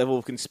ready for the level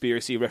of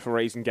conspiracy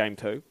referees in Game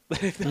 2?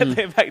 They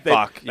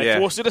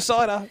forced a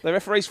decider. The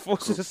referees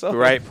forced a decider.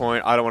 Great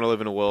point. I don't want to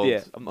live in a world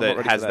I'm not that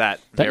ready has for that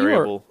Don't you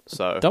variable.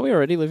 So Don't we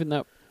already live in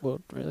that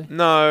world, really?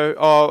 no,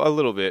 a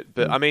little bit,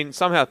 but I mean,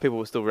 somehow people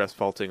were still rest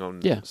faulting on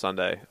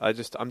Sunday. I'm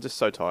just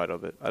so tired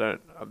of it.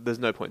 There's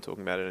no point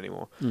talking about it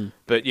anymore.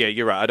 But yeah,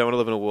 you're right. I don't want to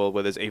live in a world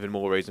where there's even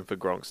more reason for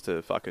Gronks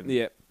to fucking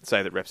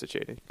say that refs are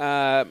cheating.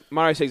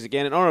 Mario says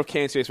again, in honour of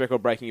Cancer's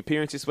record-breaking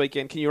appearance this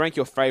weekend, can you rank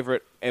your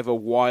favourite ever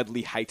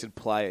widely hated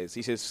players?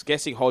 He says,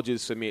 guessing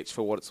Hodges for Mitch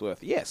for what it's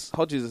worth. Yes,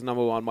 Hodges is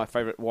number 1, my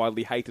favourite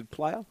widely hated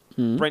player.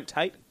 Brent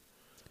Tate,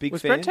 big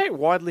Was fan. Brent Tate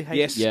widely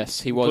hated? Yes,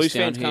 he was Blues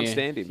down fans can't here.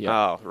 stand him. Yeah.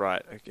 Oh,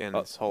 right. Again,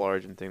 this whole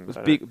Origin thing. Was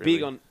I big, don't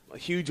big really- on,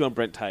 huge on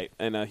Brent Tate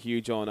and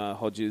huge on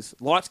Hodges.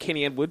 Likes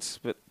Kenny Edwards,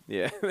 but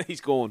yeah,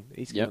 he's gone.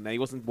 He's gone. Now. He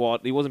wasn't wide.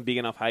 He wasn't big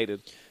enough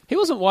hated. He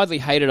wasn't widely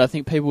hated. I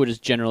think people were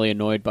just generally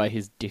annoyed by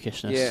his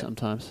dickishness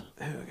sometimes.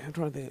 I'm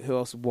trying to think who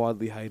else is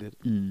widely hated.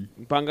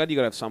 Bungard, you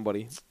got to have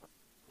somebody.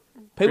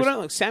 People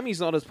don't like Sammy's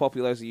not as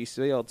popular as he used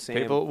to be. Old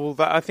Sam.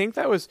 I think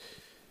that was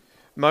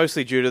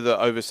mostly due to the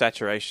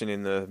oversaturation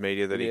in the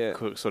media that he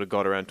sort of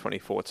got around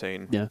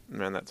 2014,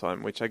 around that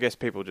time, which I guess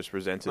people just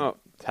resented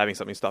having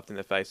something stuffed in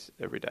their face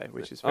every day,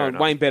 which is fair enough.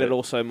 Wayne Bennett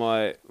also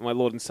my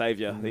Lord and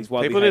Saviour. He's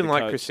widely people hated didn't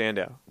like coach. Chris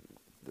Sandow,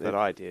 but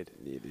I did.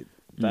 You did.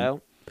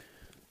 Dale?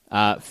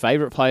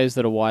 Favourite players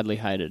that are widely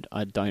hated?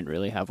 I don't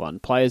really have one.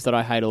 Players that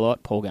I hate a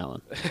lot, Paul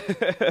Gallen.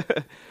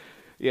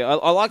 Yeah,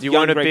 I like You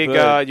young weren't a Greg big.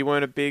 Bird. You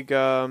weren't a big.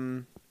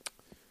 The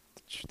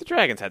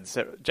Dragons had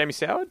Jamie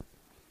Soward.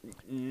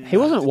 He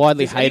wasn't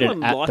widely Does hated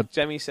anyone at like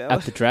Jamie Soward?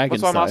 at the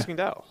Dragons. That's why I'm though. asking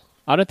Dale.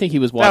 I don't think he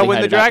was widely Now, when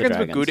the hated at Dragons were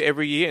Dragons. good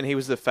every year, and he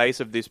was the face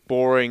of this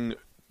boring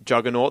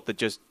juggernaut that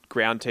just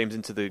ground teams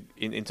into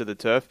the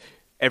turf,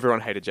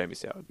 everyone hated Jamie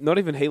Soward. Not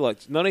even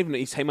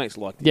his teammates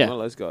liked him. Yeah. One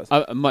of those guys.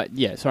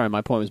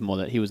 My point was more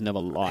that he was never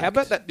liked. How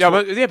about that?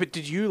 But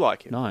did you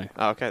like him? No.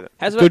 Oh, okay then.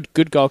 How's about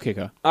Good goal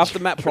kicker. after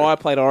Matt Pryor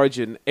played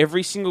Origin,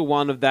 every single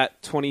one of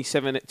that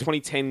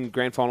 2010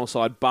 grand final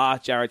side, bar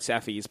Jared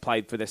Saffy, has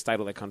played for their state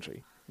or their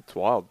country. It's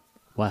wild.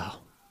 Wow.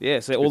 Yeah,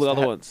 so all the good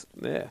other stat. ones.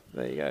 Yeah,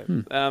 there you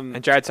go.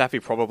 And Jared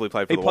Saffy probably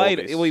played for He the played.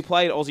 Wallabies. Well, he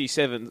played Aussie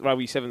Sevens,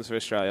 Rugby Sevens for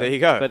Australia. There you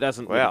go. That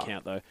doesn't Wow. really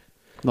count though.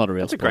 Not a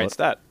real That's a sport. great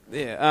stat.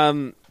 Yeah.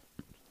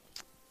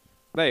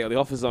 There you go. The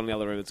officer's on the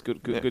other room. It's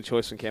good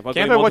choice from Camp.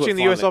 Campo watching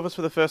the US Office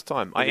for the first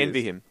time. I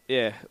envy him.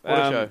 Yeah. What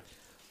a show.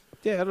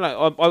 Yeah, I don't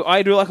know.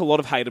 I do like a lot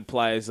of hated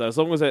players though. As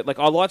long as I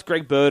liked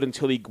Greg Bird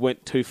until he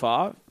went too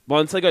far.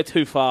 Once they go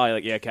too far, you're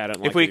like, yeah, okay, I don't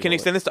like. If we it can anymore.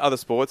 extend this to other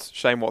sports,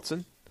 Shane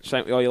Watson.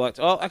 Shame. Oh, you liked?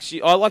 Oh,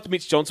 actually, I liked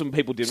Mitch Johnson when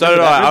people didn't. So did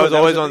Remember that? I. I was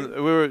Remember always that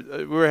on.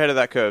 We were ahead of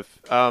that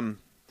curve.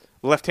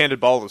 Left-handed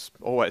bowlers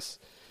always.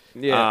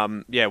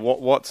 Yeah.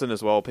 Watson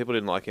as well. People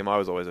didn't like him. I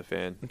was always a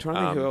fan. I'm trying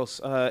to think who else.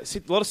 A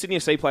lot of Sydney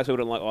FC players people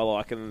don't like. I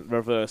like, and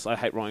reverse. I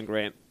hate Ryan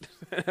Grant.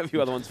 A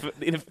few other ones,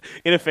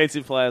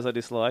 inoffensive players I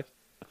dislike.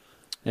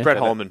 Yeah. Brett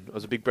Holman. I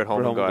was a big Brett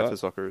Holman Holman guy guy.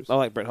 for Socceroos. I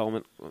like Brett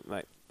Holman.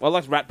 Mate. I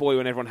liked Rat Boy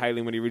when everyone hated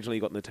him when he originally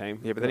got in the team.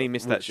 Yeah, but then he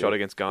missed that shot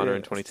against Ghana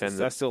in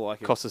 2010 I still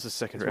like him. cost us a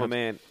second That's my round.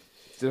 man.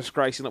 It's a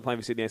disgrace he's not playing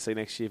for Sydney FC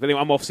next year. But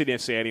anyway, I'm off Sydney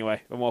FC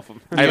anyway. I'm off him.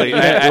 We'll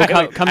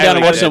come down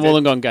and watch some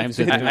Wollongong games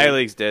with him.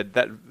 A-League's dead.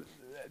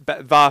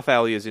 That VAR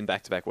failures in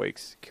back-to-back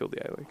weeks killed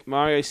the A-League.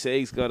 Mario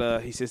C's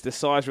got he says, does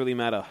size really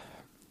matter?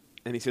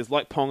 And he says,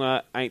 like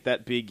Ponga, ain't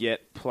that big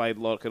yet, played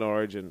like an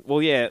Origin.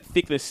 Well, yeah,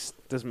 thickness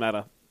doesn't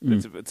matter.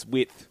 It's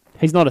width.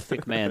 He's not a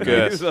thick man.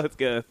 Girth. It's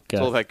girth.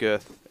 It's all about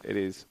girth. It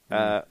is.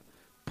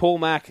 Paul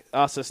Mack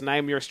asked us,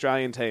 name your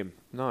Australian team.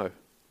 No.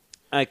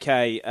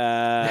 Okay,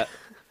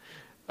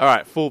 All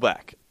right,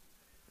 fullback.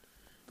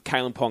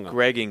 Kalen Ponga.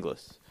 Greg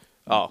Inglis.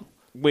 Oh.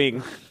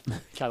 Wing.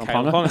 Kalen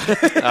Kalen Ponga.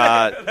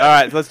 Ponga. All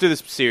right, let's do this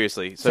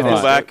seriously. So All right.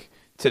 fullback,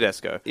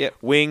 Tedesco. Yep.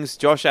 Wings,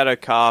 Josh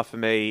Addo-Carr for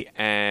me,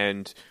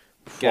 and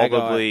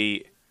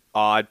probably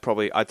I'd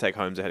take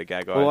Holmes ahead of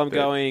Gagai. Well, I'm but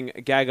going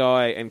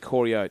Gagai and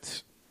Corey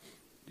Oates.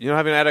 You're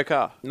not having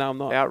Addo-Carr? No, I'm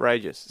not.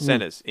 Outrageous.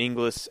 Centres,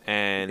 Inglis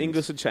and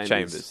Inglis and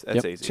Chambers.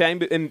 That's Yep. easy.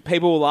 And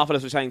people will laugh at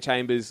us for saying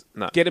Chambers.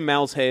 No. Get in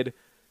Mal's head.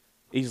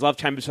 He's loved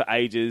Chambers for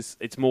ages.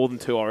 It's more than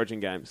 2 Origin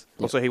games.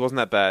 Also, he wasn't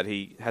that bad.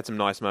 He had some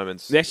nice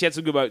moments. He actually had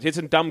some good moments. He had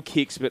some dumb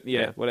kicks, but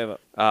yeah. Whatever.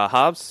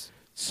 Halves,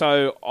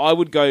 So I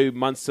would go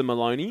Munster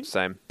Maloney,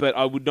 same. but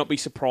I would not be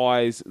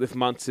surprised if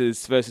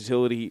Munster's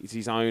versatility is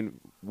his own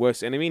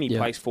worst enemy, and he Yeah.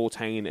 plays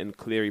 14 and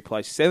Cleary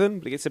plays 7.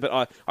 But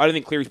I don't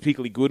think Cleary's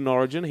particularly good in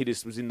Origin. He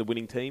just was in the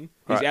winning team.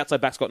 His Right.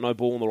 outside back's got no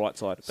ball on the right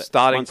side. But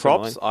Starting Munster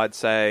props, Maloney. I'd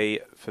say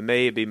for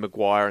me it'd be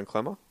Maguire and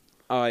Clemmer.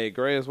 I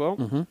agree as well.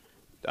 Mm-hmm.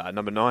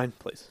 Number 9,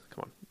 please.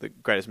 Come on. The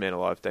greatest man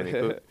alive,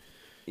 Damien Cook.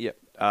 Yep.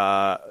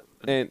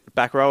 And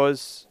back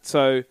rowers.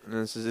 So And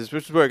this is where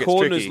it gets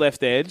corner's tricky.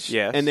 left edge,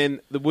 Yes. and then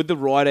with the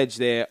right edge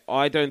there,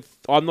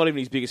 I'm not even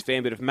his biggest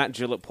fan. But if Matt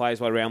Gillett plays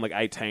by around like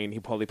 18,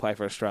 he'll probably play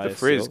for Australia. The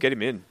Frizz, still. get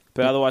him in.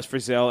 But otherwise,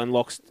 Frizzell and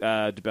Locks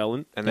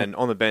DeBellin. And then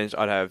on the bench,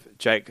 I'd have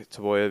Jake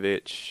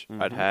Tavojevic.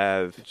 I'd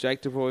have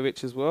Jake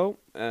Dvojevic as well,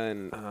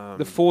 and the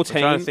I'm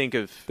 14. trying to think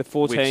of The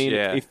 14. which,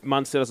 yeah. If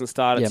Munster doesn't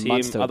start, it's Yeah, him.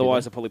 Munster would be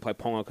Otherwise, there. I'll probably play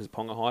Ponga because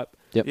Ponga hype.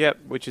 Yep,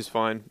 which is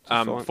fine.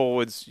 fine.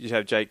 Forwards, you'd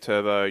have Jake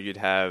Turbo. You'd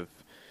have,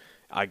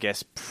 I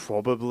guess,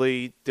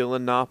 probably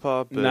Dylan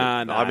Napa. But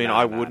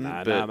I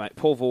wouldn't. but mate.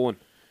 Paul Vaughan.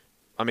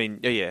 I mean,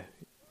 yeah.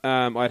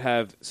 I'd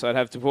have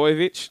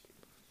Dvojevic.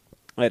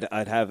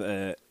 I'd have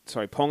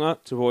Ponga,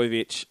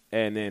 Dvojevic,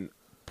 and then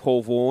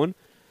Paul Vaughan,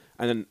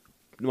 and then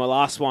my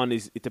last one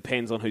is it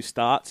depends on who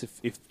starts.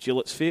 If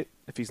Gillett's fit,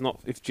 if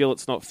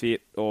Gillett's not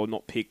fit or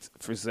not picked,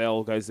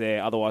 Frizzell goes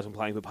there. Otherwise, I'm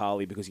playing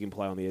Papali because he can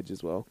play on the edge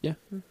as well. Yeah.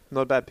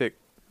 Not a bad pick.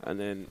 And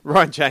then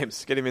Ryan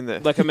James, get him in there.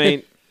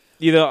 the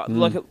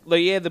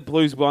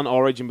Blues won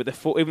Origin, but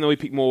even though we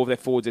picked more of their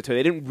forwards there too,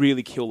 they didn't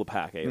really kill the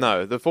pack either.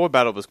 No, the forward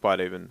battle was quite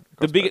even.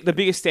 The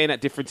biggest standout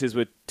differences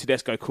were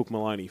Tedesco, Cook,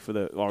 Maloney for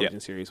the Origin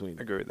series win.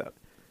 I agree with that.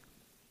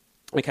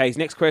 Okay, his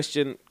next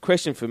question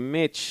for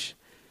Mitch.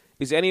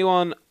 Is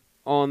anyone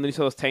on the New South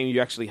Wales team you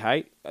actually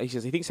hate? He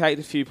says he thinks he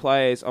hates a few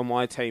players on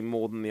my team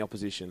more than the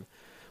opposition.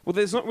 Well,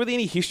 there's not really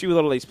any history with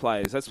a lot of these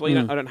players. That's why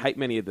I don't hate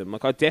many of them.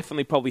 Like I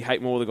definitely probably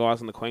hate more of the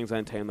guys on the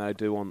Queensland team than I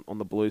do on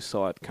the Blues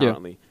side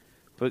currently.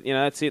 But,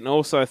 that's it. And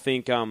also I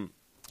think...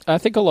 I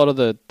think a lot of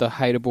the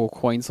hateable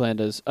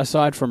Queenslanders,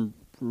 aside from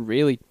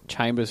really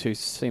Chambers, who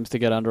seems to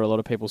get under a lot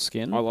of people's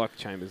skin. I like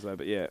Chambers though,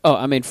 but yeah. Oh,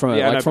 I mean, from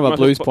a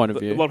Blues point of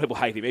view. A lot of people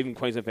hate him. Even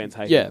Queensland fans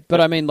hate him. Yeah, but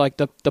I mean, like,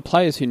 the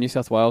players who New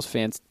South Wales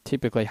fans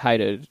typically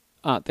hated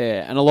aren't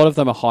there. And a lot of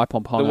them are hype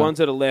on Ponga. The ones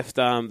that are left,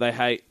 they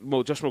hate...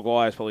 Well, Josh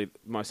Maguire is probably the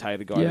most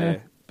hated guy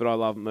there. But I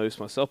love Moose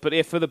myself. But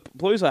yeah, for the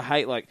Blues, I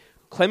hate, like...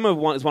 Clemmer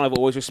is one I've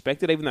always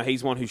respected, even though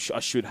he's one who I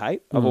should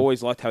hate. I've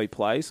always liked how he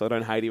plays, so I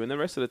don't hate him. And the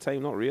rest of the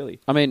team, not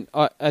really. I mean,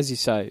 as you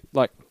say,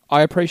 like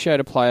I appreciate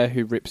a player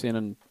who rips in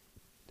and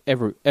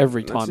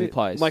every time he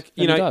plays. Like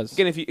he does.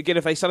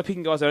 If they started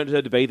picking guys that don't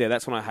deserve to be there,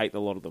 that's when I hate a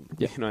lot of them.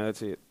 Yeah.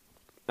 That's it.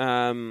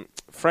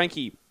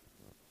 Frankie,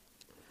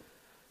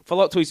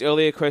 follow up to his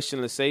earlier question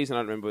of the season. I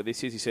don't remember what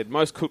this is. He said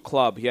most cooked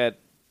club. He had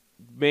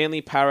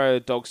Manly, Para,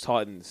 Dogs,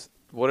 Titans.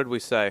 What did we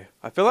say?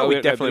 I feel like we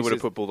definitely would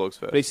have put Bulldogs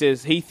first. But he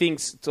says he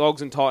thinks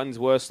Dogs and Titans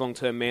worse long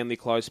term. Manly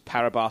close.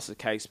 Para basket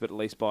case, but at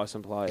least buy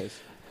some players.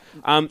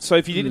 So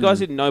if you guys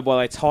didn't know, by the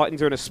way,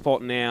 Titans are in a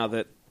spot now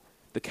that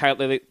Kane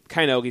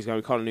Elgey's going.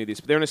 We kind of knew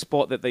this, but they're in a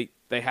spot that they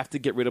have to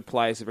get rid of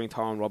players to bring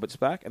Tyron Roberts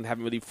back, and they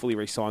haven't really fully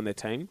re-signed their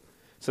team.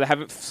 So they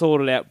haven't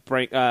sorted out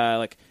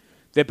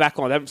their back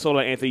line. They haven't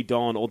sorted out Anthony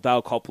Don or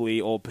Dale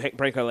Copley or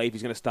Branko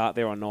Levy's going to start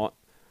there or not.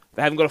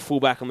 They haven't got a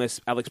fullback unless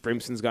Alex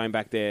Brimson's going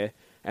back there.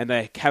 And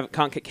they can't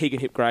get Keegan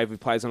Hipgrave, who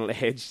plays on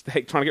the edge.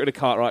 They're trying to get rid of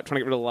Cartwright,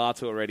 trying to get rid of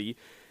Latu already.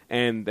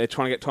 And they're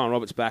trying to get Tyron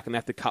Roberts back, and they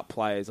have to cut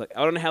players. Like,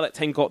 I don't know how that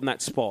team got in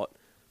that spot,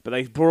 but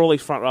they brought all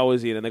these front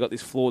rowers in, and they got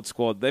this flawed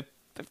squad. They're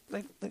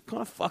kind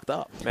of fucked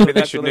up. Maybe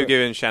they shouldn't have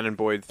given Shannon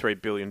Boyd $3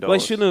 billion. Well, they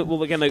shouldn't have.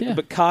 Well, again,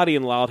 but Cardi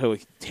and Latu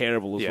are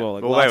terrible as well.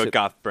 Like, well, they were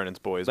Garth Brennan's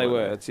boys. They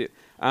were. That's it.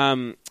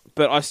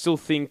 But I still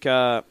think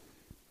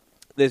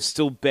there's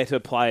still better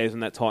players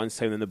in that Titans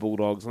team than the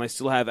Bulldogs, and they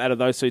still have, out of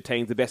those two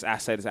teams, the best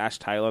asset is Ash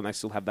Taylor, and they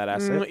still have that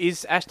asset.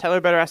 Is Ash Taylor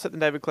a better asset than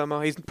David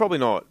Clemmer? He's probably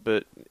not,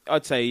 but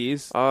I'd say he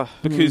is.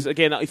 Because,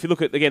 again, if you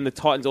look at, the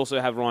Titans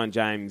also have Ryan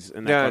James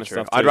and that kind of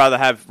stuff too. I'd rather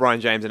have Ryan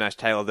James and Ash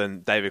Taylor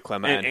than David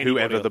Clemmer and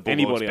whoever the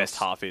Bulldogs' best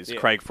half is. Yeah.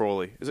 Craig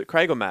Frawley. Is it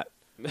Craig or Matt?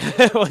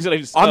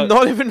 I'm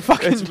not even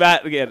fucking... It's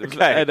Matt again.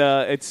 Okay.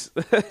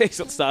 And he's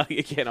not starting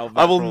again.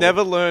 I will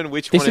never learn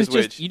which one is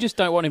which. You just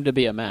don't want him to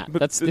be a Matt.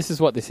 This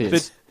is what this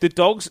is. The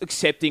Dogs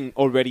accepting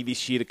already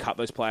this year to cut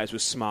those players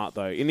was smart,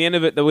 though. In the end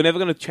of it, they were never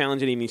going to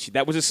challenge any this year.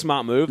 That was a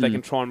smart move. They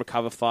can try and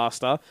recover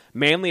faster.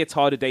 Manly are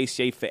tied to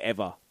DCE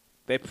forever.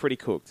 They're pretty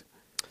cooked.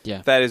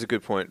 Yeah, that is a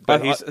good point.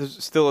 But he's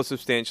still a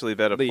substantially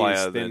better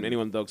player than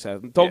anyone the Dogs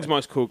have. Dogs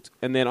most cooked,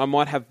 and then I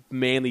might have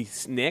Manly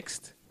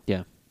next.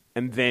 Yeah.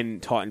 And then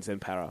Titans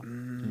and Para.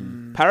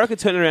 Para could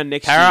turn around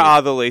next year. Para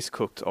are the least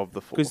cooked of the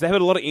four. Because they've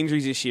had a lot of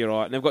injuries this year,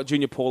 right? And they've got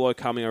Junior Paulo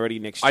coming already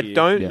next year. I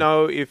don't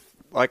know if,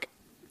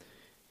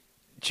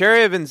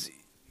 Cherry Evans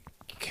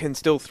can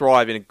still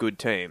thrive in a good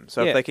team.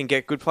 So if they can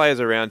get good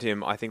players around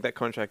him, I think that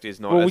contract is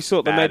not as we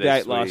saw bad they made the 8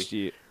 as last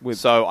year.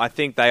 So I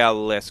think they are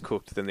less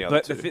cooked than the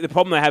other two. The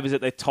problem they have is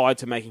that they're tied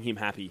to making him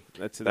happy.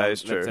 That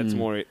is true. That's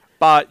more it.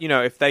 But,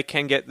 if they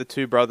can get the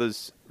two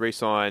brothers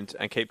re-signed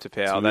and keep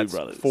Tapau, that's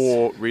brothers.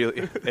 4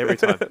 really... Every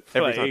time.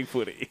 Playing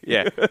footy.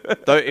 Yeah.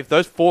 If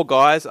those 4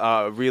 guys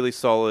are a really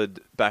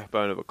solid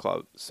backbone of a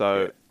club,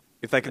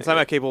 if they can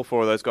somehow keep all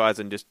 4 of those guys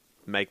and just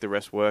make the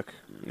rest work,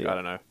 I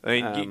don't know.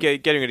 I mean,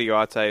 getting rid of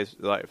Ugarte is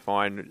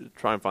fine.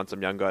 Try and find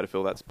some young guy to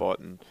fill that spot.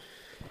 And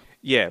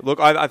look,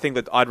 I think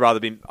that I'd rather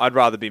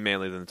be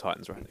Manly than the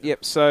Titans right now.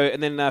 Yep. So,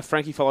 and then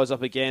Frankie follows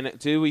up again.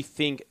 Do we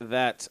think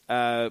that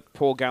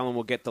Paul Gallen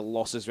will get the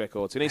losses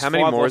record? So he needs 5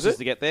 more losses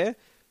to get there.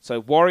 So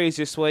Warriors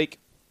this week.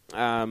 He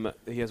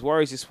has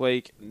Warriors this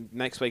week.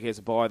 Next week he has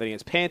a bye. Then he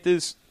has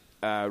Panthers,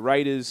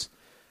 Raiders,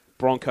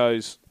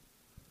 Broncos.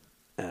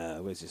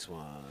 Where's this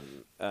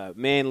one?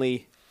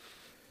 Manly.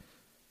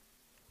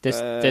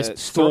 There's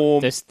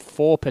Storm. There's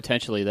 4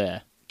 potentially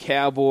there.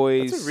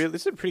 Cowboys. This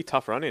is a pretty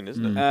tough run in,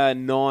 isn't it?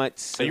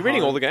 Knights. Are you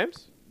reading all the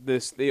games?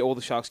 All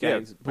the Sharks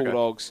games.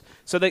 Bulldogs.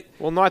 Okay.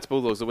 So Knights,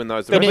 Bulldogs will win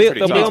those. They'll be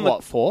on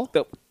what, 4?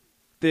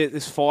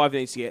 There's 5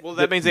 needs to get. Well,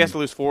 that means they have to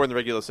lose 4 in the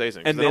regular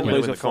season. And then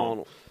lose a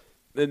final.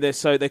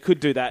 So they could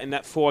do that in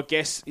that 4. I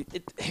guess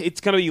it's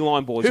going to be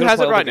line balls. Who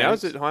has it right now?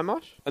 Is it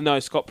Hindmarsh? No,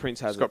 Scott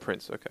Prince has it. Scott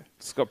Prince, okay.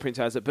 Scott Prince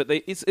has it, but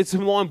it's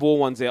some line ball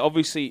ones there.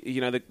 Obviously,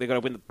 they got to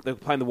win. They're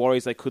playing the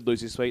Warriors. They could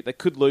lose this week. They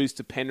could lose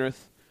to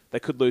Penrith. They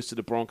could lose to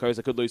the Broncos.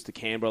 They could lose to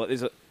Canberra.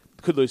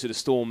 Could lose to the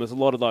Storm. There's a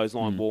lot of those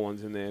line ball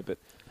ones in there, but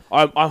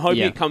I'm hoping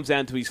it comes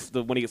down to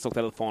when he gets knocked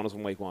out of the finals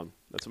in week 1.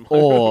 That's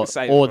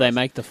what or they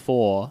make the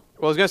 4. Well,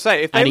 I was going to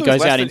say if they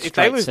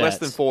lose less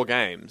than 4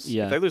 games,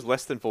 if they lose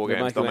less than 4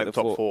 games, they'll make the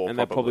top 4, and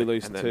they'll probably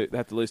lose 2. They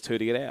have to lose 2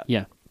 to get out.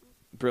 Yeah,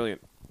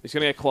 brilliant. He's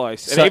going to get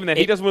close, so and even then,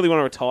 he doesn't really want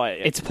to retire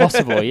yet. It's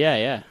possible,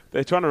 yeah.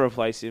 They're trying to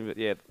replace him, but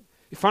yeah,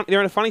 they're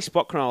in a funny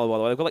spot, Cronulla. By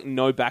the way, they've got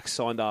no backs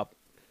signed up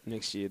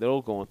next year. They're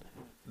all gone.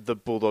 The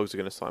Bulldogs are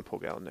going to sign Paul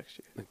Gallen next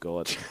year. Oh,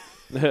 God.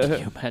 Can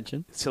you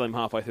imagine? Sell him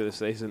halfway through the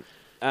season.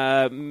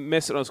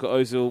 Mesut got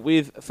Ozil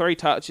with 3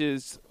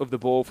 touches of the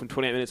ball from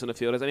 28 minutes on the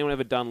field. Has anyone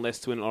ever done less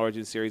to an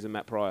Origin series than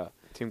Matt Pryor?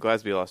 Tim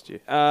Glasby last year.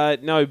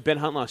 No, Ben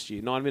Hunt last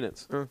year. 9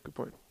 minutes. Oh, good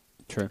point.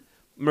 True.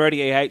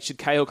 Moretti EH, should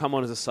Cahill come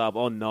on as a sub?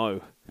 Oh,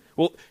 no.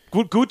 Well,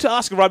 good to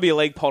ask a rugby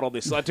league pod on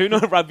this. I do know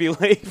rugby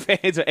league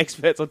fans are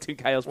experts on Tim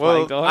Cahill's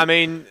playing time. I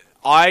mean,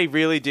 I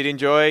really did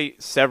enjoy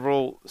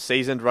several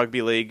seasoned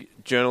rugby league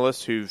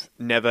journalists who've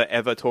never,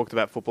 ever talked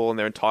about football in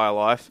their entire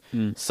life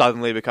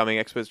suddenly becoming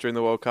experts during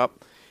the World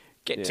Cup.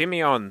 Get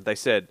Timmy on, they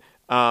said.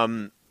 By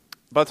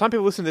the time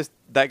people listen to this,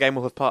 that game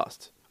will have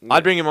passed.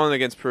 I'd bring him on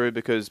against Peru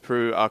because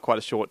Peru are quite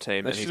a short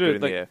team and he's good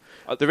in the air.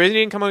 The reason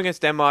he didn't come on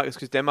against Denmark is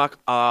because Denmark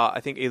are,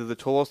 I think, either the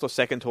tallest or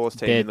second tallest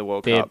team in the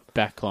World Their Cup.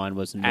 back line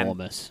was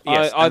enormous.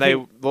 Yes, I and they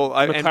think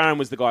and McLaren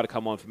was the guy to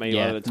come on for me.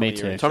 Yeah, rather than Tommy me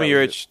too. Urich. Tommy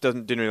Urich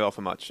didn't really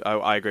offer much.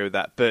 I agree with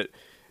that, but.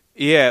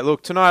 Yeah,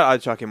 look, tonight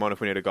I'd chuck him on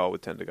if we need a goal with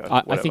 10 to go.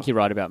 I think you're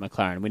right about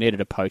McLaren. We needed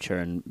a poacher,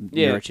 and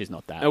Urich is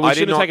not that. And we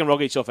shouldn't have taken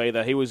Roglic off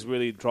either. He was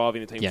really driving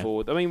the team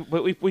forward. I mean,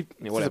 we whatever.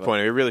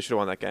 Disappointing. We really should have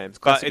won that game.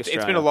 But it's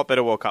been a lot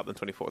better World Cup than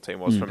 2014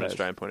 was from an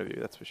Australian point of view,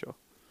 that's for sure.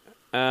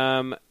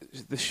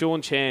 The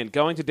Sean Chan,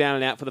 going to Down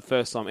and Out for the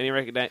first time. Any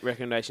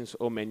recommendations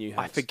or menu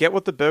hacks? I forget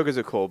what the burgers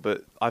are called,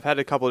 but I've had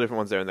a couple of different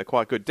ones there, and they're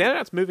quite good. Down and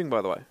Out's moving,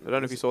 by the way. I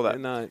don't know if you saw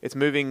that. No. It's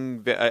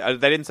moving. They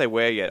didn't say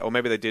where yet, or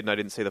maybe they did and I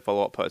didn't see the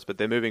follow-up post, but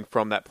they're moving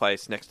from that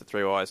place next to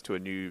Three Eyes to a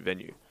new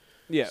venue.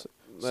 Yeah.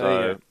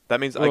 So that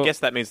means, I guess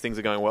that means things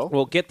are going well.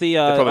 Well, get the...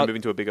 they're probably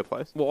moving to a bigger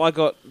place. Well,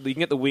 you can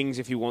get the wings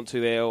if you want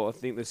to there, or I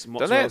think there's I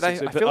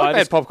feel like they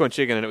had popcorn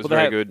chicken and it was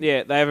very good.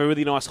 Yeah, they have a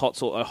really nice hot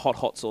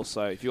sauce,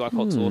 so if you like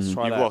hot sauce,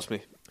 try that. You've lost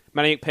me.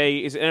 Manny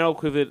McP, is it an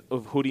equivalent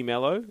of Hoodie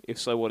Mello? If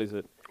so, what is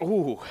it?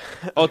 Ooh.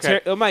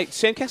 Okay. Mate,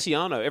 Sam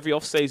Cassiano, every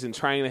off-season,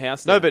 training the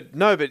house now.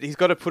 No, but he's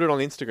got to put it on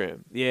Instagram.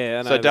 Yeah,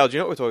 I know. So, Dale, do you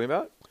know what we're talking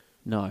about?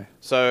 No.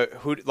 So,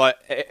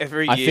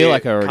 every year, I feel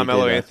like I already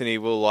Carmelo did that. Anthony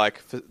will, a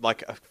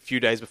few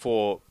days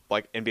before,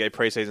 NBA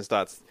preseason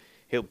starts,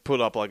 he'll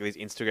put up, these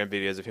Instagram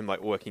videos of him,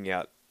 working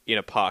out in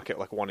a park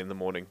at, 1 in the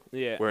morning.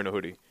 Yeah. Wearing a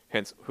hoodie.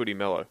 Hence, Hoodie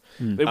Mello.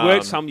 It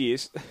worked some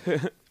years.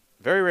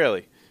 Very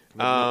rarely.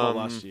 Not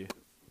last year.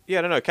 Yeah,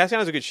 I don't know.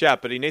 Cassiano's a good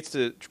shout, but he needs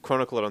to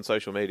chronicle it on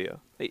social media.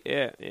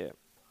 Yeah.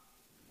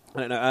 I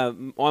don't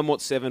know. I'm What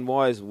 7.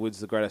 Why is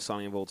Woods the greatest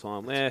signing of all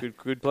time? Yeah,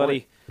 good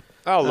bloody.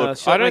 Oh,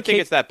 look, I don't think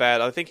it's that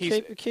bad. I think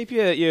he's... Keep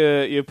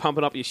your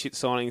pumping up your shit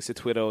signings to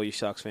Twitter or your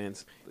Sharks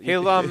fans.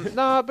 He'll,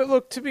 no, but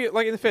look, to be, in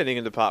the fair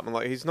dinkum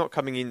department, he's not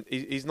coming in,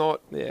 he's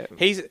not... Yeah.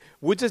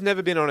 Woods has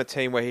never been on a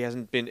team where he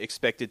hasn't been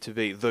expected to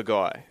be the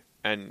guy.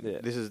 And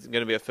this is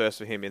going to be a first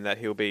for him in that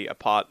he'll be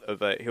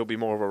he'll be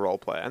more of a role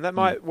player. And that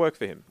might work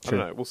for him. True.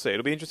 I don't know. We'll see.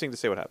 It'll be interesting to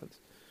see what happens.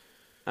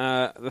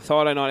 The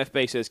Friday Night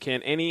FB says,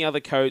 can any other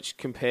coach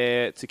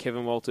compare to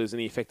Kevin Walters in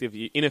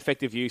the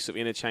ineffective use of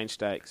interchange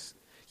stakes?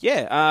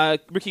 Yeah,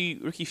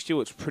 Ricky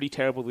Stewart's pretty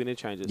terrible with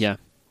interchanges. Yeah.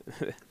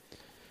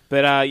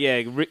 But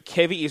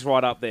Kevy is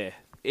right up there.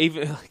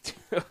 Even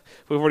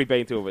we've already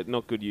been through it, but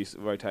not good use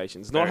of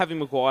rotations. Not having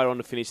Maguire on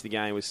to finish the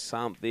game was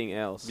something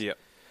else. Yeah.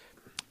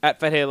 At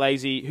Fat Hair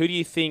Lazy, what do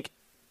you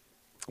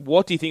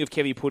think of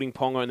Kevy putting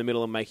Ponga in the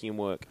middle and making him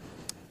work?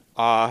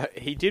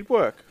 He did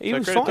work. He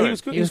was fine. He was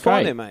good. He was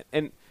fine there, mate.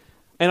 And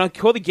I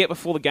caught the get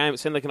before the game. It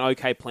sounded like an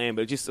okay plan,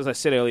 but just as I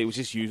said earlier, it was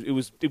just used.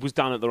 It was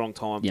done at the wrong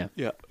time.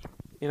 Yeah.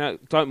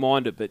 Don't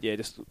mind it, but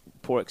just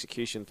poor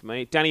execution for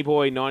me. Danny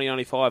Boy,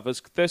 1995.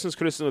 Was Thurston's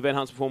criticism of Ben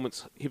Hunt's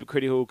performance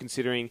hypocritical,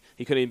 considering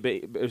he couldn't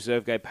be a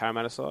reserve grade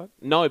Parramatta side?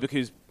 No,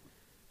 because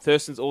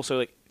Thurston's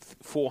also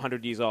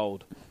 400 years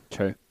old.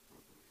 True.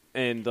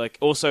 And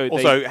also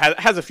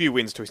has a few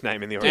wins to his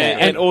name in the Origin.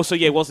 And also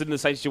wasn't in the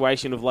same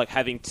situation of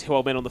having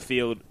 12 men on the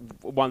field,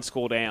 one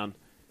score down,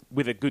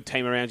 with a good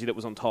team around you that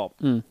was on top.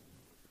 Mm.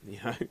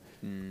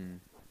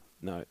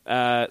 No.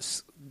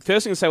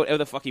 Thurston can say whatever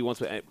the fuck he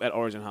wants at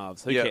Origin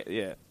halves. Who cares?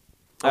 Yeah.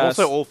 I'm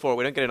also all for it.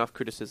 We don't get enough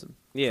criticism.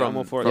 Yeah, I'm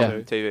all for it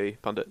from TV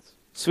pundits.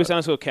 Swiss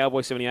 _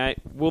 Cowboy 78.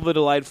 Will the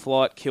delayed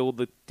flight kill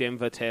the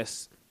Denver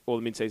tests or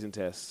the mid-season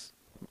tests?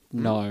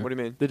 No. What do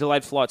you mean? The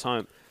delayed flights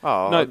home.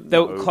 Oh,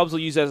 no. Clubs will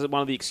use that as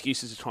one of the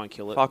excuses to try and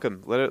kill it. Fuck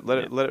them. Let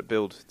it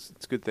build.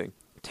 It's a good thing.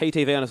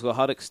 TTV _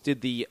 Huddocks.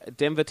 Did the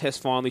Denver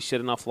test finally shed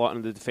enough light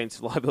on the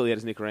defensive liability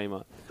as Nick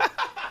Rima?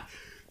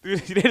 You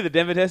know the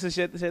Denver test has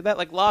said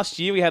that? Last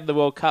year we had the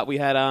World Cup. We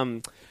had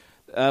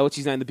what's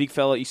his name? The big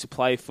fella that used to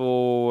play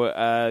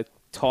for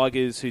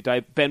Tigers.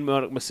 Ben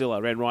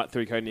Masilla ran right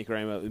through Cody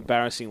Nicarima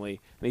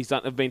embarrassingly, and it's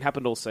been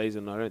happened all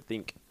season. I don't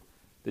think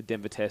the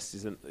Denver test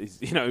is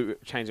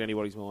changing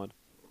anybody's mind.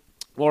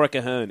 Warwick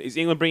Ahern, is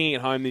England bringing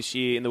it home this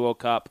year in the World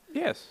Cup?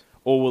 Yes.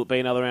 Or will it be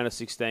another round of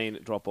 16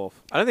 drop off?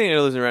 I don't think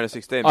it'll lose in round of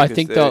 16. I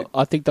think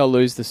they'll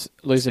lose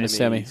in a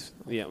semi.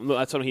 Yeah,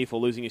 that's what I'm here for,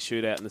 losing a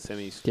shootout in the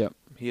semis. Yep.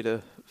 Here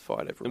to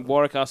fight everyone. And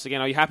Warwick asks again,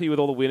 are you happy with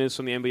all the winners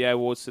from the NBA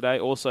awards today?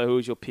 Also, who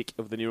is your pick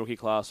of the new rookie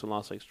class from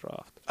last week's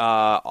draft?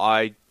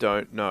 I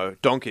don't know.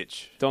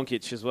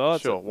 Doncic as well.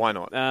 Sure, why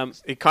not?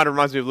 It kind of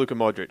reminds me of Luka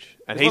Modric,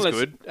 and he's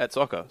good at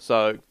soccer,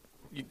 so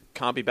you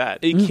can't be bad.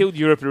 He killed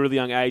Europe at a really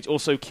young age.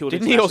 Also killed.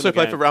 Didn't he also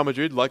play for Real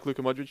Madrid like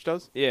Luka Modric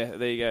does? Yeah,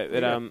 there you go.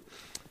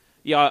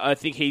 But, I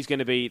think he's going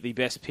to be the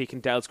best pick.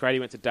 And Dallas Grady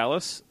went to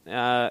Dallas,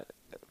 and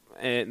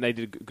they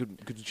did a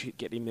good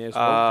get him there as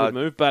well. Good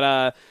move.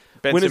 But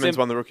Ben Simmons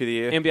won the Rookie of the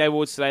Year. NBA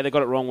awards today. They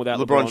got it wrong without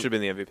LeBron. Should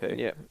have been the MVP.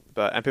 Yeah,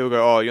 and people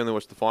go, "Oh, you only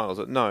watched the finals."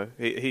 No,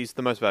 he's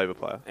the most valuable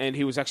player, and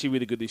he was actually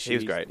really good this year.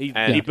 He was great.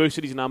 He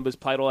boosted his numbers.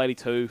 Played all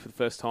 82 for the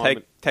first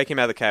time. Take him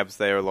out of the Cavs.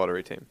 They're a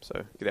lottery team,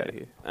 so get out of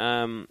here.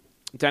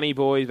 Danny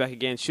Boy is back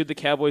again. Should the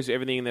Cowboys do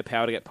everything in their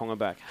power to get Ponga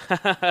back?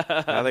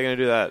 How are they going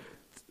to do that?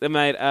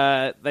 Mate,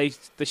 they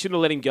shouldn't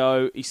have let him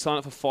go. He signed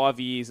up for 5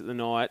 years at the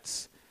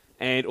Knights,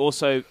 And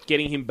also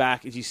getting him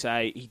back, as you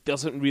say, he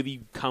doesn't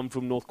really come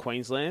from North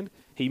Queensland.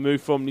 He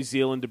moved from New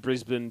Zealand to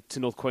Brisbane to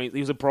North Queensland.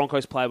 He was a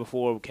Broncos player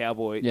before, a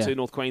Cowboy, to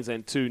North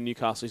Queensland to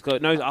Newcastle. He's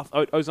got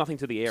owes nothing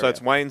to the area. So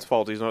it's Wayne's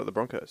fault he's not at the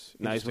Broncos.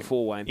 No, he's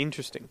before Wayne.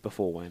 Interesting.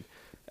 Before Wayne.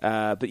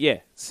 But yeah,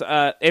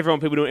 so,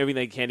 people doing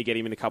everything they can to get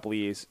him in a couple of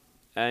years.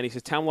 And he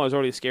says, Taumalolo is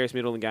already the scariest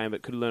middle in the game,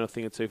 but could learn a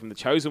thing or two from the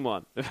chosen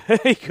one.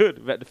 He could,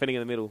 about defending in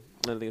the middle.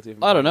 Learn a thing or two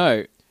from I don't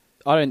know.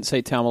 I didn't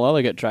see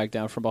Taumalolo get dragged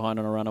down from behind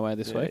on a runaway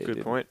this week.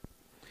 Good point.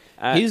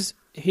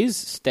 His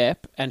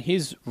step and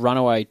his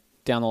runaway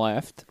down the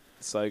left,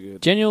 so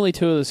good. genuinely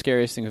two of the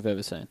scariest things I've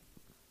ever seen.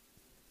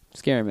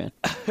 Scary, man.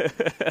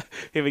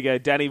 Here we go.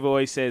 Danny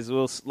Boy says,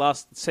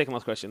 second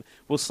last question.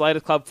 Will Slater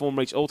club form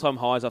reach all-time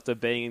highs after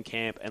being in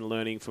camp and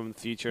learning from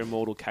future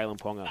immortal Kalen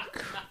Ponga?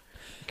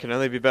 Can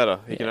only be better.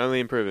 He can only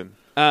improve him.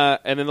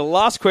 And then the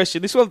last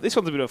question, this one's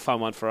a bit of a fun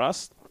one for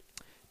us.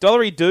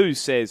 Dollary Doos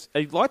says,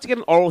 I'd like to get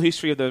an oral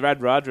history of the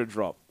Radradra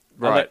drop.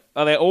 Right.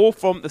 Are they all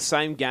from the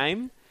same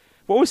game?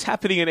 What was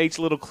happening in each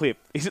little clip?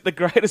 Is it the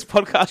greatest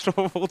podcast drop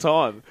of all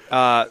time?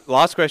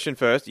 Last question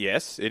first.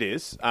 Yes, it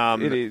is.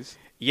 It is.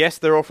 Yes,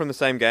 they're all from the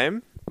same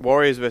game.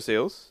 Warriors versus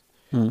Eels.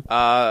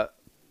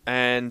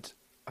 And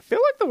I feel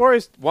like the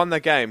Warriors won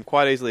that game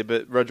quite easily,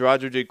 but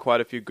Radradra did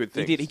quite a few good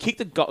things. He did. He kicked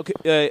the goal.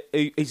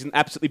 He's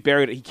absolutely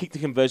buried it. He kicked the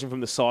conversion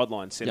from the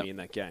sideline semi in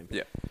that game.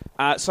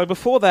 Yeah. So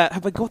before that,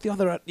 have I got the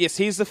other? Yes,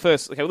 here's the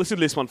first. Okay, well, listen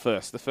to this one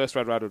first. The first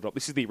Radradra drop.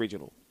 This is the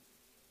original.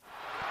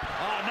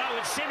 Oh, no,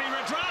 it's Semi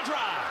Radradra.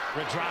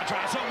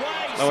 Radradra's away.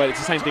 Oh, wait, it's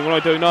the same thing.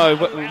 What do I do? No,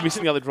 we're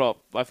missing the other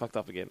drop. I fucked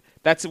up again.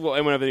 That's what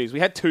I went over the news.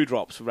 We had 2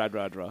 drops for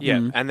Radradra.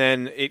 Yeah, and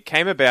then it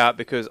came about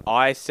because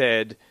I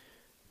said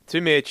to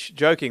Mitch,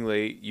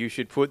 jokingly, you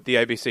should put the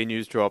ABC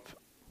News drop,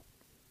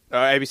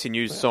 ABC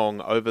News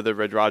song over the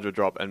Radradra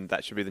drop, and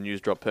that should be the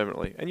news drop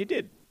permanently. And you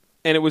did.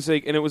 And it was a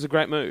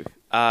great move.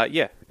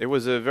 Yeah, it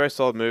was a very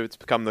solid move. It's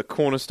become the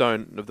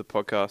cornerstone of the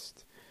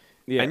podcast.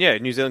 Yeah. And yeah,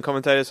 New Zealand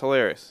commentators,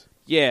 hilarious.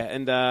 Yeah,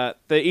 and there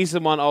is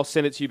the one, I'll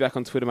send it to you back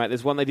on Twitter, mate.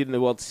 There's one they did in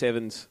the World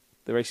Sevens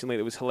recently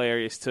that was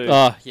hilarious too.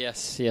 Oh,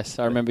 yes.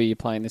 I remember you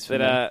playing this for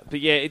me. But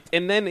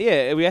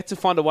yeah, we had to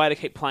find a way to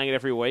keep playing it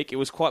every week. It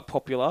was quite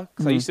popular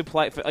because I used to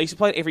play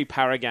it every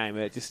para game.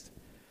 It just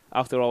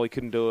after all we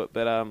couldn't do it.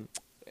 But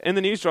in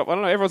the news drop, I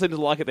don't know. Everyone seems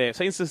to like it there. It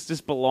seems to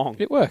just belong.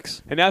 It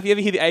works. And now, if you ever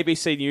hear the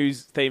ABC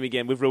News theme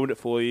again, we've ruined it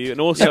for you. And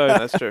also,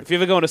 that's true. If you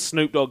ever go on a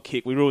Snoop Dogg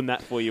kick, we ruined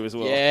that for you as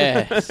well.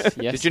 Yes.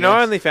 Did you know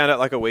I only found out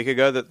like a week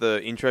ago that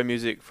the intro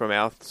music from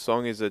our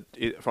song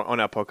on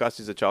our podcast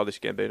is a Childish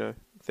Gambino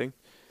thing?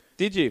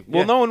 Did you?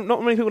 Well,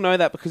 not many people know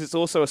that because it's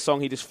also a song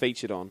he just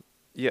featured on.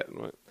 Yeah.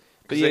 Right.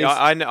 But yeah,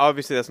 I know,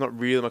 obviously that's not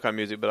really my kind of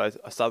music, but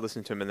I started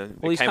listening to him, and then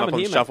it came up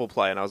on Shuffle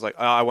Play, and I was like,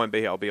 I won't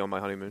be here. I'll be on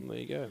my honeymoon. There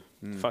you go.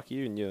 Fuck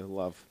you and your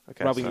love.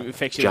 Okay, rubbing so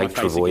affection on my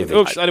face again.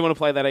 Oops, I didn't want to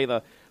play that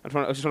either. I just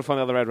want to find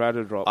the other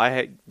Radradra drop.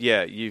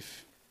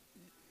 You've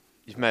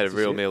made a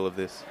real meal of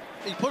this.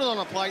 He put it on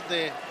a plate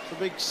there, the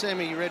big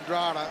Semi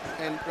Radradra,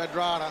 and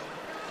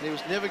he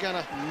was never going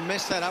to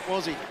mess that up,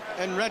 was he?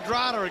 And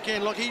Radradra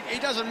again, look, he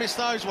doesn't miss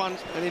those ones,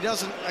 and he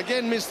doesn't,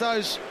 again, miss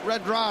those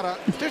Radradra.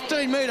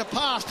 15-metre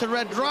pass to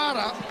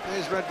Radradra.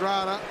 There's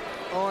Radradra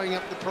eyeing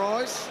up the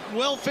prize.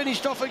 Well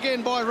finished off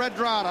again by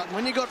Radradra.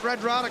 When you got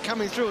Radradra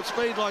coming through at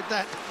speed like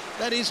that,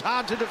 that is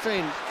hard to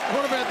defend.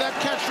 What about that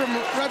catch from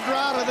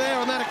Radradra there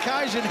on that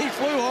occasion? He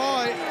flew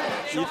high.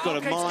 You've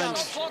got a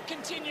mind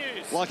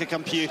like a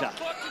computer.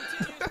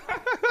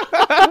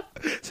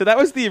 So that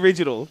was the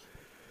original.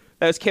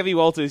 That was Kevin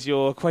Walters,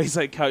 your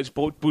Queensland coach,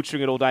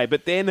 butchering it all day.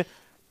 But then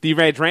the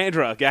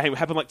Radradra game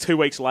happened like 2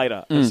 weeks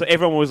later. And so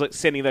everyone was like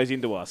sending those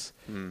in to us.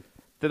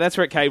 So that's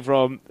where it came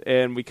from,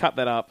 and we cut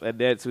that up, and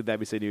that's with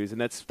ABC News.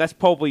 And that's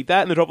probably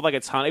that and the drop it like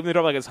it's Hunt. Even the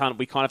drop it like it's Hunt,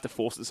 we kind of have to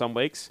force it some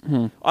weeks.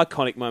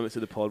 Iconic moments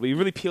of the pod. We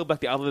really peeled back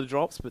the other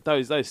drops, but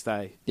those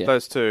stay. Yeah.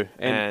 Those two,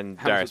 and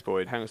Darius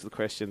Boyd. Hang on to the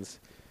questions.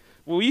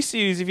 Well, we used to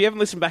use, if you haven't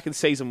listened back in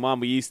season 1,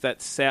 we used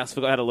that South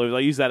Forgot How to Lose. I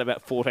use that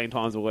about 14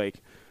 times a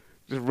week.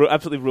 Just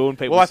absolutely ruin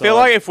people. Well, I feel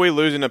like if we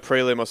lose in a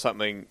prelim or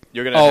something,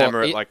 you're going to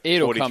hammer it like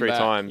 43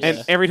 times.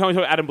 And every time we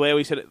talk about Adam Blair,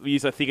 we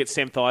use I think it's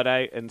Sam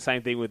Thaiday, and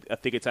same thing with I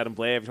think it's Adam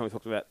Blair. Every time we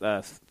talked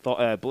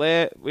about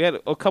Blair, we had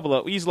a couple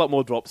of, we used a lot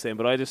more drops then,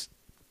 but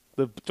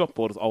the drop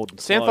board is old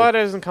and slow. Sam Thaiday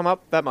doesn't come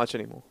up that much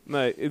anymore.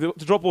 No, the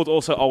drop board's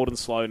also old and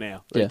slow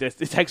now. Yeah.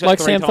 It takes like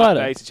 3 Sam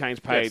days to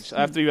change page. Yes.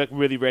 I have to be like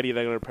really ready.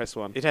 They're going to press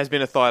one. It has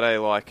been a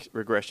Thaiday-like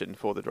regression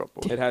for the drop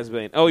board. It has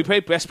been. Oh, we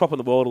played best prop in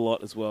the world a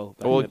lot as well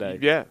back in the day.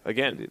 Yeah,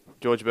 again,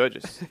 George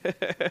Burgess.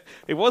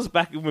 It was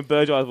back when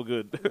Burge Eyes were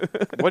good.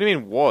 What do you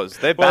mean was?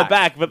 They're well,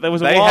 back. But there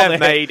was a they while have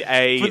made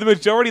a for the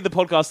majority of the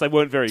podcasts they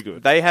weren't very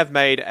good. They have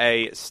made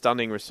a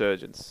stunning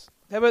resurgence.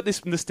 How about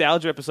this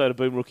nostalgia episode of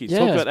Boom Rookies? Yeah,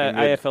 talk about that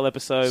AFL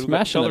episode.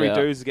 Smashing Dollary it out.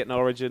 Doos getting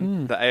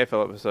Origin. The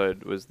AFL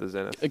episode was the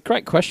zenith. A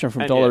great question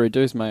from And Dollary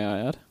Doos, may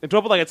I add? And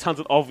drop it like it's tons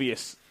of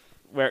obvious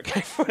where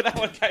that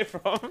one came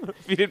from.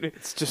 If you didn't,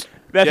 It's just...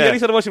 now, if you only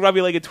started watching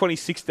rugby league in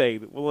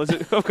 2016, well,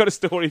 I've got a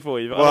story for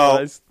you. But Well-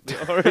 otherwise,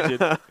 the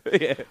origin.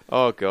 Yeah.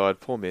 Oh, God.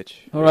 Poor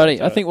Mitch.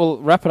 Alrighty, I think we'll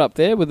wrap it up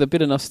there with a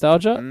bit of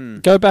nostalgia.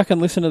 Go back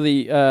and listen to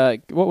the,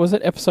 what was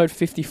it, episode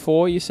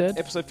 54, you said?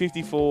 Episode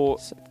 54.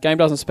 Game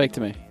Doesn't Speak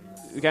to Me.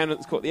 The game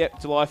that's called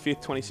July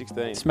 5th,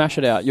 2016. Smash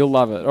it out. You'll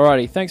love it.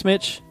 Alrighty, thanks,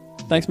 Mitch.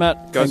 Thanks,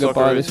 Matt. Go and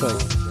goodbye Socceroos.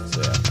 this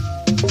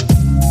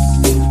week.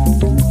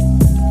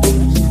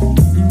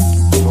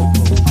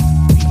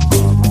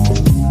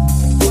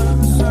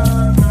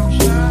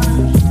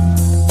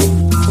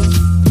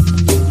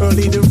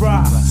 Early to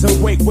rise,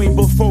 awake way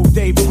before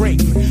they break.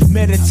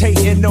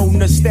 Meditating on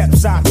the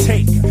steps I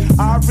take.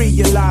 I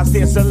realize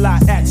there's a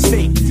lot at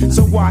stake.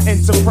 So I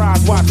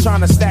enterprise while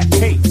trying to stack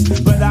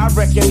capes. But I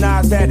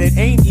recognize that it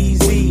ain't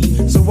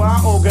easy. So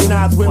I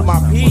organize with my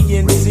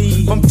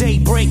PNC. From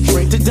daybreak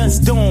to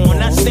dusk dawn,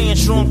 I stand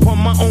strong on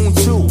my own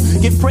too.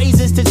 Give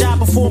praises to God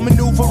before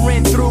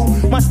maneuvering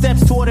through. My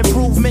steps toward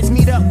improvements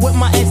meet up with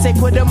my essay,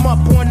 put them up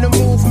on the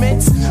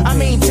movements. I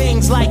mean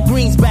things like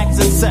greensbacks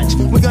and such.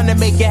 We're gonna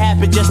make it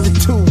happen, just the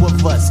two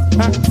of us.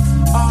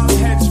 All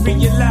heads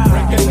realize.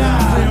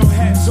 Recognize. Real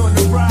heads on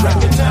the rise.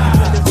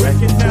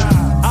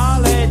 Recognize.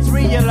 All heads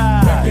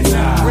realize.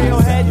 Recognize. Real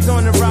heads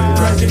on the rise.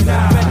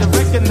 Recognize. Better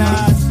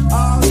recognize.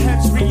 All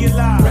heads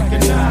realize.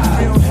 Recognize.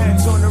 Real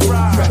heads on the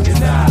rise.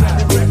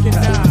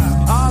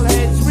 Recognize. All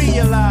heads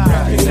realize.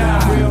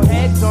 Recognize. Real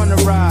heads on the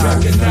rise.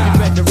 Recognize. You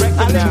better recognize.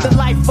 I live the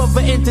life of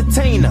an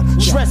entertainer,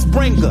 stress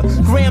bringer,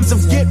 grams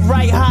of get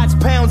right highs,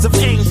 pounds of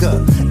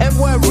anger, and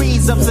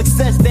worries of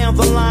success down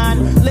the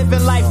line.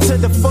 Living life to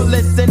the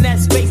fullest in that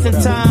space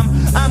and time.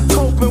 I'm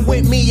coping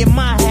with me and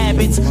my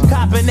habits,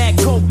 copping that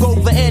coke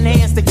over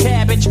enhance the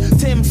cabbage.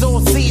 Tim's all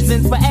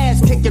seasons for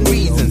ass kicking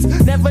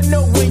reasons. Never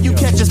know when you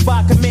catch a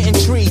spot committing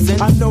treason.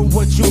 I know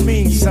what you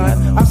mean,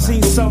 son. I've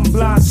seen some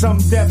blind, some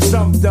deaf,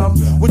 some dumb.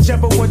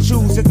 Whichever one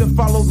chooses to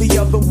follow, the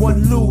other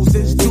one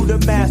loses. Due to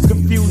mass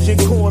confusion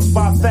caused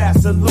by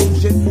fast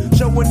illusion.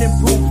 Showing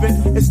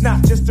improvement, it's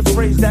not just a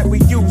phrase that we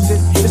use it.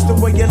 It's the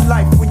way of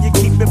life when you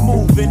keep it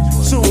moving.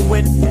 Soon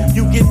when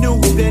you get new,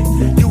 then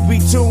you be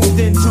tuned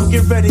in to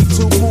get ready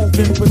to move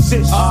in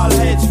position. All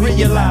heads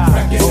realize.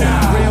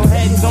 Recognize. Real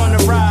heads on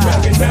the rise.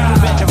 Recognize.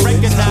 You better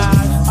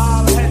recognize.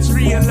 All heads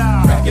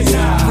realize.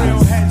 Recognize.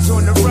 Real heads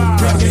on the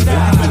rise.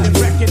 Recognize.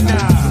 Better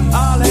recognize.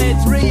 All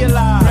heads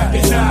realize.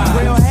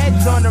 Recognize. Real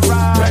heads on the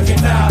rise.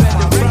 Recognize. You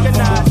better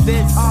recognize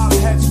this. All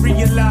heads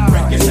realize.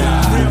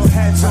 Recognize. Real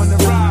heads on the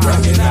rise.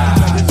 Recognize.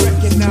 Better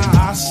recognize.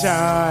 I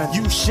shine.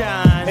 You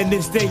shine. In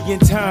this day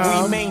and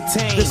time, We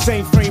maintain the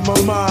same frame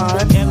of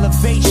mind.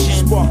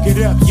 elevation. Spark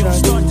it up, You son.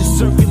 start the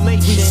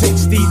circulation.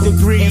 60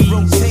 degrees. In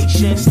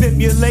rotation.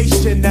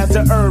 Stimulation as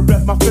a herb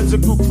at my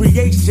physical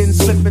creation.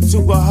 Slip into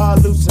a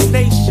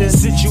hallucination.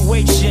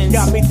 Situations.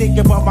 Got me thinking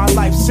about my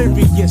life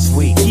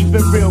seriously. Keep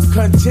it real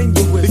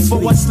continuously.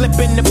 Before I slip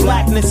into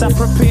blackness, I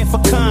prepare for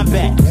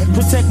combat.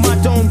 Protect my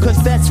dome,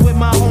 cause that's where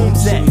my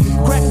home's at.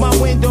 Crack my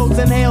windows,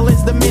 inhale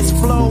as the mist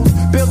flows.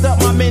 Build up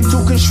my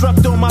mental,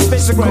 construct on my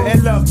physical.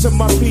 Spreading love to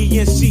my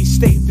PNC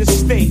state to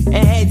state.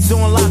 And heads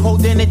on lock,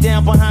 holding it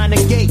down behind the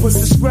gate. Put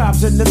the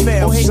scribes in the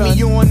mail, Or hit son.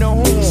 me on the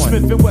horn.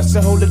 Smith and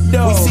Wesson hold the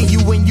door. We see you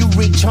when you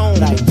reach home.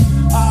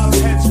 All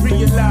heads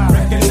realize.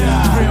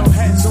 Recognize. Real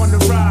heads on the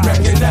rise.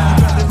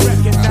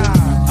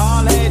 Recognize.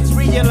 All heads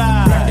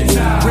realize.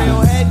 Recognize.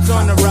 Real heads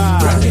on the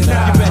rise.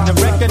 Recognize. You